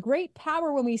there is great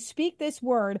power when we speak this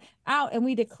word out and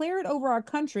we declare it over our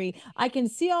country. I can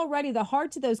see already the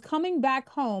hearts of those coming back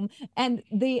home and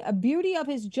the beauty of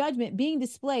his judgment being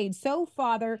displayed. So,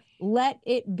 Father, let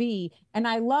it be. And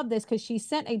I love this because she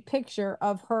sent a picture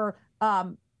of her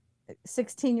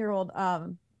 16-year-old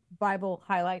Bible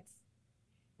highlights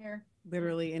here.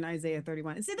 Literally in Isaiah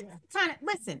 31. See,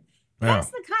 listen, Wow.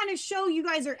 That's the kind of show you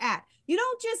guys are at. You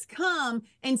don't just come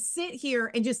and sit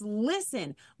here and just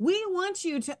listen. We want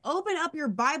you to open up your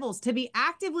Bibles, to be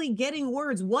actively getting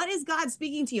words. What is God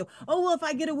speaking to you? Oh, well, if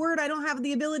I get a word, I don't have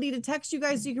the ability to text you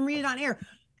guys so you can read it on air.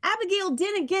 Abigail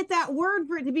didn't get that word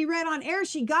for it to be read on air.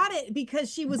 She got it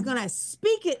because she was going to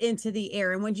speak it into the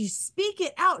air. And when you speak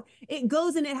it out, it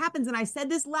goes and it happens. And I said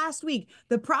this last week,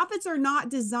 the prophets are not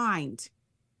designed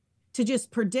to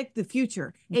just predict the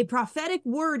future. A prophetic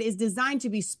word is designed to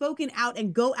be spoken out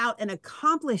and go out and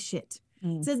accomplish it.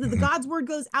 It says that the God's word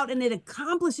goes out and it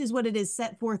accomplishes what it is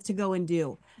set forth to go and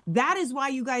do. That is why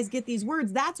you guys get these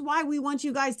words. That's why we want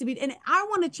you guys to be. And I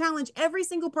want to challenge every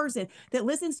single person that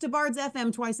listens to Bards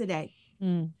FM twice a day.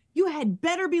 You had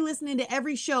better be listening to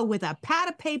every show with a pad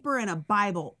of paper and a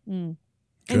Bible and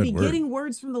be getting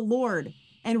words from the Lord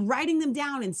and writing them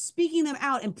down and speaking them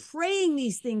out and praying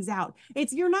these things out.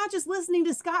 You're not just listening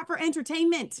to Scott for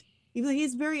entertainment. Even though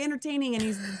he's very entertaining and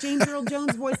he's James Earl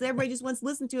Jones' voice that everybody just wants to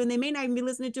listen to, and they may not even be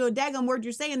listening to a daggone word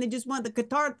you're saying. They just want the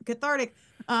cathartic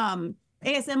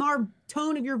ASMR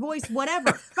tone of your voice,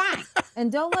 whatever. Fine. And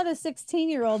don't let a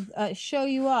 16-year-old show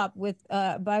you up with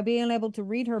by being able to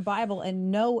read her Bible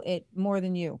and know it more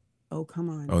than you. Oh, come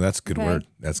on. Oh, that's a good word.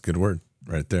 That's a good word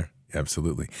right there.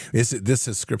 Absolutely. This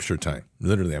is scripture time.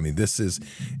 Literally. I mean, this is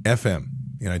FM.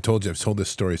 And I told you, I've told this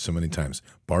story so many times.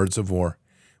 Bards of War.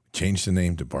 Changed the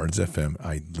name to Bards FM.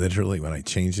 I literally, when I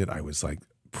changed it, I was like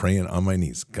praying on my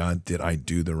knees. God, did I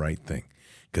do the right thing?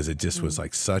 Because it just was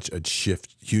like such a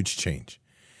shift, huge change.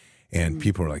 And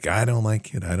people were like, I don't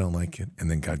like it. I don't like it. And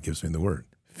then God gives me the word,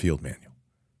 field manual.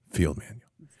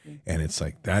 And it's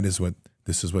like, this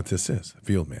is what this is, a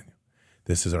field manual.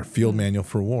 This is our field manual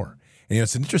for war. And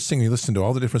it's interesting, you listen to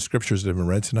all the different scriptures that have been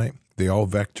read tonight, they all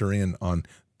vector in on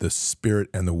the spirit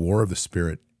and the war of the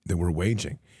spirit that we're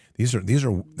waging.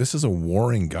 This is a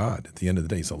warring God at the end of the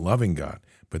day. He's a loving God,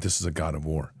 but this is a God of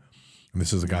war. And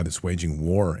this is a God that's waging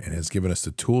war and has given us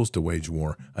the tools to wage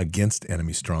war against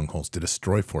enemy strongholds, to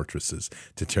destroy fortresses,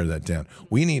 to tear that down.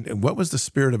 What was the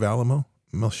spirit of Alamo,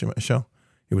 Michelle?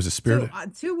 It was a spirit. So,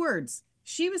 2 words.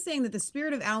 She was saying that the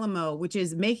spirit of Alamo, which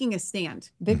is making a stand.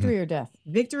 Victory or death.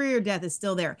 Victory or death is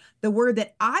still there. The word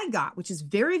that I got, which is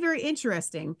very, very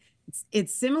interesting,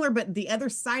 it's similar, but the other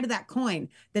side of that coin,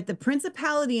 that the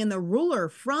principality and the ruler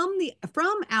from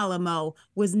Alamo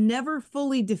was never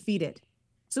fully defeated.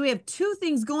 So we have two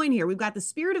things going here. We've got the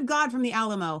Spirit of God from the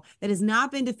Alamo that has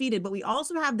not been defeated, but we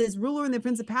also have this ruler and the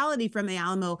principality from the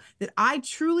Alamo that I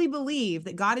truly believe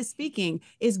that God is speaking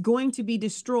is going to be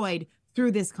destroyed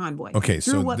through this convoy. Okay,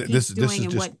 through so what this Pete's doing is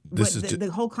and just what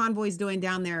the whole convoy is doing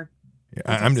down there.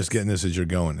 I'm just getting this as you're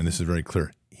going, and this is very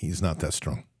clear. He's not that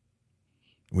strong.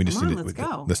 We just need to let's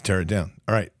go. Let's tear it down.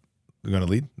 All right, we're going to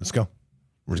lead. Let's go.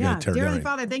 We're going to tear it down. Dearly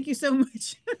Father, thank you so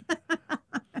much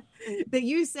that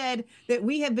you said that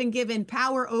we have been given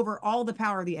power over all the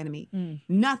power of the enemy.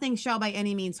 Nothing shall by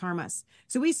any means harm us.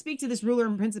 So we speak to this ruler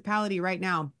and principality right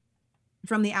now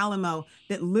from the Alamo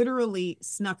that literally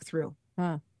snuck through.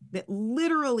 That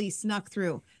literally snuck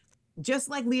through. Just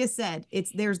like Leah said,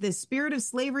 there's this spirit of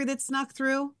slavery that snuck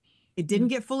through. It didn't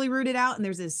get fully rooted out. And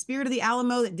there's this spirit of the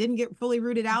Alamo that didn't get fully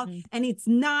rooted out. And it's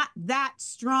not that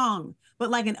strong.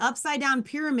 But like an upside down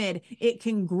pyramid, it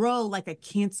can grow like a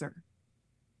cancer.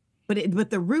 But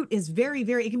the root is very,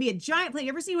 very, it can be a giant plant.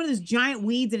 You ever seen one of those giant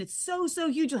weeds and it's so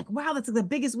huge? You're like, wow, that's like the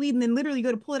biggest weed. And then literally you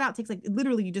go to pull it out. It takes like,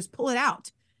 literally you just pull it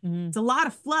out. It's a lot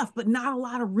of fluff, but not a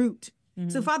lot of root.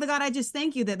 So Father God, I just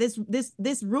thank you that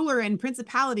this ruler and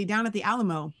principality down at the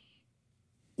Alamo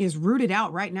is rooted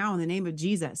out right now in the name of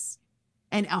Jesus.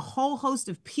 And a whole host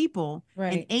of people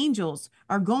and angels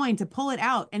are going to pull it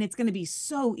out. And it's going to be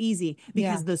so easy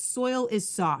because the soil is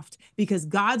soft, because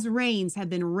God's rains have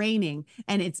been raining,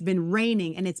 and it's been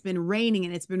raining, and it's been raining,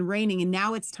 and it's been raining. And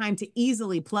now it's time to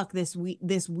easily pluck this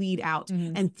weed out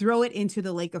and throw it into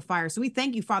the lake of fire. So we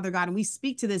thank you, Father God, and we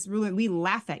speak to this ruler, and we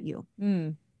laugh at you.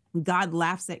 God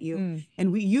laughs at you,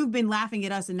 and you've been laughing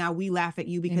at us, and now we laugh at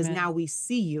you because now we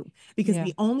see you, because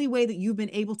the only way that you've been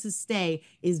able to stay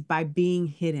is by being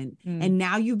hidden. And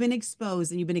now you've been exposed,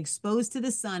 and you've been exposed to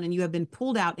the sun, and you have been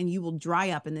pulled out, and you will dry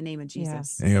up in the name of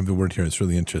Jesus. And you have the word here. It's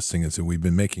really interesting is that we've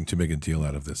been making too big a deal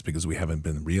out of this because we haven't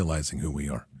been realizing who we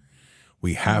are.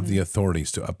 We have the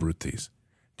authorities to uproot these.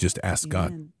 Just ask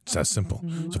God. It's that simple.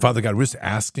 So Father God, we're just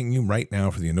asking you right now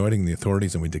for the anointing and the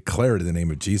authorities, and we declare it in the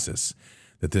name of Jesus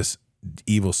that this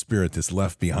evil spirit that's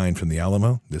left behind from the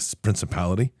Alamo, this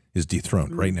principality, is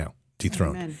dethroned right now.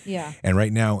 Dethroned. Amen. Yeah. And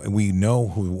right now, we know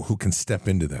who can step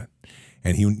into that.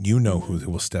 And you know who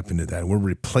will step into that. And we're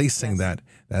replacing that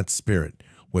spirit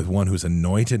with one who's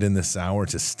anointed in this hour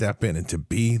to step in and to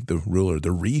be the ruler,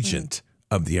 the regent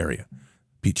of the area.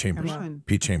 Pete Chambers.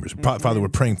 Pete Chambers. Father, we're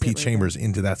praying Pete Chambers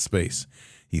into that space.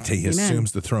 He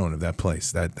assumes the throne of that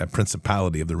place, that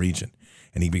principality of the region.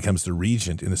 And he becomes the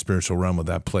regent in the spiritual realm of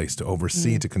that place to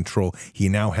oversee, to control. He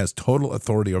now has total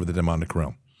authority over the demonic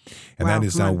realm. And that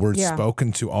is now word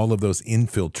spoken to all of those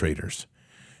infiltrators.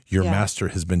 Your master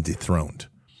has been dethroned.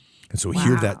 And so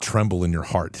hear that tremble in your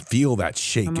heart. Feel that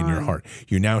shake in your heart.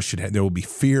 You now there will be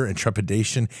fear and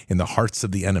trepidation in the hearts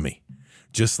of the enemy.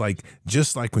 Just like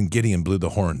when Gideon blew the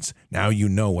horns. Now you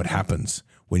know what happens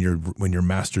when your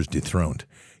master's dethroned.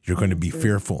 You're going to be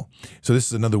fearful. So this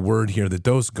is another word here that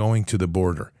those going to the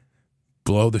border,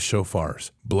 blow the shofars,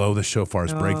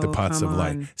 break the pots of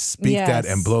light. Speak that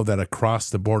and blow that across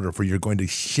the border, for you're going to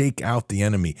shake out the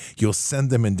enemy. You'll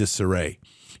send them in disarray.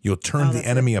 You'll turn the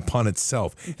enemy upon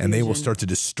itself, and they will start to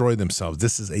destroy themselves.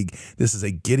 This is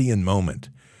a Gideon moment.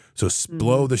 So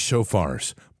blow the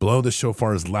shofars. Blow the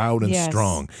shofars loud and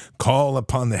strong. Call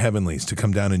upon the heavenlies to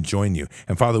come down and join you.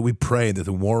 And Father, we pray that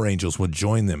the war angels will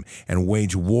join them and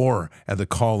wage war at the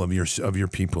call of your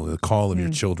people, the call of your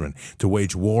children, to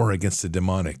wage war against the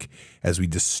demonic. As we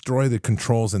destroy the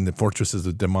controls and the fortresses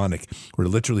of the demonic, we're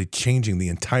literally changing the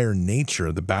entire nature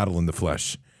of the battle in the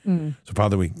flesh. So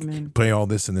Father, we pray all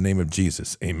this in the name of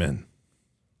Jesus. Amen.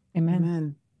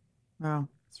 Amen. Wow,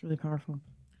 it's really powerful.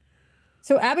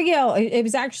 So Abigail, it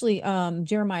was actually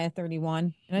Jeremiah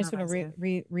 31, and I just want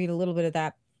to read a little bit of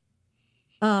that.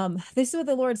 This is what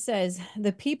the Lord says: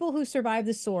 the people who survive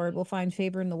the sword will find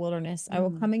favor in the wilderness. I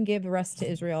will come and give rest to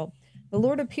Israel. The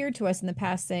Lord appeared to us in the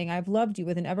past, saying, I have loved you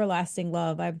with an everlasting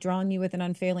love. I have drawn you with an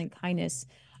unfailing kindness.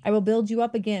 I will build you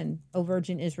up again, O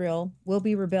Virgin Israel, will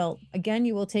be rebuilt. Again,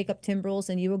 you will take up timbrels,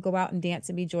 and you will go out and dance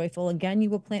and be joyful. Again,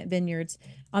 you will plant vineyards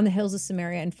on the hills of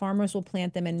Samaria, and farmers will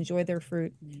plant them and enjoy their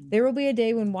fruit. There will be a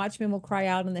day when watchmen will cry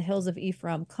out on the hills of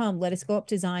Ephraim, come, let us go up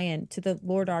to Zion, to the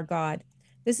Lord our God.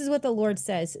 This is what the Lord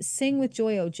says: sing with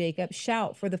joy, O Jacob,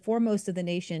 shout for the foremost of the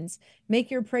nations. Make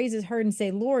your praises heard and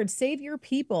say, Lord, save your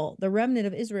people, the remnant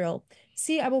of Israel.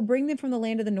 See, I will bring them from the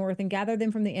land of the north and gather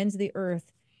them from the ends of the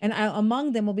earth. And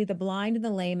among them will be the blind and the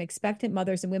lame, expectant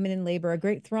mothers and women in labor. A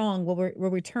great throng will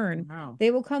return. Wow. They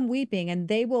will come weeping, and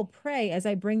they will pray as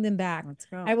I bring them back. Let's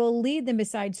go. I will lead them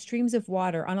beside streams of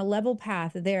water on a level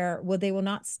path. There where they will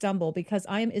not stumble, because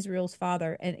I am Israel's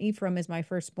father, and Ephraim is my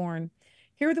firstborn.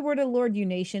 Hear the word of the Lord, you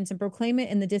nations, and proclaim it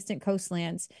in the distant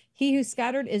coastlands. He who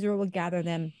scattered Israel will gather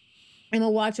them and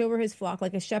will watch over his flock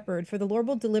like a shepherd. For the Lord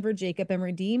will deliver Jacob and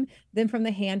redeem them from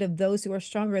the hand of those who are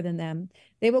stronger than them.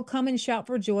 They will come and shout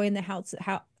for joy in the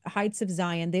heights of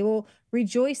Zion. They will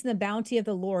rejoice in the bounty of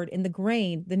the Lord, in the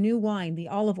grain, the new wine, the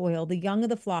olive oil, the young of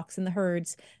the flocks and the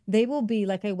herds. They will be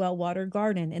like a well-watered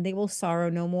garden, and they will sorrow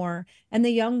no more. And the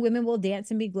young women will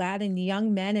dance and be glad, and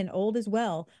young men and old as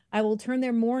well. I will turn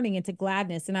their mourning into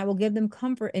gladness, and I will give them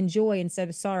comfort and joy instead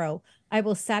of sorrow. I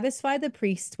will satisfy the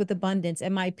priests with abundance,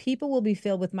 and my people will be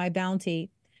filled with my bounty.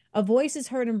 A voice is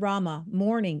heard in Ramah,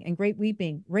 mourning and great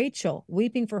weeping. Rachel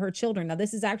weeping for her children. Now,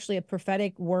 this is actually a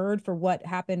prophetic word for what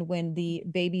happened when the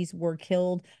babies were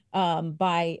killed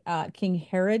by King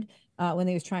Herod when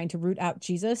he was trying to root out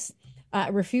Jesus,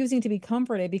 refusing to be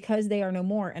comforted because they are no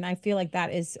more. And I feel like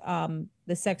that is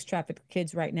the sex trafficked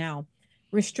kids right now.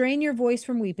 Restrain your voice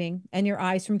from weeping and your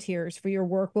eyes from tears, for your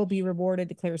work will be rewarded,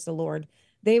 declares the Lord.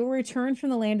 They will return from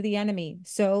the land of the enemy.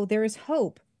 So there is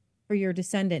hope for your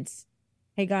descendants.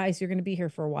 Hey, guys, you're going to be here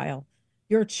for a while.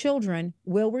 Your children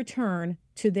will return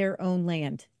to their own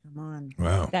land. Come on.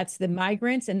 Wow. That's the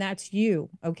migrants, and that's you,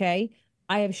 okay?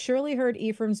 I have surely heard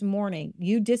Ephraim's mourning.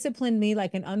 You disciplined me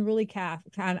like an unruly calf,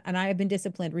 and I have been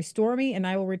disciplined. Restore me, and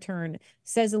I will return,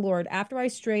 says the Lord. After I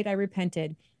strayed, I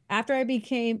repented. After I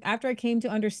came to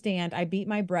understand, I beat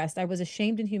my breast. I was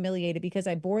ashamed and humiliated because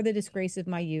I bore the disgrace of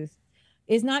my youth.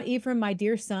 Is not Ephraim my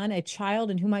dear son, a child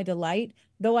in whom I delight?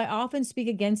 Though I often speak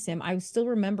against him, I still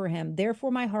remember him.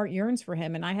 Therefore my heart yearns for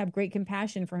him, and I have great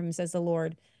compassion for him, says the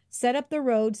Lord. Set up the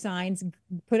road signs,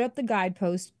 put up the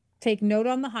guideposts, take note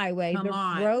on the highway,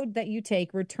 road that you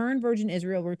take. Return, Virgin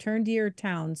Israel, return to your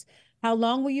towns. How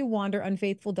long will you wander,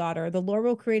 unfaithful daughter? The Lord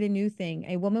will create a new thing.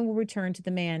 A woman will return to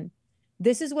the man.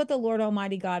 This is what the Lord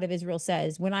Almighty God of Israel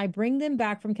says. When I bring them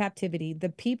back from captivity, the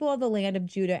people of the land of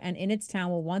Judah and in its town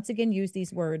will once again use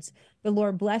these words. The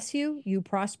Lord bless you, you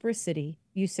prosperous city,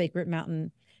 you sacred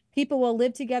mountain. People will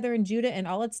live together in Judah and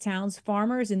all its towns,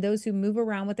 farmers and those who move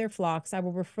around with their flocks. I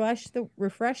will refresh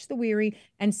the weary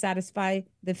and satisfy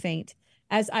the faint.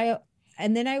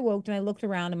 And then I woke and I looked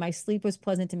around, and my sleep was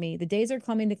pleasant to me. The days are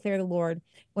coming, declare the Lord,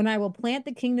 when I will plant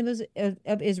the kingdoms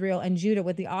of Israel and Judah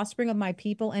with the offspring of my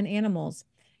people and animals.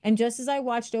 And just as I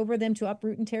watched over them to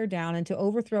uproot and tear down, and to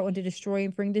overthrow and to destroy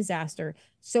and bring disaster,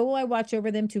 so will I watch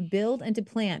over them to build and to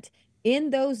plant.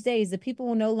 In those days, the people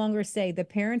will no longer say, the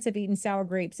parents have eaten sour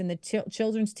grapes and the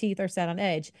children's teeth are set on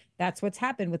edge. That's what's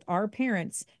happened with our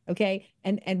parents, okay?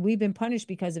 And we've been punished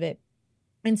because of it.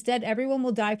 Instead, everyone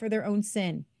will die for their own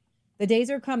sin. The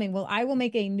days are coming. Well, I will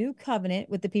make a new covenant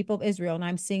with the people of Israel. And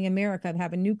I'm seeing America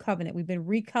have a new covenant. We've been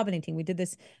recovenanting. We did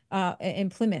this in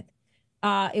Plymouth.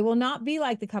 It will not be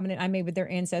like the covenant I made with their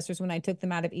ancestors when I took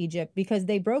them out of Egypt, because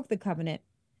they broke the covenant.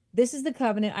 This is the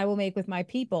covenant I will make with my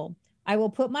people. I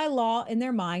will put my law in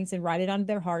their minds and write it on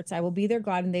their hearts. I will be their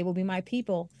God, and they will be my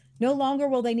people. No longer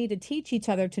will they need to teach each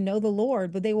other to know the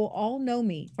Lord, but they will all know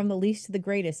me, from the least to the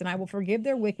greatest, and I will forgive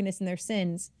their wickedness and their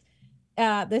sins.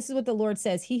 This is what the Lord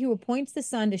says. He who appoints the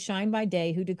sun to shine by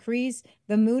day, who decrees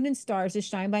the moon and stars to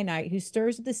shine by night, who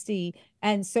stirs the sea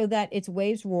and so that its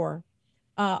waves roar.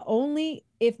 Only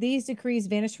if these decrees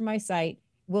vanish from my sight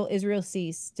will Israel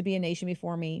cease to be a nation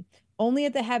before me. Only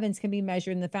if the heavens can be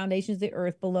measured and the foundations of the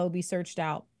earth below be searched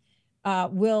out,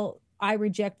 will I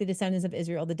reject the descendants of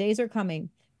Israel. The days are coming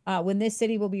when this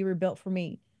city will be rebuilt for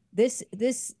me. This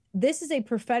is a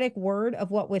prophetic word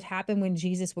of what would happen when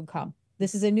Jesus would come.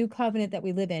 This is a new covenant that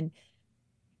we live in.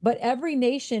 But every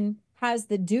nation has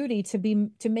the duty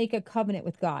to make a covenant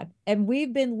with God. And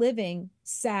we've been living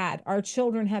sad. Our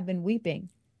children have been weeping.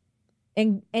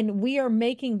 And we are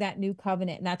making that new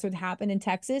covenant. And that's what happened in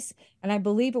Texas. And I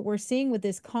believe what we're seeing with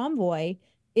this convoy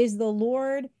is the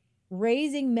Lord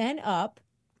raising men up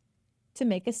to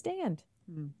make a stand.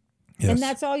 Yes. And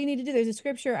that's all you need to do. There's a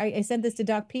scripture. I sent this to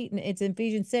Doc Pete, and it's in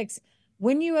Ephesians 6.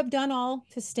 When you have done all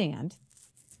to stand,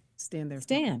 stand there.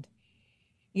 Stand.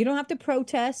 You don't have to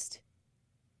protest.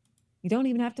 You don't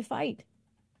even have to fight.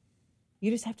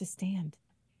 You just have to stand.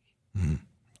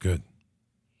 Good.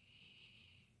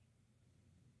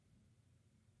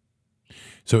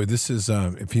 So this is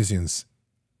Ephesians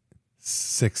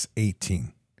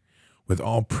 6:18. With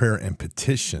all prayer and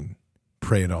petition,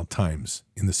 pray at all times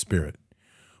in the Spirit.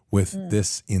 With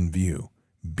this in view,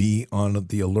 be on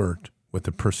the alert with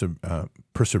the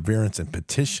perseverance and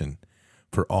petition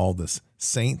for all the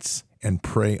saints and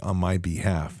pray on my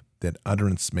behalf, that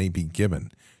utterance may be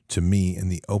given to me in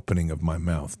the opening of my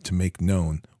mouth, to make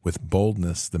known with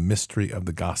boldness the mystery of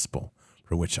the gospel,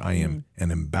 for which I am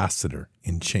an ambassador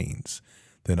in chains,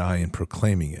 that I, in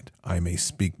proclaiming it, I may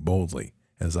speak boldly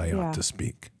as I ought to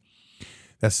speak.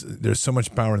 There's so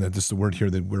much power in that. Just the word here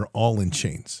that we're all in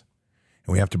chains,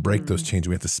 and we have to break those chains.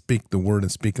 We have to speak the word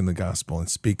and speak in the gospel and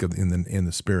speak in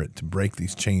the spirit to break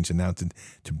these chains, and now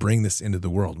to bring this into the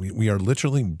world. We are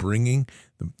literally bringing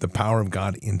the power of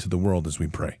God into the world as we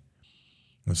pray.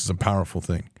 This is a powerful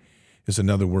thing. There's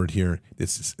another word here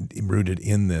that's rooted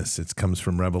in this. It comes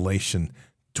from Revelation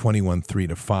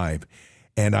 21:3-5.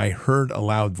 And I heard a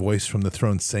loud voice from the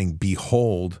throne saying,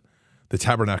 "Behold, the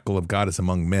tabernacle of God is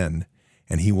among men,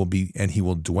 and he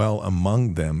will dwell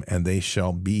among them, and they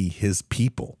shall be his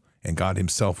people. And God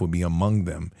himself will be among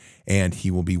them, and he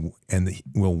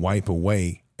will wipe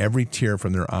away every tear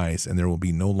from their eyes, and there will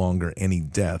be no longer any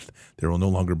death. There will no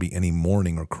longer be any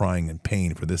mourning or crying and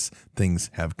pain, for these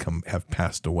things have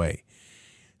passed away."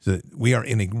 So we are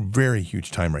in a very huge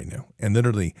time right now. And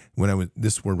literally,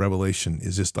 this word revelation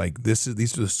is just like these are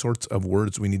the sorts of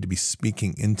words we need to be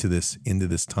speaking into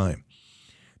this time.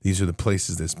 These are the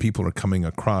places as people are coming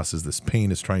across, as this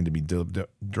pain is trying to be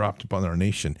dropped upon our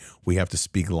nation. We have to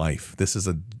speak life. This is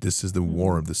the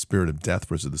war of the spirit of death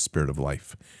versus the spirit of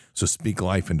life. So speak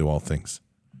life into all things.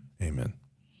 Amen.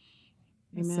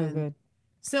 Amen. So good.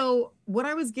 So what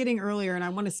I was getting earlier, and I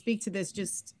want to speak to this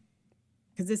just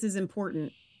because this is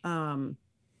important,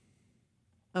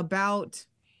 about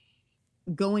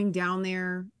going down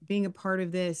there, being a part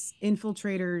of this,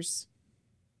 infiltrators,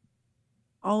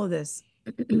 all of this.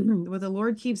 What the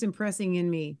Lord keeps impressing in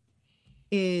me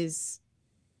is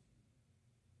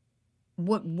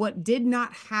what did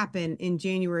not happen in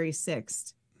January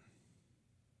 6th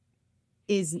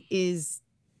is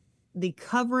the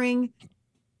covering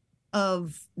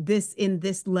of this in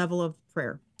this level of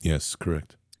prayer. Yes,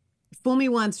 correct. Fool me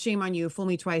once, shame on you. Fool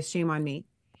me twice, shame on me.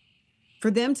 For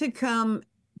them to come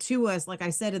to us, like I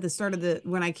said at the start of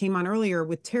when I came on earlier,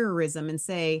 with terrorism and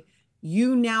say,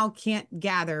 you now can't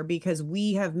gather because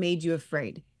we have made you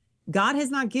afraid. God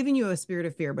has not given you a spirit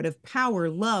of fear, but of power,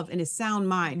 love, and a sound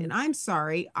mind. And I'm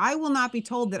sorry, I will not be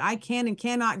told that I can and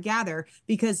cannot gather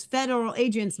because federal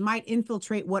agents might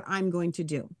infiltrate what I'm going to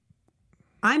do.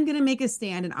 I'm going to make a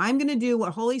stand, and I'm going to do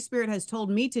what Holy Spirit has told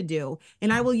me to do.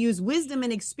 And I will use wisdom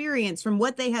and experience from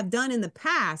what they have done in the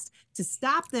past to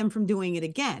stop them from doing it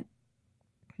again.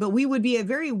 But we would be a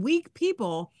very weak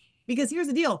people, because here's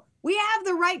the deal. We have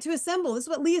the right to assemble. This is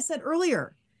what Leah said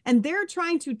earlier. And they're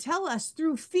trying to tell us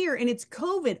through fear, and it's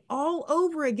COVID all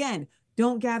over again.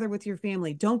 Don't gather with your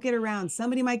family. Don't get around.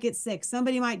 Somebody might get sick.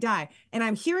 Somebody might die. And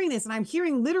I'm hearing this, and I'm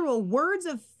hearing literal words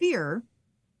of fear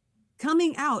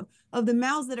coming out of the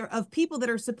mouths of people that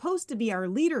are supposed to be our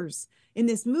leaders in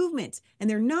this movement. And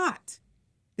they're not.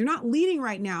 They're not leading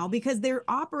right now because they're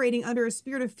operating under a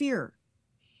spirit of fear.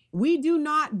 We do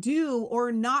not do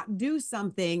or not do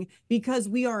something because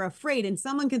we are afraid. And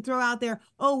someone can throw out there,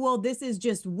 oh, well, this is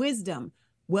just wisdom.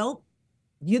 Well,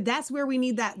 that's where we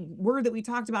need that word that we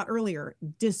talked about earlier,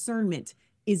 discernment.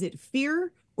 Is it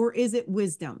fear or is it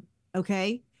wisdom?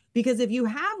 Okay. Because if you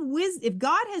have wisdom, if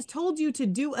God has told you to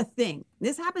do a thing,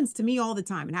 this happens to me all the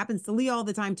time. It happens to Lee all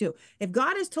the time too. If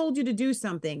God has told you to do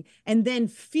something and then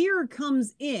fear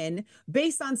comes in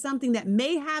based on something that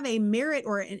may have a merit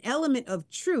or an element of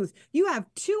truth, you have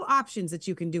two options that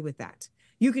you can do with that.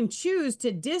 You can choose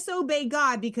to disobey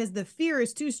God because the fear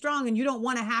is too strong and you don't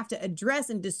want to have to address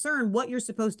and discern what you're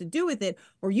supposed to do with it.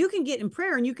 Or you can get in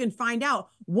prayer and you can find out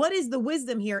what is the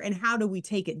wisdom here and how do we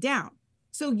take it down.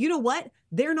 So you know what?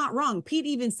 They're not wrong. Pete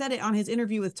even said it on his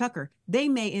interview with Tucker. They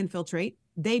may infiltrate.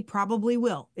 They probably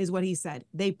will, is what he said.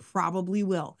 They probably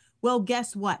will. Well,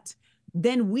 guess what?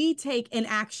 Then we take an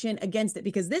action against it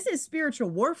because this is spiritual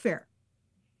warfare.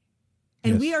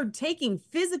 And we are taking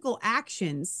physical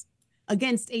actions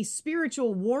against a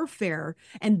spiritual warfare.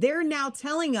 And they're now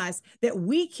telling us that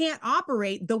we can't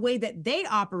operate the way that they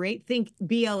operate. Think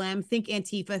BLM, think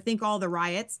Antifa, think all the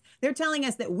riots. They're telling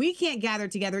us that we can't gather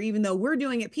together, even though we're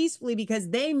doing it peacefully, because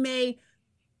they may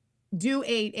do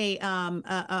a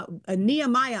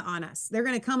Nehemiah on us. They're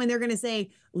going to come and they're going to say,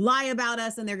 lie about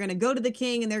us. And they're going to go to the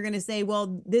king and they're going to say,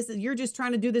 well, you're just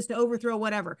trying to do this to overthrow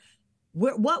whatever.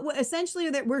 What essentially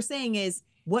that we're saying is,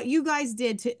 what you guys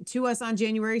did to us on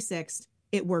January 6th,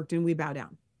 it worked and we bow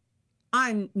down.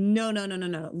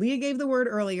 No. Leah gave the word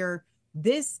earlier.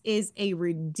 This is a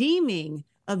redeeming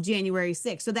of January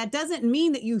 6th. So that doesn't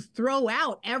mean that you throw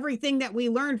out everything that we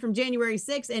learned from January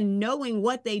 6th and knowing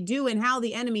what they do and how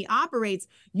the enemy operates.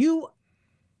 You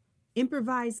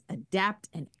improvise, adapt,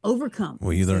 and overcome.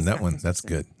 Well, you learned says that one. Dr. That's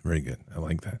Susan. good. Very good. I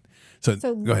like that. So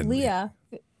So go ahead. Leah,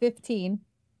 15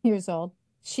 years old,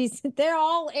 they're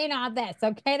all in on this.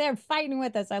 Okay. They're fighting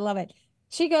with us. I love it.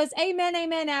 She goes, amen,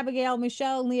 amen, Abigail,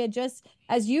 Michelle, and Leah. Just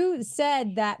as you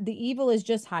said that the evil is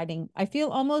just hiding, I feel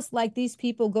almost like these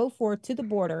people go forth to the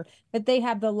border, that they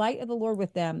have the light of the Lord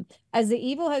with them. As the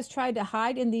evil has tried to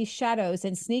hide in these shadows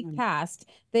and sneak past,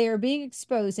 they are being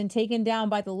exposed and taken down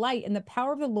by the light and the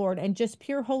power of the Lord and just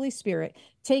pure Holy Spirit,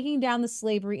 taking down the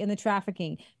slavery and the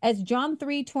trafficking. As John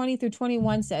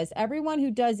 3:20-21 says, everyone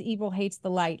who does evil hates the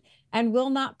light and will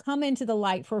not come into the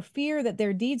light for fear that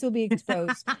their deeds will be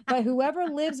exposed. But whoever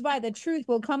lives by the truth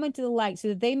will come into the light so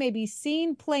that they may be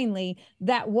seen plainly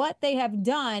that what they have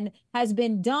done has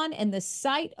been done in the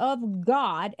sight of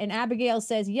God. And Abigail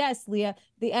says, yes, Leah,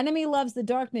 the enemy loves the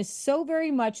darkness so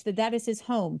very much that is his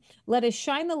home. Let us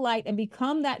shine the light and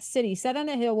become that city set on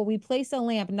a hill where we place a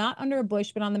lamp, not under a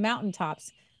bush, but on the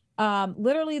mountaintops.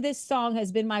 Literally, this song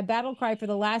has been my battle cry for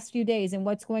the last few days and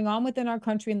what's going on within our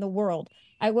country and the world.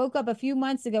 I woke up a few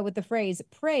months ago with the phrase,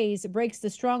 praise breaks the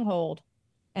stronghold.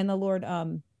 And the Lord,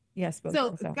 yes.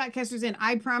 So Scott Kester's in.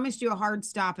 I promised you a hard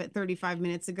stop at 35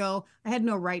 minutes ago. I had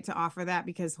no right to offer that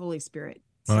because Holy Spirit.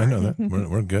 Oh, I know that.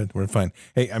 We're good. We're fine.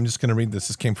 Hey, I'm just going to read this.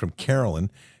 This came from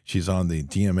Carolyn. She's on the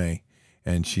DMA,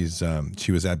 and she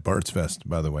was at Bart's Fest,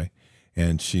 by the way,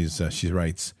 and she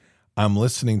writes, I'm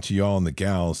listening to y'all and the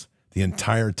gals. The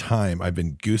entire time I've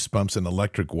been goosebumps and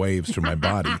electric waves through my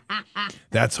body.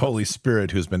 That's Holy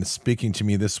Spirit who's been speaking to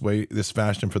me this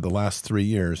fashion for the last 3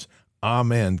 years.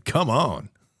 Amen. Come on.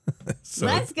 So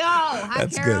let's go. Hi,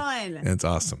 Carolyn. Good. That's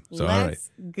awesome. So let's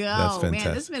go. That's fantastic.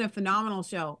 Man, this has been a phenomenal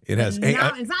show. It has. Hey,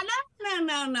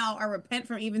 no. I repent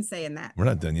from even saying that. We're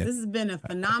not done yet. This has been a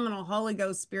phenomenal Holy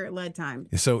Ghost Spirit-led time.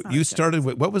 So you started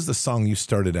with, what was the song you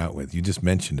started out with? You just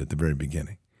mentioned at the very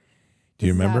beginning. Do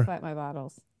you remember? Fight my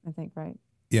battles, I think, right?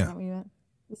 Yeah. Is that what you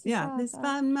meant? This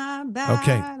fight my battles.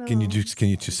 Okay. Can you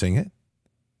just sing it?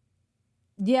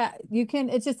 Yeah, you can.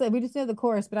 It's just that we just know the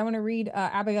chorus, but I want to read.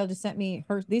 Abigail just sent me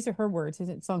these are her words, his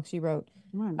songs she wrote.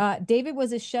 David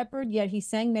was a shepherd, yet he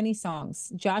sang many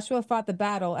songs. Joshua fought the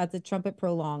battle as the trumpet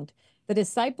prolonged. The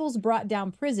disciples brought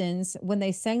down prisons when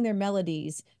they sang their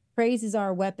melodies. Praise is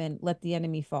our weapon. Let the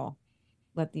enemy fall.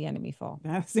 Let the enemy fall.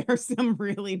 There's some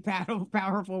really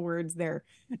powerful words there,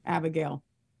 Abigail.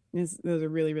 Those are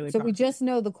really, really. So powerful. we just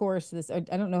know the chorus to this. I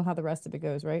don't know how the rest of it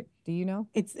goes, right? Do you know?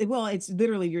 It's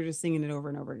literally you're just singing it over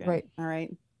and over again. Right. All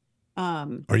right.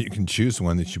 Or you can choose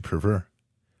one that you prefer.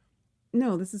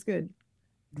 No, this is good.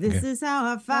 This is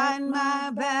how I fight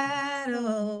my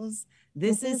battles.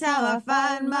 This is how I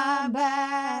fight my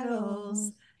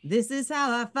battles. This is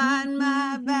how I fight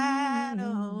my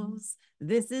battles.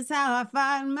 This is how I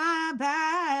fight my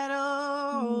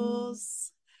battles.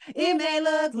 It may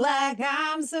look like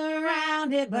I'm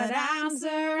surrounded, but I'm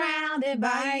surrounded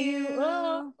by you.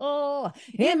 Oh.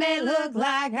 It may look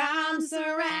like I'm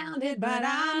surrounded, but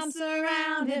I'm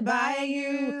surrounded by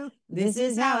you. This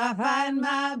is how I fight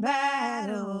my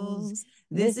battles.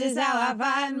 This is how I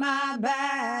fight my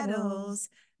battles.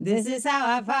 This is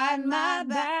how I fight my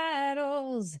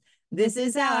battles. This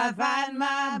is how I fight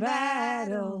my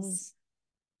battles.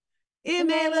 It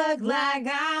may look like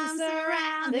I'm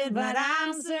surrounded, but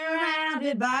I'm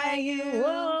surrounded by you.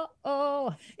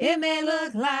 Oh. It may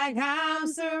look like I'm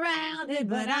surrounded,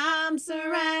 but I'm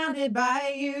surrounded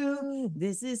by you.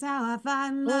 This is how I fight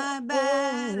my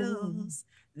battles.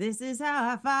 This is how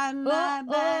I fight my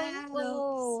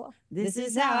battles. This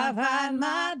is how I fight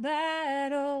my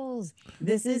battles.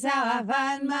 This is how I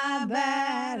fight my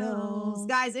battles.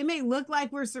 Guys, it may look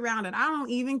like we're surrounded. I don't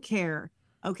even care.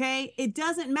 Okay, it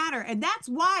doesn't matter. And that's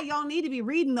why y'all need to be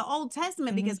reading the Old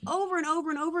Testament, because over and over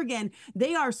and over again,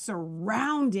 they are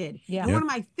surrounded. Yeah. And one of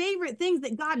my favorite things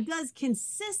that God does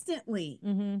consistently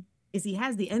is he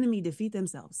has the enemy defeat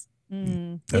themselves.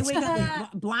 They wake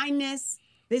up with blindness.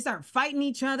 They start fighting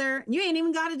each other. You ain't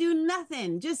even got to do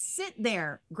nothing. Just sit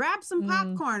there, grab some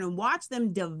popcorn and watch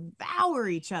them devour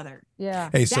each other.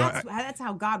 Yeah. Hey, so that's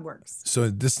how God works.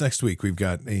 So this next week, we've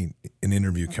got an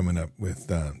interview coming up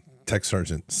with Tech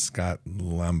Sergeant Scott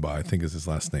Lamba, I think is his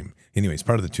last name. Anyway, he's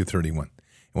part of the 231.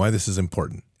 And why this is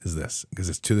important is this, because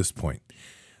it's to this point.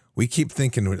 We keep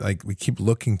thinking, like, we keep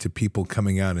looking to people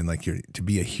coming out and like to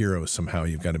be a hero somehow.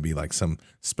 You've got to be like some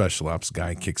special ops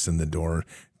guy kicks in the door,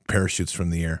 parachutes from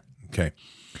the air. Okay.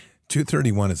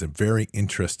 231 is a very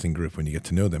interesting group when you get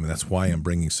to know them. And that's why I'm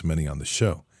bringing so many on the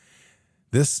show.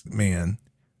 This man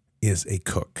is a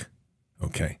cook.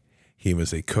 Okay. He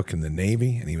was a cook in the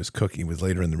Navy, and he was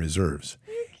later in the reserves.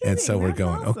 And so we're That's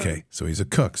going, awesome. okay, so he's a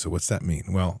cook. So what's that mean?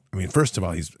 Well, I mean, first of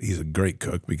all, he's a great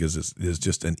cook because it's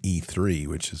just an E3,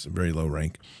 which is a very low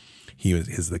rank.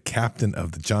 He's the captain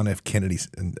of the John F. Kennedy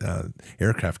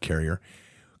aircraft carrier.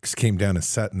 Came down and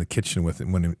sat in the kitchen with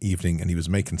him one evening, and he was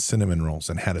making cinnamon rolls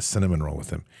and had a cinnamon roll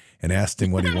with him and asked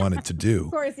him what he wanted to do.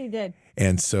 Of course he did.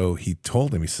 And so he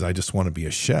told him, he says, I just want to be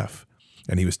a chef.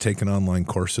 And he was taking online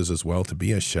courses as well to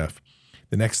be a chef.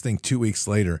 The next thing, 2 weeks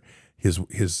later,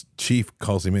 his chief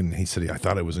calls him in and he said, I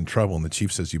thought I was in trouble. And the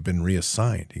chief says, you've been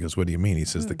reassigned. He goes, what do you mean? He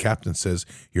says, the captain says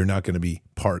you're not going to be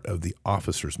part of the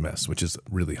officer's mess, which is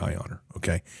really high honor.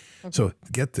 Okay. So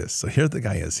get this. So here the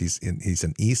guy is. He's an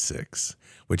E6,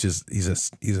 which is he's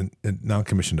a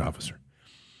non-commissioned officer.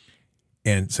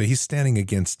 And so he's standing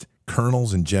against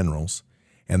colonels and generals.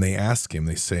 And they ask him,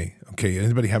 they say, okay,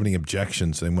 anybody have any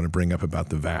objections they want to bring up about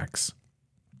the vax?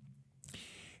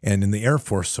 And in the Air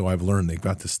Force, so I've learned they've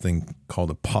got this thing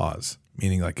called a pause,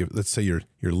 meaning like, let's say you're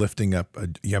lifting up,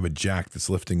 you have a jack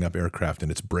that's lifting up aircraft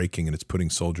and it's breaking and it's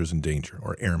putting soldiers in danger,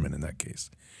 or airmen in that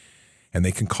case. And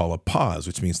they can call a pause,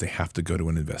 which means they have to go to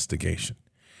an investigation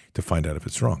to find out if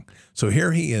it's wrong. So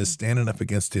here he is standing up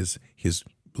against his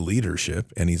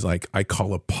leadership, and he's like, I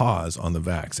call a pause on the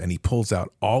vax. And he pulls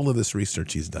out all of this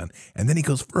research he's done. And then he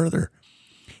goes further.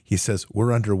 He says,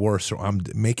 we're under war, so I'm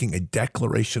making a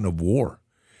declaration of war.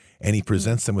 And he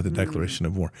presents them with a declaration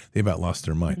of war. They about lost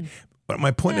their mind. But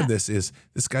my point of this is,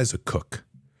 this guy's a cook.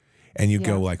 And you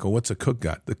go like, well, what's a cook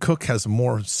got? The cook has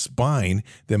more spine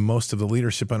than most of the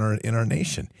leadership in our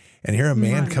nation. And here a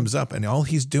man comes up, and all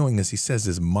he's doing is he says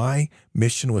is, my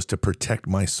mission was to protect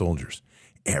my soldiers.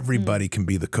 Everybody can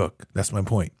be the cook. That's my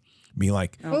point. Be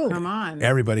like, Oh, come on.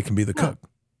 everybody can be the cook.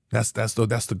 That's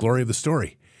the glory of the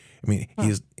story. I mean,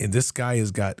 this guy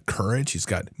has got courage. He's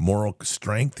got moral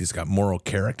strength. He's got moral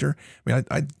character. I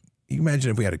mean, you imagine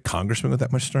if we had a congressman with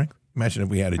that much strength. Imagine if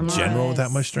we had a general with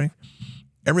that much strength.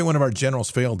 Every one of our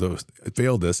generals failed us,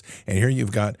 and here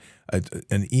you've got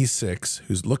an E6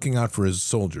 who's looking out for his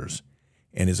soldiers,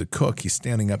 and is a cook. He's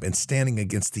standing up and standing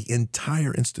against the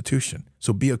entire institution.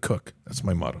 So be a cook. That's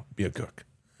my motto. Be a cook.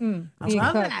 I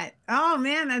love that. Oh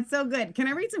man, that's so good. Can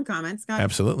I read some comments, Scott?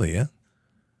 Absolutely, yeah.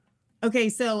 Okay,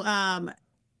 so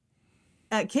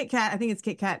Kit Kat, I think it's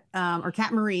Kit Kat or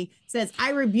Kat Marie says,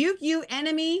 I rebuke you,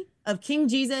 enemy of King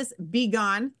Jesus, be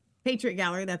gone. Patriot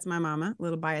Gallery, that's my mama, a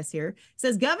little bias here,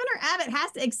 says Governor Abbott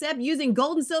has to accept using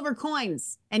gold and silver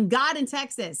coins and God in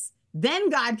Texas.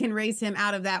 Then God can raise him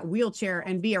out of that wheelchair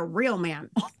and be a real man.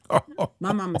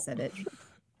 My mama said it.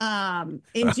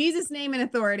 In Jesus' name and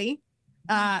authority.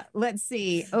 Let's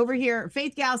see. Over here,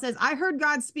 Faith Gal says, I heard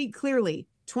God speak clearly.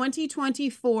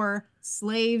 2024,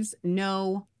 slaves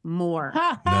no more.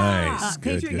 Nice.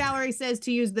 Patriot Gallery says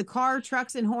to use the car,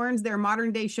 trucks, and horns. They're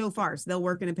modern day shofars. They'll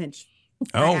work in a pinch.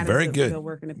 Oh, very good. They'll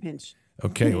work in a pinch.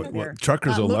 Okay. Well,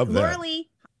 truckers will love that.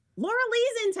 Laura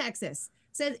Lee's in Texas.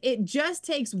 Says it just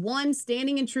takes one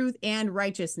standing in truth and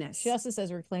righteousness. She also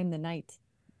says reclaim the night.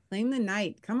 Claim the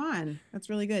night. Come on. That's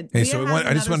really good. Hey, Leah so has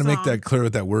I just want to another make that clear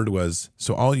what that word was.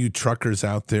 So all you truckers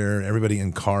out there, everybody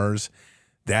in cars,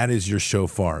 that is your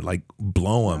shofar. Like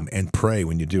blow them and pray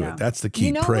when you do it. That's the key.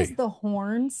 You know, pray. it was the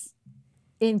horns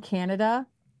in Canada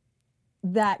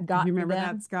that got You remember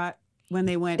them? that, Scott? When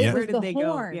they went, It where was did the they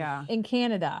go? horn Yeah, in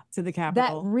Canada to the that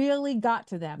Capitol. really got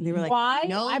to them. They were like, why?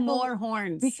 no more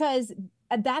horns. Because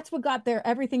that's what got their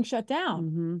everything shut down.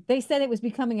 Mm-hmm. They said it was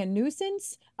becoming a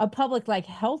nuisance, a public like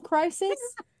health crisis,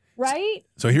 right?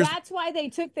 So that's why they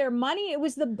took their money. It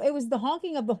was the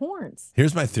honking of the horns.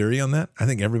 Here's my theory on that. I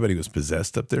think everybody was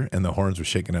possessed up there, and the horns were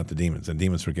shaking out the demons, and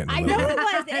demons were getting. I know it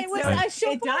was. It was a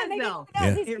shofar. It does, They didn't though. know. Yeah.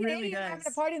 These It really Canadians were having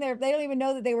does. a party there. They don't even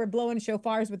know that they were blowing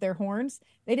shofars with their horns.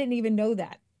 They didn't even know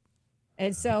that.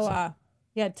 And so,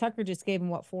 yeah, Tucker just gave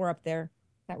him 4 up there.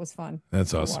 That was fun.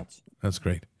 That's to awesome. watch. That's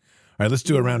great. All right, let's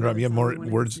do a round robin. You have more Another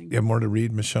song words. you wanted to sing. You have more to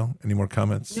read, Michelle. Any more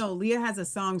comments? No, Leah has a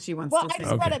song she wants Well, to I sing.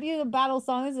 just brought Okay. up you a battle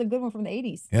song. This is a good one from the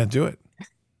 80s. Yeah, do it.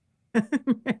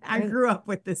 I grew up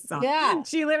with this song. Yeah.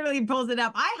 She literally pulls it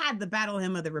up. I had the Battle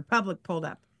Hymn of the Republic pulled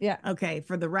up. Yeah. Okay,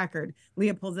 for the record.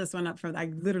 Leah pulls this one up I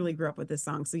literally grew up with this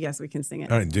song. So yes, we can sing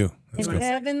it. All right, do. Let's In go.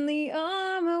 heavenly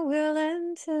armor will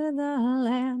enter the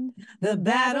land. The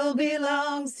battle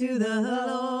belongs to the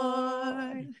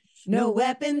Lord. No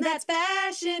weapon that's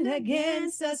fashioned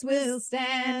against us will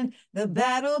stand. The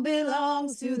battle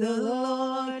belongs to the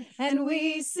Lord. And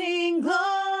we sing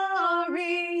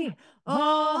glory,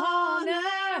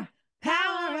 honor,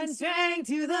 power, and strength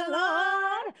to the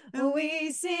Lord. And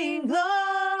we sing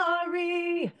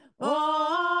glory,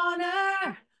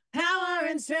 honor, power,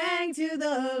 and strength to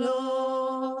the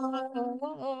Lord.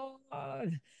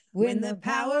 When the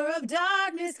power of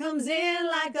darkness comes in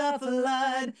like a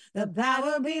flood, the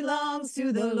power belongs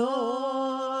to the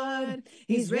Lord.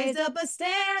 He's raised up a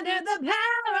standard, the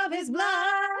power of his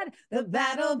blood. The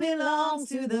battle belongs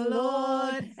to the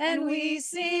Lord. And we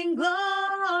sing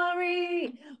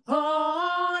glory,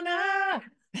 honor,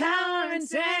 power and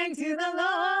strength to the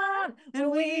Lord.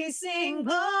 And we sing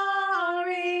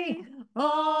glory,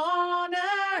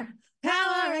 honor,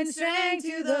 power and strength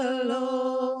to the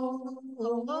Lord.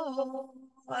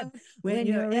 When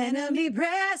your enemy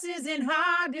presses in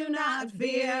hard, do not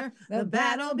fear. The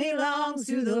battle belongs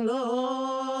to the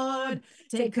Lord.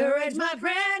 Take courage, my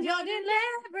friend, your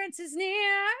deliverance is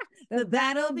near. The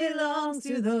battle belongs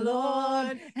to the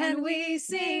Lord. And we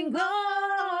sing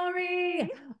glory,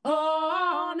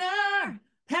 honor,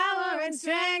 power and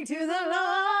strength to the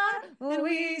Lord. And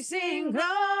we sing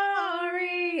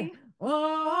glory,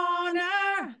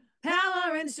 honor,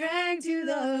 power and strength to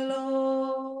the Lord.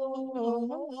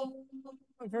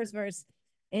 First verse.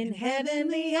 In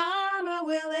heavenly armor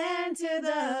we'll enter the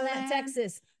land.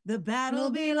 Texas. The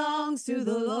battle belongs to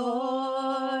the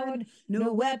Lord.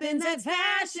 No weapons that's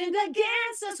fashioned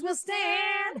against us will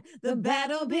stand. The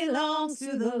battle belongs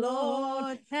to the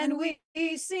Lord. And we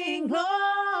sing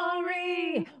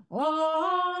glory,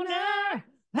 honor,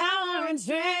 power and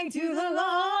strength to the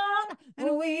Lord.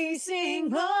 And we sing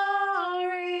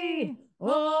glory,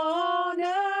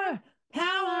 honor,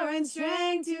 power and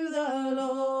strength to the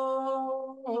Lord.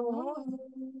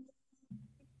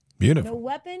 Beautiful. No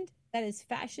weapon that is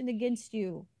fashioned against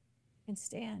you can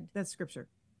stand. That's scripture.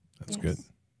 That's good.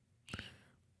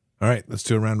 All right, let's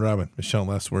do a round robin. Michelle,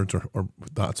 last words or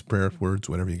thoughts, prayer words,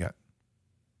 whatever you got.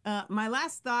 My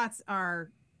last thoughts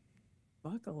are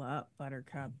buckle up,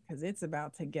 Buttercup, because it's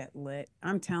about to get lit.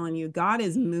 I'm telling you, God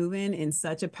is moving in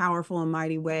such a powerful and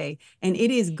mighty way, and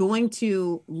it is going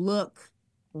to look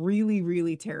really,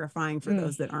 really terrifying for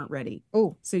those that aren't ready.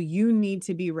 Oh, so you need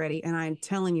to be ready. And I'm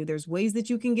telling you, there's ways that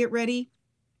you can get ready,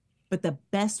 but the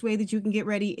best way that you can get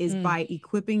ready is by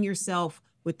equipping yourself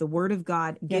with the word of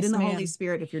God. Get in the Holy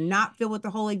Spirit. If you're not filled with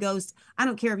the Holy Ghost, I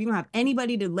don't care if you don't have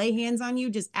anybody to lay hands on you,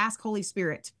 just ask Holy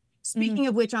Spirit. Speaking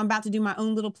of which, I'm about to do my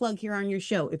own little plug here on your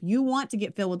show. If you want to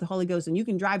get filled with the Holy Ghost and you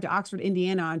can drive to Oxford,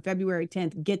 Indiana on February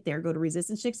 10th, get there. Go to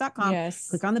resistancechicks.com. Yes.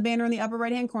 Click on the banner in the upper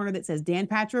right-hand corner that says Dan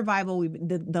Patch Revival.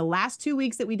 The last 2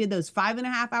 weeks that we did those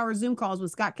 5.5-hour Zoom calls with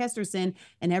Scott Kesterson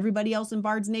and everybody else in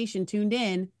Bard's Nation tuned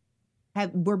in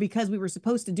were because we were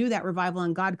supposed to do that revival,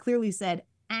 and God clearly said,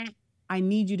 I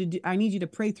need you to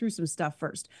pray through some stuff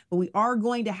first. But we are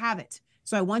going to have it.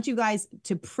 So I want you guys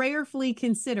to prayerfully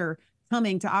consider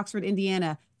coming to Oxford,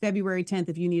 Indiana, February 10th,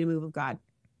 if you need a move of God.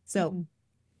 So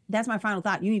that's my final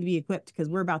thought. You need to be equipped because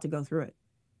we're about to go through it.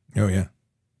 Oh, yeah.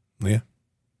 Leah?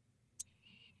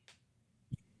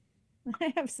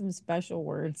 I have some special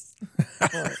words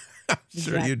for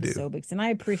Sure you do. Sobics, and I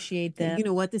appreciate them. You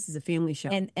know what? This is a family show.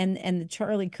 And the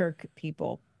Charlie Kirk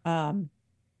people. And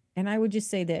I would just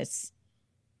say this.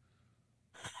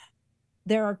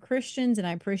 There are Christians, and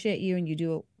I appreciate you, and you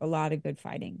do a lot of good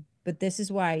fighting. But this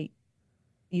is why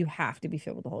you have to be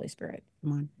filled with the Holy Spirit.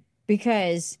 Come on.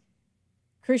 Because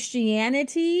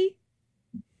Christianity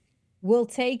will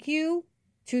take you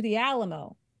to the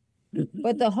Alamo,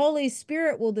 but the Holy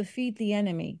Spirit will defeat the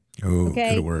enemy. Oh,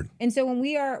 okay? good word. And so when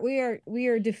we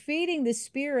are defeating the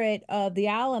spirit of the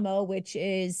Alamo, which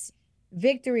is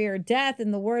victory or death,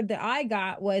 and the word that I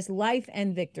got was life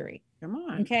and victory. Come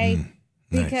on. Okay? Nice.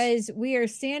 Because we are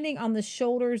standing on the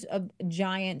shoulders of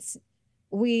giants.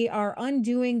 We are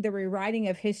undoing the rewriting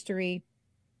of history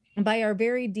by our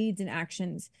very deeds and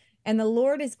actions. And the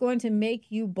Lord is going to make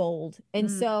you bold.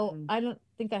 And so I don't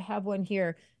think I have one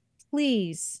here.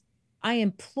 Please, I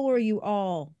implore you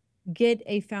all, get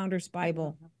a Founder's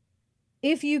Bible.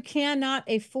 If you cannot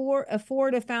afford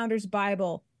a Founder's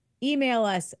Bible, email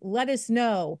us, let us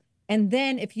know. And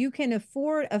then if you can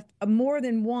afford a more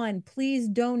than one, please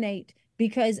donate,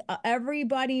 because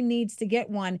everybody needs to get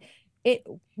one.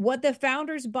 What the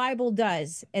Founder's Bible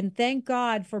does, and thank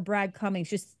God for Brad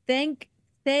Cummings. Just thank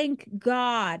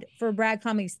God for Brad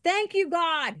Cummings. Thank you,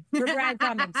 God, for Brad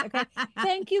Cummings. Okay,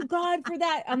 thank you, God, for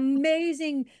that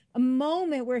amazing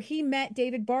moment where he met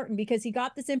David Barton, because he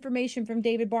got this information from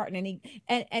David Barton,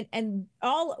 and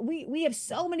we have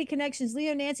so many connections.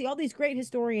 Leo Nancy, all these great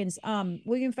historians.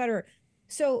 William Federer.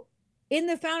 So in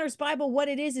the Founder's Bible, what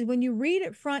it is when you read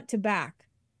it front to back,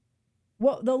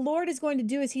 what the Lord is going to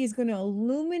do is he is going to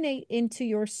illuminate into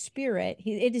your spirit.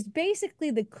 It is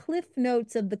basically the cliff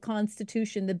notes of the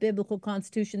Constitution, the biblical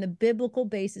Constitution, the biblical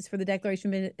basis for the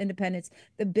Declaration of Independence,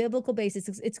 the biblical basis.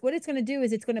 It's what it's going to do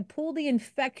is it's going to pull the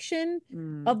infection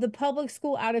of the public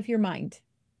school out of your mind.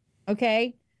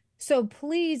 Okay? So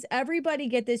please, everybody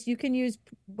get this. You can use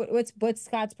what's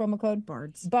Scott's promo code?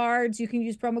 Bards. Bards. You can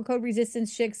use promo code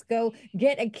Resistance Chicks. Go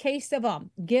get a case of them.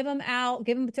 Give them out.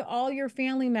 Give them to all your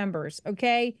family members.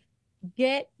 Okay.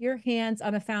 Get your hands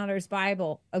on a Founders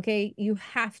Bible. Okay. You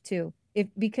have to,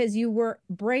 because you were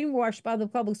brainwashed by the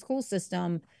public school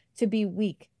system to be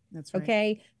weak. That's right.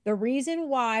 Okay. The reason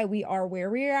why we are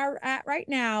where we are at right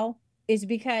now is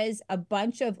because a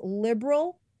bunch of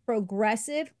liberal,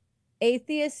 progressive,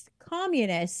 atheist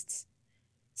communists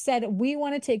said, we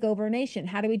want to take over a nation.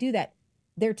 How do we do that?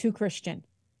 They're too Christian.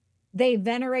 They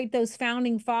venerate those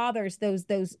founding fathers, those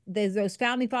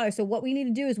founding fathers. So what we need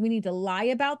to do is we need to lie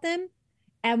about them,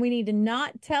 and we need to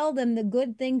not tell them the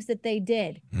good things that they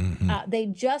did. Mm-hmm. They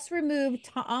just removed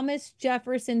Thomas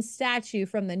Jefferson's statue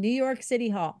from the New York City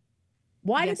Hall.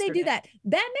 Why did they do that?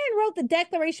 That man wrote the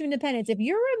Declaration of Independence. If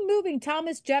you're removing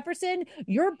Thomas Jefferson,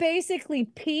 you're basically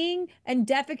peeing and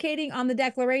defecating on the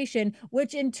Declaration,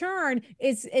 which in turn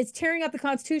is tearing up the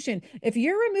Constitution. If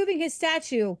you're removing his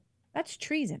statue, that's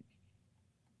treason.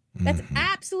 That's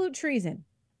absolute treason.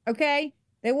 Okay?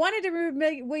 They wanted to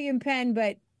remove William Penn,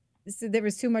 but there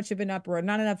was too much of an uproar.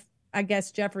 Not enough, I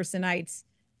guess, Jeffersonites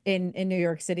in New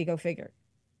York City. Go figure.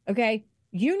 Okay?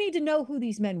 You need to know who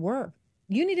these men were.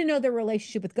 You need to know their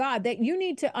relationship with God, that you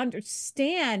need to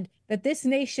understand that this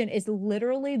nation is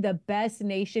literally the best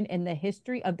nation in the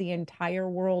history of the entire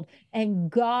world. And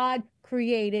God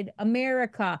created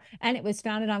America, and it was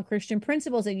founded on Christian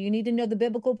principles. And you need to know the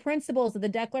biblical principles of the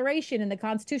Declaration and the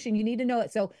Constitution. You need to know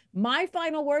it. So my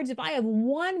final words, if I have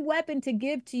one weapon to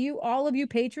give to you, all of you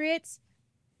patriots,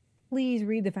 please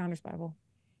read the Founders Bible.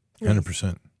 Please.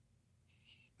 100%.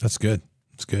 That's good.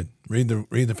 It's good. Read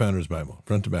the Founders Bible,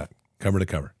 front to back. Cover to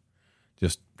cover.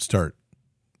 Just start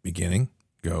beginning,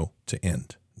 go to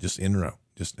end. Just in row.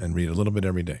 And read a little bit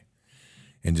every day.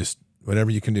 And just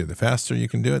whatever you can do. The faster you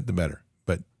can do it, the better.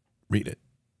 But read it.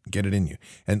 Get it in you.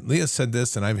 And Leah said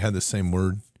this, and I've had the same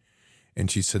word, and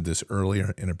she said this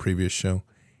earlier in a previous show.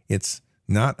 It's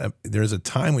not there's a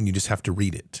time when you just have to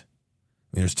read it.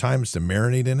 There's times to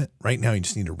marinate in it. Right now, you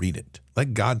just need to read it.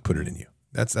 Let God put it in you.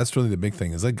 That's really the big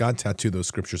thing, is let God tattoo those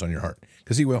scriptures on your heart,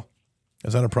 because he will.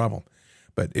 That's not a problem.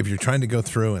 But if you're trying to go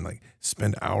through and like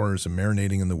spend hours and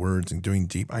marinating in the words and doing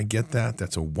deep, I get that.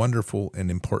 That's a wonderful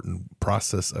and important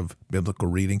process of biblical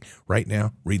reading. Right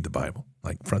now, read the Bible,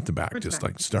 like front to back, just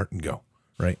like start and go,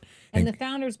 right? And the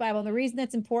Founders Bible, the reason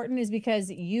that's important is because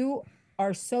you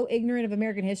are so ignorant of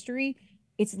American history.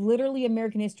 It's literally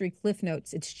American history cliff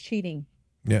notes. It's cheating.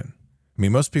 Yeah. I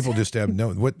mean, most people just have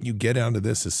what you get out of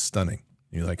this is stunning.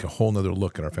 You're like a whole nother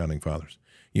look at our founding fathers.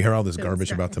 You hear all this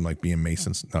garbage about them like being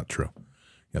Masons. Not true.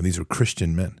 You know, these are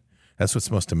Christian men. That's what's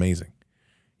most amazing.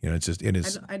 You know, it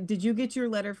is. Did you get your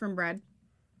letter from Brad?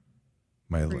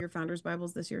 For your Founders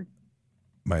Bibles this year?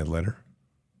 My letter?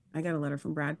 I got a letter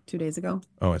from Brad 2 days ago.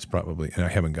 Oh, it's probably, and I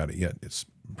haven't got it yet. It's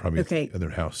probably at the other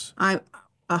house.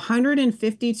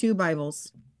 152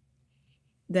 Bibles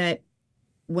that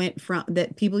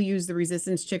people used the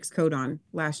Resistance Chicks code on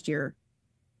last year.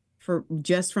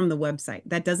 Just from the website.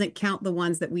 That doesn't count the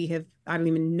ones that we have. I don't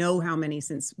even know how many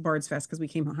since Bards Fest, because we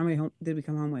came home. How many did we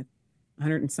come home with?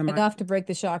 100 and some. Enough to break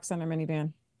the shocks on our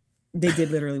minivan. They did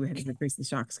literally. We had to break the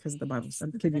shocks because of the Bible.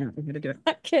 I'm kidding you not. We had to do it.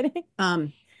 Not kidding.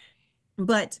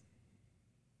 But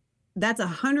that's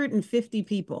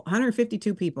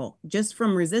 152 people just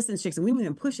from Resistance Chicks, and we didn't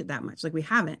even push it that much. Like we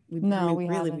haven't. We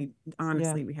haven't.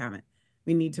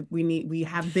 We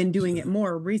have been doing it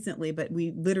more recently, but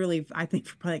we literally, I think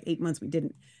for probably like 8 months, we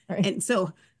didn't. Right. And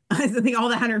so I think all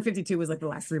the 152 was like the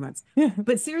last 3 months.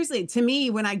 But seriously, to me,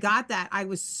 when I got that, I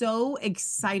was so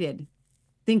excited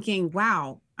thinking,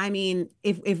 wow, I mean,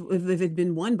 if it had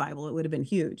been one Bible, it would have been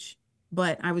huge,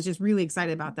 but I was just really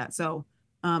excited about that. So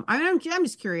I'm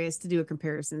just curious to do a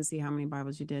comparison and see how many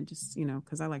Bibles you did, just, you know,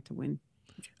 cause I like to win.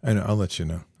 I know. I'll let you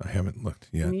know. I haven't looked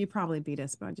yet. I mean, you probably beat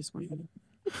us, but I just wanted to.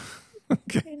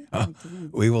 Okay.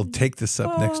 We will take this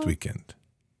up next weekend.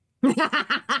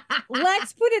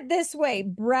 Let's put it this way.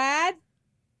 Brad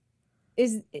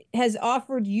has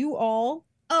offered you all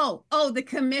the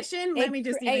commission. Let me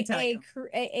just even tell you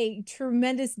a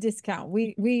tremendous discount.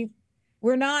 We're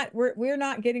not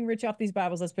getting rich off these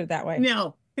Bibles. Let's put it that way.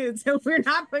 No. So we're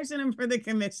not pushing them for the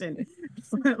commission.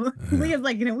 Leah's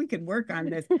like, you know, we could work on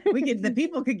this. The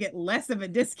people could get less of a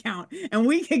discount and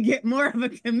we could get more of a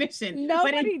commission.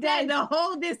 Nobody does. The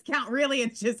whole discount, really,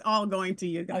 it's just all going to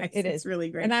you guys. It is really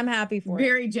great. And I'm happy for it.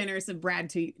 Very generous of Brad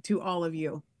to all of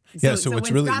you. Yeah, so what's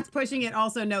when really- Scott's pushing it,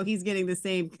 also know he's getting the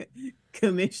same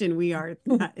commission we are.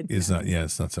 It's not. Yeah,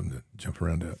 it's not something to jump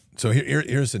around to. So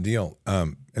here's the deal,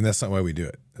 and that's not why we do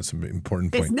it. That's an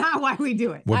important point. It's not why we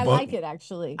do it. I like it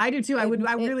actually. I do too. I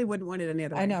really wouldn't want it any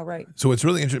other way. I know, right? So it's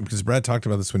really interesting because Brad talked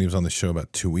about this when he was on the show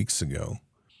about 2 weeks ago.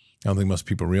 I don't think most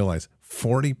people realize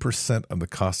 40% of the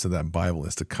cost of that Bible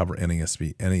is to cover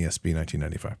NASB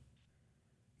 1995.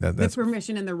 That's the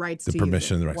permission and the rights. the to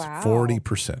permission and use the rights. Wow.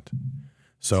 40%.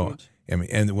 So huge. I mean,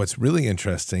 and what's really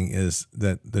interesting is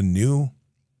that the new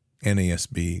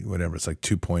NASB, whatever, it's like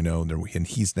 2.0, and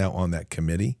he's now on that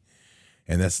committee,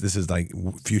 and this is like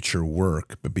future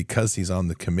work. But because he's on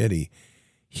the committee,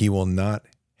 he will not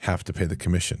have to pay the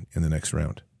commission in the next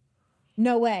round.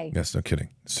 No way. Yes, no kidding.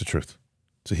 It's the truth.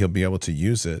 So he'll be able to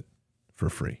use it for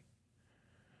free.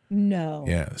 No.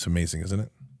 Yeah, it's amazing, isn't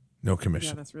it? No Yeah,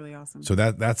 commission. that's really awesome. So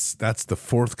that's the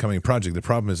forthcoming project. The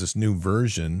problem is this new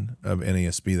version of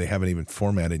NASB, they haven't even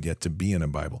formatted yet to be in a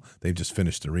Bible. They've just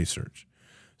finished the research.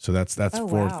 So that's Oh,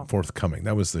 wow. forthcoming.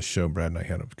 That was the show Brad and I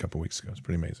had a couple weeks ago. It's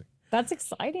pretty amazing. That's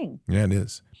exciting. Yeah, it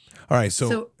is. All right,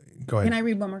 so go ahead. Can I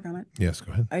read one more comment? Yes,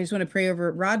 go ahead. I just want to pray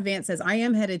over. Rod Vance says, I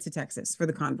am headed to Texas for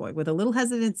the convoy with a little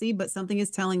hesitancy, but something is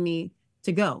telling me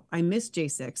to go. I miss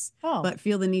J6, Oh. but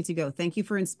feel the need to go. Thank you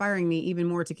for inspiring me even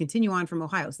more to continue on from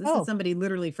Ohio. So this Oh. is somebody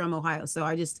literally from Ohio. So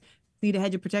I just plead a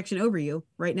hedge of protection over you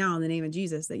right now in the name of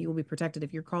Jesus, that you will be protected.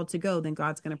 If you're called to go, then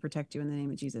God's going to protect you in the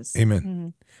name of Jesus. Amen.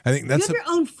 Mhm. I think You that's have your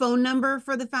own phone number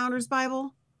for the Founders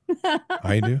Bible?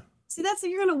 I do. See, that's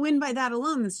you're going to win by that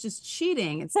alone. That's just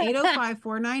cheating. It's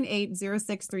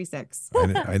 805-498-0636. I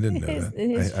didn't know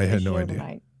that. I had no idea.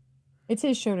 Tonight. It's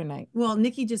his show tonight. Well,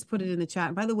 Nikki just put it in the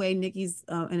chat. By the way, Nikki's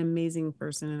an amazing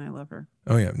person, and I love her.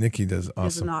 Oh yeah, Nikki does Does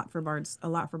awesome. a lot for Bards. A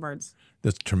lot for Bards.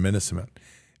 Does a tremendous amount.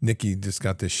 Nikki just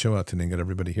got this show out today and got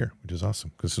everybody here, which is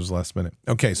awesome because it was last minute.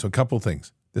 Okay, so a couple of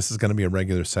things. This is going to be a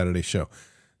regular Saturday show.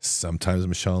 Sometimes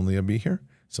Michelle and Leah will be here.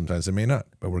 Sometimes they may not.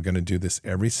 But we're going to do this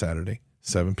every Saturday,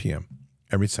 7 p.m.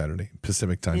 Every Saturday,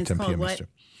 Pacific time, And it's 10 called p.m. what? Eastern.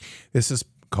 This is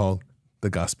called the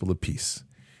Gospel of Peace.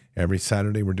 Every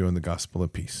Saturday, we're doing the Gospel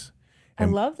of Peace. I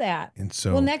love that. And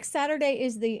so, Well, next Saturday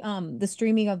is the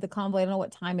streaming of the convoy. I don't know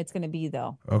what time it's going to be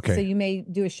though. Okay. So you may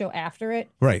do a show after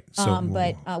it. right. So,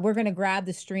 But we're going to grab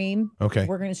the stream. okay.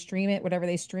 We're going to stream it, whatever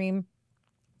they stream.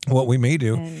 What we may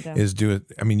do And, is do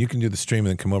it. I mean, you can do the stream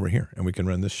and then come over here and we can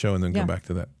run this show and then Yeah. go back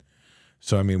to that.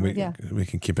 So, I mean, we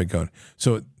can keep it going.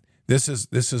 So this is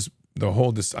the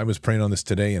whole, I was praying on this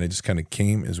today and it just kind of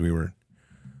came as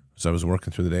I was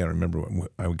working through the day. I don't remember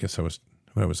what I guess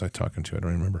what was I talking to? I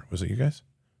don't remember. Was it you guys?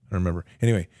 I don't remember.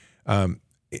 Anyway,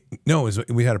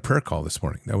 we had a prayer call this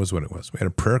morning. That was what it was. We had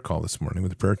a prayer call this morning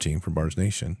with the prayer team for Bards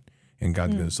Nation, and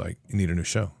God was like, "You need a new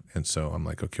show." And so I'm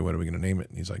like, "Okay, what are we going to name it?"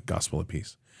 And He's like, "Gospel of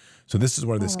Peace." So this is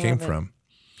where this came love it. from,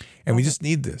 and we just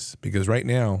need this because right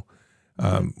now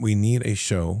we need a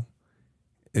show.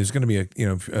 There's going to be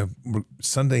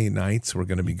Sunday nights. We're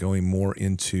going to be going more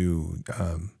into.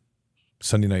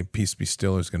 Sunday Night Peace Be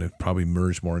Still is going to probably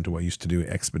merge more into what I used to do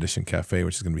Expedition Cafe,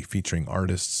 which is going to be featuring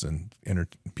artists and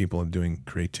people doing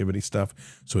creativity stuff.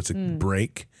 So it's a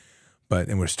break.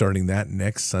 And we're starting that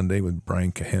next Sunday with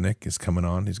Brian Kahenick is coming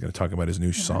on. He's going to talk about his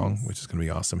new song, which is going to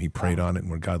be awesome. He prayed on it and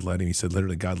where God led him. He said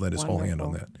literally God led his whole hand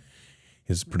on that.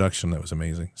 His production, that was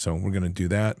amazing. So we're going to do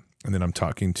that. And then I'm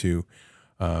talking to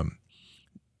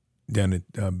down at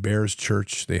Bears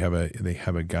Church, they have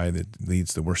a guy that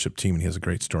leads the worship team, and he has a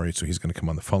great story. So he's going to come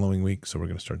on the following week. So we're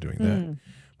going to start doing that.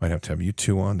 Might have to have you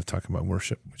two on to talk about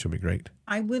worship, which will be great.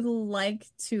 I would like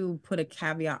to put a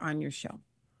caveat on your show.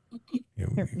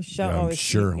 Michelle,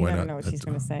 sure. You Why never not? know what she's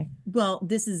going to say. Well,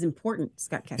 this is important,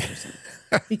 Scott Kesterson,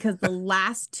 because the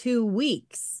last 2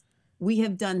 weeks we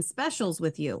have done specials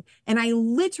with you. And I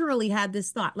literally had this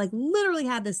thought.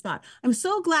 I'm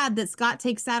so glad that Scott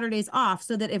takes Saturdays off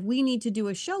so that if we need to do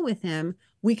a show with him,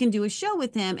 we can do a show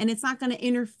with him and it's not going to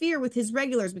interfere with his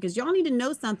regulars, because y'all need to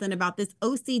know something about this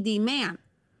OCD man.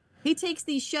 He takes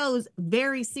these shows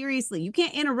very seriously. You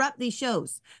can't interrupt these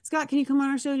shows. Scott, can you come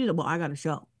on our show? Well, I got a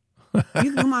show. You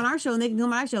can come on our show and they can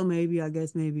come on our show.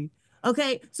 Maybe.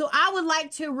 Okay, so I would like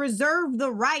to reserve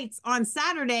the rights on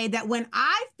Saturday that when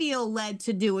I feel led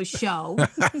to do a show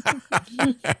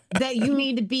that you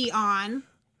need to be on,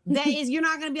 that is, you're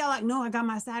not going to be all like, no, I got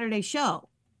my Saturday show.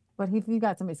 But if you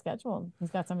got somebody scheduled,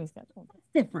 he's got somebody scheduled.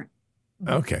 Different.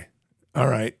 Okay. All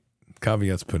right.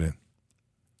 Caveats put in.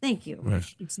 Thank you. Right.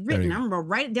 It's There written. you go. I'm going to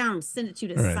write it down and send it to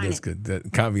you to All right. sign That's it. good.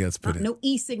 That caveats put in. No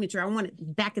e-signature. I want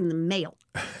it back in the mail.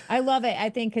 I love it. I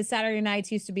think because Saturday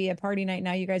nights used to be a party night.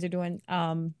 Now you guys are doing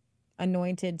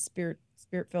anointed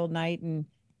spirit-filled night, and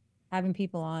having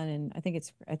people on, and I think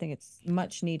it's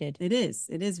much needed. It is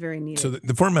very needed. So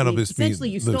the format of this essentially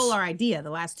you stole our idea the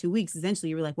last 2 weeks. Essentially,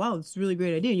 you were like, "Wow, it's a really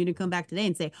great idea." And you didn't come back today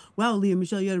and say, "Wow, Leah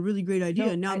Michelle, you had a really great idea,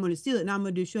 and now I'm going to steal it. Now I'm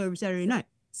going to do a show every Saturday night."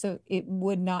 So it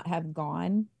would not have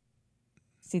gone.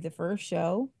 See the first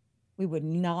show, we would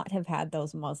not have had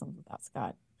those Muslims without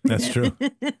Scott. That's true.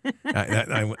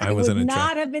 I wasn't. It would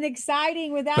not have been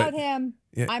exciting without him.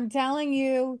 Yeah. I'm telling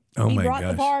you, he brought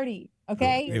the party.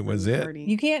 Okay, it was it.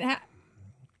 You can't have.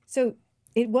 So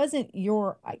it wasn't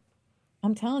your.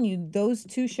 I'm telling you, those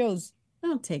two shows.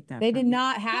 Don't take that. They did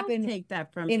not happen. Don't take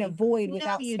that from in a void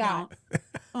without Scott.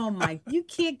 Oh my! You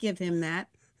can't give him that.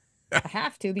 I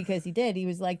have to, because he did. He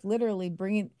was like literally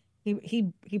bringing.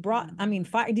 He brought. I mean,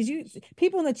 fire. Did you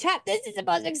people in the chat? This is the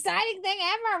most exciting thing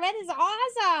ever. It is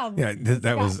awesome. Yeah,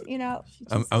 that was. You know,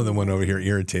 I'm the one over here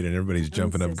irritated. Everybody's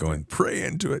jumping up, going, "Pray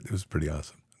into it." It was pretty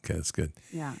awesome. Okay, that's good.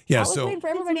 Yeah. Yeah. So this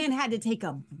man had to take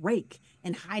a break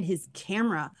and hide his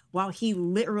camera while he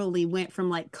literally went from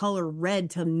like color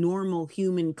red to normal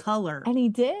human color. And he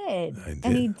did.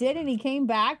 And he did. And he came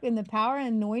back in the power and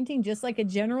anointing, just like a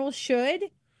general should,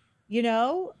 you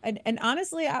know. And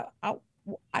honestly, I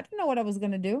didn't know what I was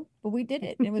going to do, but we did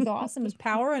it. It was awesome. It was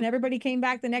power. And everybody came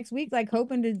back the next week, like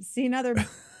hoping to see another,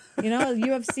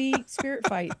 UFC spirit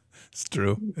fight. It's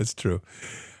true. It's true.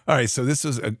 All right. So this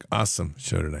was an awesome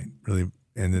show tonight. Really.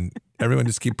 And then everyone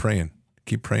just keep praying.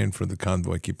 Keep praying for the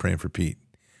convoy. Keep praying for Pete.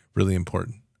 Really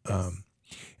important.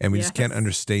 And we just can't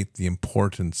understate the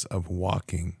importance of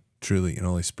walking truly in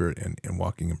Holy Spirit and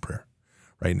walking in prayer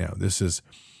right now. And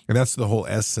that's the whole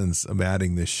essence of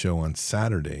adding this show on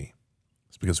Saturday.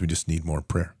 Because we just need more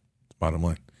prayer. Bottom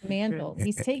line. Mantle.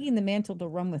 He's taking the mantle to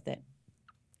run with it.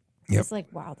 Yep. It's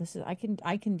like, wow,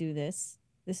 I can do this.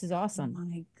 This is awesome. Oh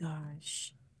my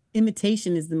gosh.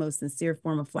 Imitation is the most sincere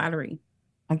form of flattery.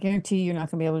 I guarantee you're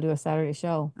not going to be able to do a Saturday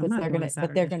show, but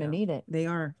they're going to need it. They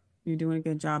are. You're doing a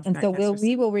good job. And so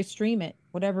we will restream it,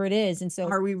 whatever it is. And so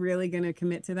are we really going to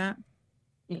commit to that?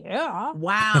 Yeah.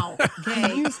 Wow.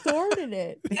 Okay. You started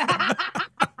it.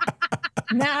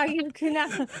 Now you cannot.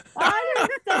 I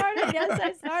didn't start it. Yes,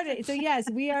 I started. So yes,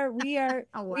 we are.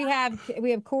 Oh, wow.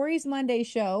 We have Corey's Monday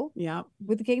show. Yeah.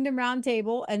 With the Kingdom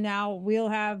Roundtable, and now we'll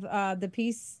have the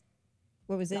Peace.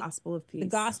 What was it? Gospel of Peace. The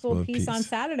Gospel of Peace on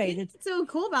Saturday. What's so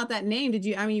cool about that name?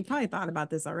 You probably thought about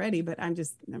this already, but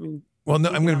Well, no,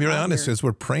 I'm going to be really honest. As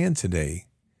we're praying today,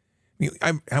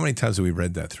 how many times have we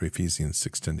read that through Ephesians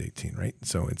 6:10-18, right?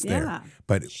 So it's there.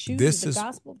 But this is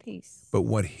gospel peace. But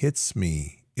what hits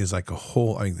me is like the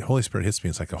Holy Spirit hits me.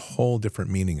 It's like a whole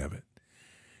different meaning of it.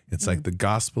 It's like the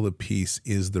gospel of peace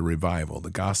is the revival.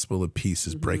 The gospel of peace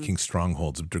is breaking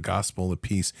strongholds. The gospel of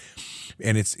peace,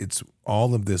 and it's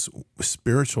all of this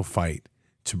spiritual fight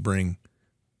to bring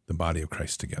the body of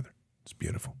Christ together. It's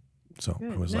beautiful. So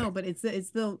I was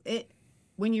but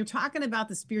when you're talking about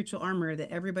the spiritual armor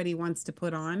that everybody wants to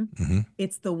put on,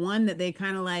 it's the one that they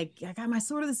kind of like, I got my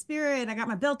sword of the Spirit, I got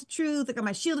my belt of truth, I got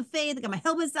my shield of faith, I got my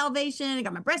helmet of salvation, I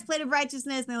got my breastplate of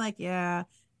righteousness. And they're like, yeah,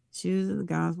 shoes of the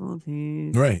gospel of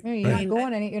peace. Right. You're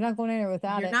not going anywhere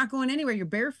without it. You're not going anywhere. You're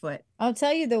barefoot. I'll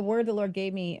tell you the word the Lord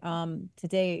gave me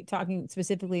today, talking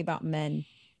specifically about men.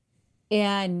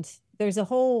 And there's a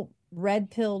whole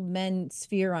red-pilled men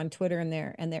sphere on Twitter, and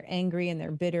they're angry and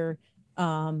they're bitter.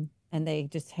 And they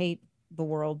just hate the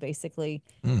world, basically.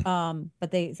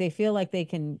 But they feel like they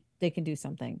can do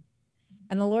something.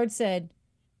 And the Lord said,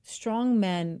 strong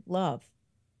men love.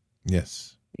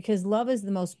 Yes. Because love is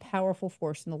the most powerful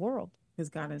force in the world. Because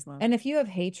God is love. And if you have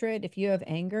hatred, if you have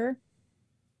anger,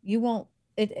 you won't,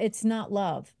 it's not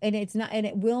love. And it's not, and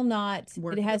it will not,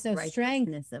 it has no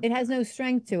strength. It has no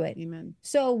strength to it. Amen.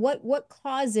 So what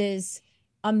causes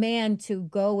a man to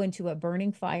go into a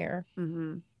burning fire?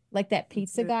 Like that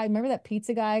pizza guy. Remember that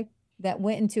pizza guy that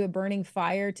went into a burning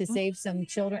fire to save some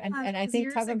children? And I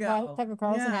think Tucker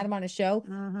Carlson had him on a show.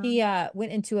 He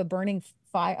went into a burning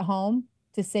home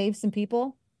to save some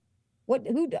people. What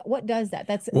does that?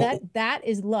 That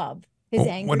is love. His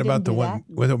anger. What about the one?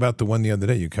 What about the one the other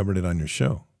day? You covered it on your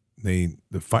show. The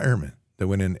firemen that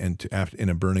went in in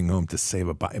a burning home to save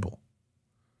a Bible.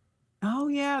 Oh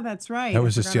yeah, that's right. That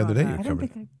was just the other day. You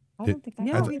covered. I don't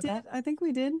think we did. I think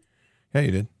we did. Yeah,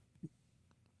 you did.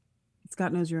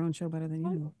 Scott knows your own show better than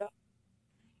you do.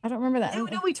 I don't remember that.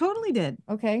 No, we totally did.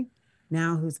 Okay.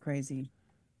 Now who's crazy?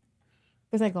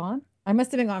 Was I gone? I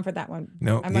must have been gone for that one.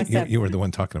 No, you were the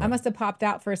one talking about. I must have popped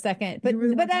out for a second. But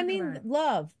I mean,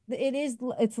 love.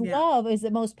 Love is the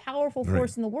most powerful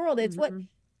force in the world. It's what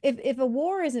if a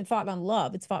war isn't fought on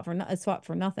love, it's fought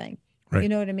for nothing. Right. You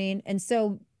know what I mean? And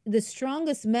so the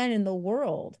strongest men in the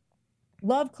world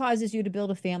love causes you to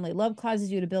build a family. Love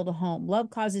causes you to build a home. Love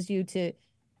causes you to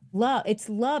love. It's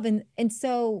love. And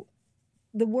so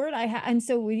the word and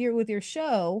so when you're with your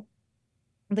show,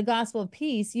 the Gospel of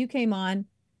Peace, you came on,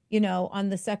 on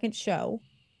the second show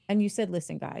and you said,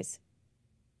 listen, guys,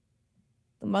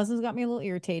 the Muslims got me a little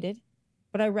irritated,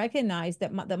 but I recognize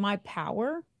that my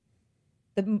power,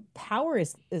 the power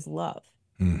is love.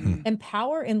 Mm-hmm. And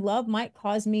power and love might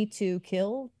cause me to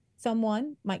kill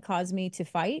someone, might cause me to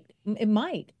fight. It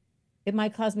might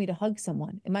cause me to hug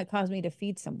someone. It might cause me to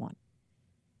feed someone.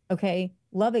 Okay.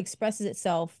 Love expresses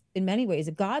itself in many ways.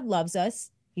 God loves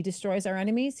us. He destroys our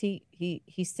enemies.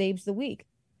 He saves the weak.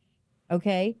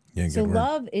 Okay. Yeah, so word.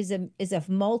 love is a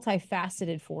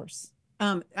multifaceted force.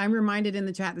 I'm reminded in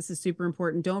the chat, this is super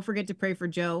important. Don't forget to pray for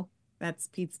Joe. That's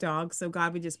Pete's dog. So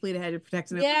God, we just plead a hedge of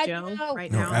protection over Joe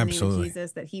right now in the name of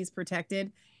Jesus, that he's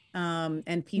protected.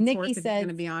 And Pete's Nikki horse is going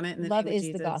to be on it. In the love name of is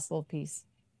Jesus. the gospel of peace.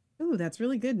 Ooh, that's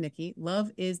really good, Nikki.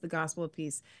 Love is the gospel of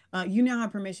peace. You now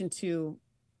have permission to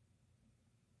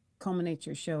culminate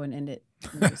your show and end it.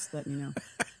 Just let me know.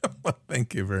 Well,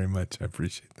 thank you very much. I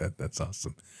appreciate that. That's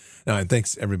awesome. No, and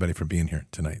thanks everybody for being here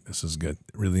tonight. This is good.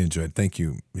 Really enjoyed. Thank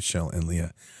you, Michelle and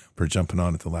Leah, for jumping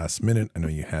on at the last minute. I know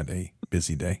you had a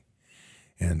busy day,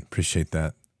 and appreciate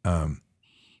that. But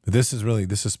this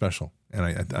is special,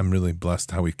 and I'm really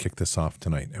blessed how we kicked this off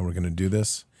tonight. And we're going to do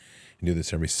this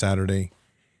every Saturday,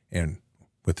 and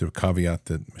with the caveat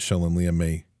that Michelle and Leah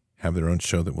may have their own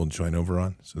show that we'll join over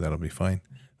on, so that'll be fine.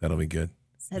 That'll be good.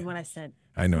 Said what I said.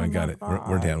 I know, I got it.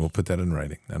 We're down. We'll put that in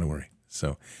writing. Not a worry.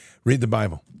 So read the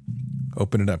Bible.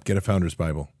 Open it up. Get a Founder's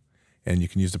Bible. And you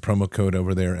can use the promo code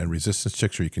over there and Resistance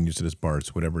Chicks, or you can use it as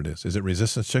Bards, whatever it is. Is it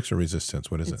Resistance Chicks or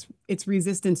Resistance? What is it? It's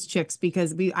Resistance Chicks,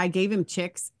 because I gave him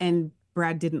Chicks and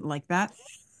Brad didn't like that.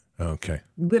 Okay.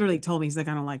 Literally told me, he's like,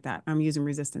 I don't like that. I'm using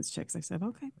Resistance Chicks. I said,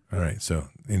 okay. All right. So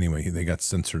anyway, they got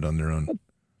censored on their own.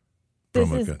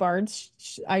 This is Bard's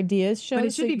Ideas show. But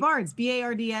it should be Bards,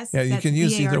 BARDS. Yeah, you can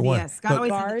use either one. God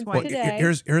always said it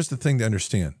twice. Here's the thing to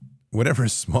understand. Whatever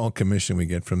small commission we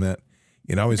get from that,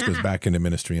 it always goes back into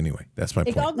ministry anyway. That's my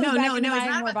point. No, it's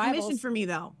not about commission for me,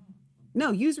 though.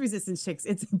 No, use Resistance Chicks.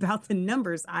 It's about the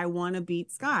numbers. I want to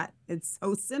beat Scott. It's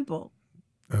so simple.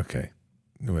 Okay.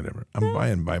 Whatever. I'm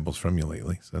buying Bibles from you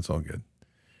lately, so that's all good.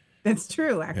 That's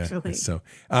true, actually. Yeah, so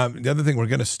the other thing we're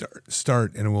going to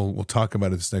start, and we'll talk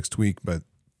about it this next week, but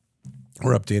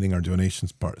we're updating our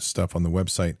donations stuff on the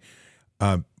website.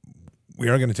 We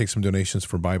are going to take some donations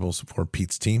for Bibles for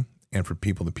Pete's team and for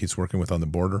people that Pete's working with on the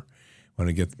border. Want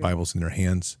to get the Bibles in their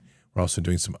hands. We're also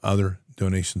doing some other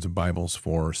donations of Bibles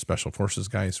for Special Forces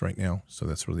guys right now, so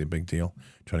that's really a big deal.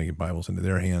 Trying to get Bibles into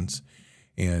their hands,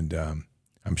 and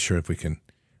I'm sure if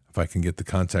I can get the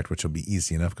contact, which will be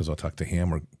easy enough because I'll talk to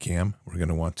Ham or Cam, we're going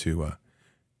to want to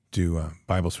do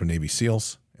Bibles for Navy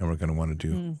SEALs, and we're going to want to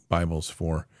do Bibles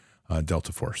for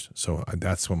Delta Force. So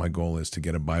that's what my goal is, to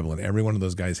get a Bible in every one of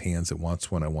those guys' hands that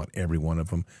wants one. I want every one of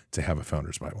them to have a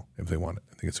Founder's Bible if they want it.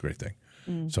 I think it's a great thing.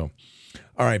 So,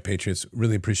 all right, Patriots,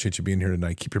 really appreciate you being here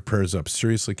tonight. Keep your prayers up.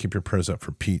 Seriously, keep your prayers up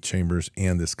for Pete Chambers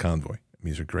and this convoy.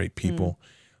 These are great people,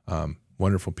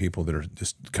 wonderful people that are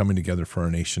just coming together for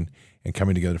our nation and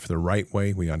coming together for the right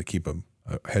way. We want to keep a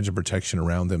hedge of protection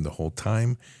around them the whole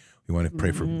time. We want to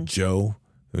pray for Joe,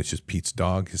 which is Pete's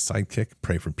dog, his sidekick.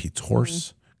 Pray for Pete's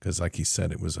horse, because like he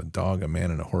said, it was a dog, a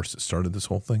man, and a horse that started this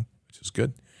whole thing, which is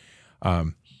good.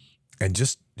 And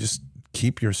just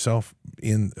keep yourself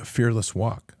in a fearless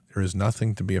walk. There is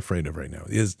nothing to be afraid of right now.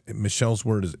 Michelle's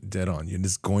word is dead on. It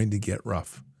is going to get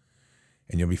rough,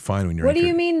 and you'll be fine when you're. What do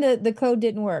you mean the code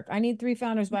didn't work? I need 3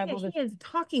 Founders Bibles. He is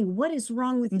talking. What is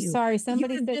wrong with you? Sorry,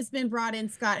 somebody said just been brought in,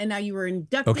 Scott, and now you were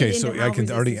inducted. Okay, so I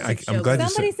can already. I'm glad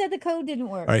somebody said the code didn't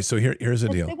work. All right, so here's the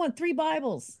deal. They want 3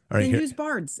 Bibles. All right, then use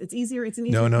Bards. It's easier. It's an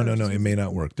easier. No. It may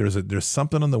not work. There's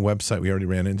something on the website. We already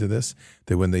ran into this,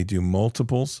 that when they do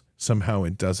multiples, somehow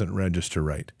it doesn't register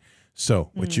right.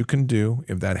 So what you can do,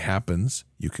 if that happens,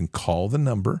 you can call the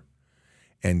number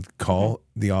and call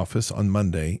the office on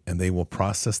Monday, and they will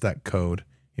process that code.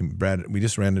 And Brad, we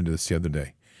just ran into this the other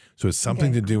day. So it's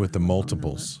something to do with the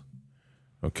multiples.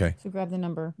 Okay. So grab the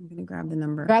number. I'm going to grab the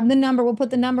number. Grab the number. We'll put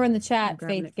the number in the chat,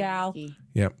 Faith Gal.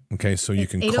 Yep. Okay. So you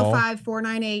can call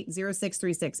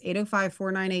 805-498-0636.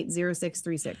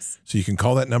 805-498-0636. So you can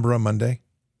call that number on Monday,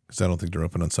 because I don't think they're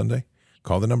open on Sunday.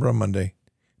 Call the number on Monday.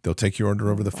 They'll take your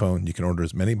order over the phone. You can order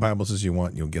as many Bibles as you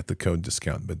want. You'll get the code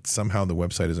discount, but somehow the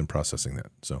website isn't processing that.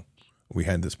 So we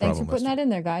had this problem. Thanks for putting that in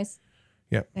there, guys.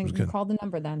 Yep. And you call the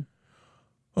number then.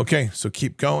 Okay. So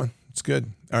keep going. It's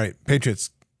good. All right. Patriots,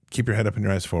 keep your head up and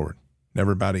your eyes forward.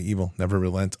 Never bow to evil, never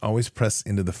relent, always press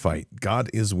into the fight. God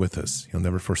is with us. He'll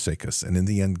never forsake us. And in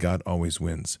the end, God always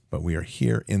wins. But we are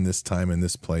here in this time, in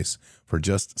this place, for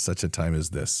just such a time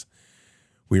as this.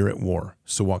 We are at war,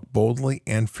 so walk boldly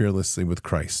and fearlessly with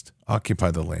Christ.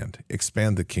 Occupy the land,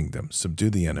 expand the kingdom, subdue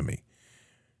the enemy.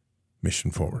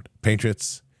 Mission forward.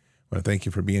 Patriots, I want to thank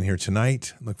you for being here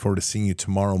tonight. Look forward to seeing you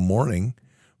tomorrow morning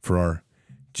for our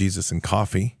Jesus and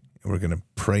Coffee. And we're going to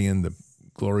pray in the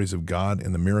glories of God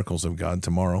and the miracles of God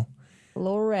tomorrow.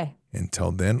 Glory.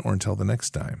 Until then, or until the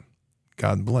next time,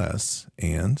 God bless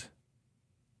and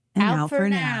out for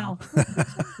now.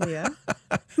 Yeah.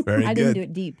 Very I good. didn't do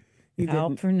it deep. You Out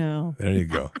didn't. for now. There you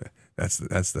go. That's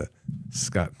the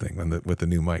Scott thing with the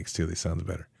new mics too. They sound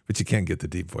better, but you can't get the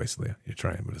deep voice, Leah. You're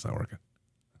trying, but it's not working.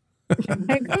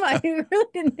 Hey, come on, it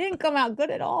really didn't come out good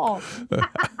at all.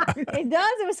 It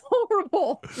does. It was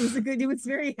horrible. It was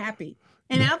very happy.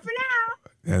 And out for now.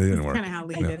 Yeah, it didn't work. Kind of how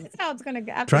Lee No. did it. That's how it's gonna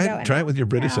go. Try it with your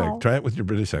British accent. Try it with your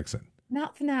British accent.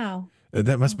 Not for now.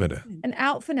 That much better. And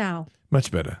out for now. Much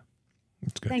better.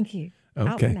 That's good. Thank you. Out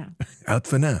for Okay. now. Out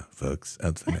for now, folks.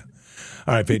 Out for now.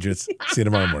 All right, Patriots. See you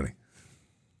tomorrow morning.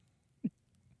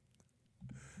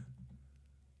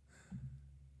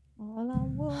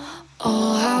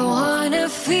 Oh, I wanna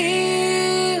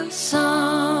feel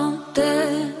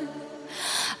something.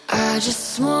 I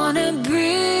just wanna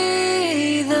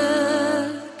breathe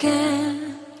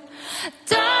again.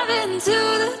 Dive into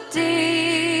the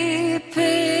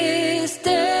deepest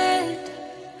end.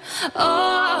 Oh,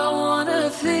 I wanna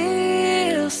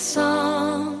feel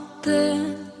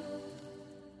something.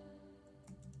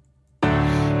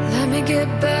 Let me get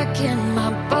back in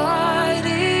my body.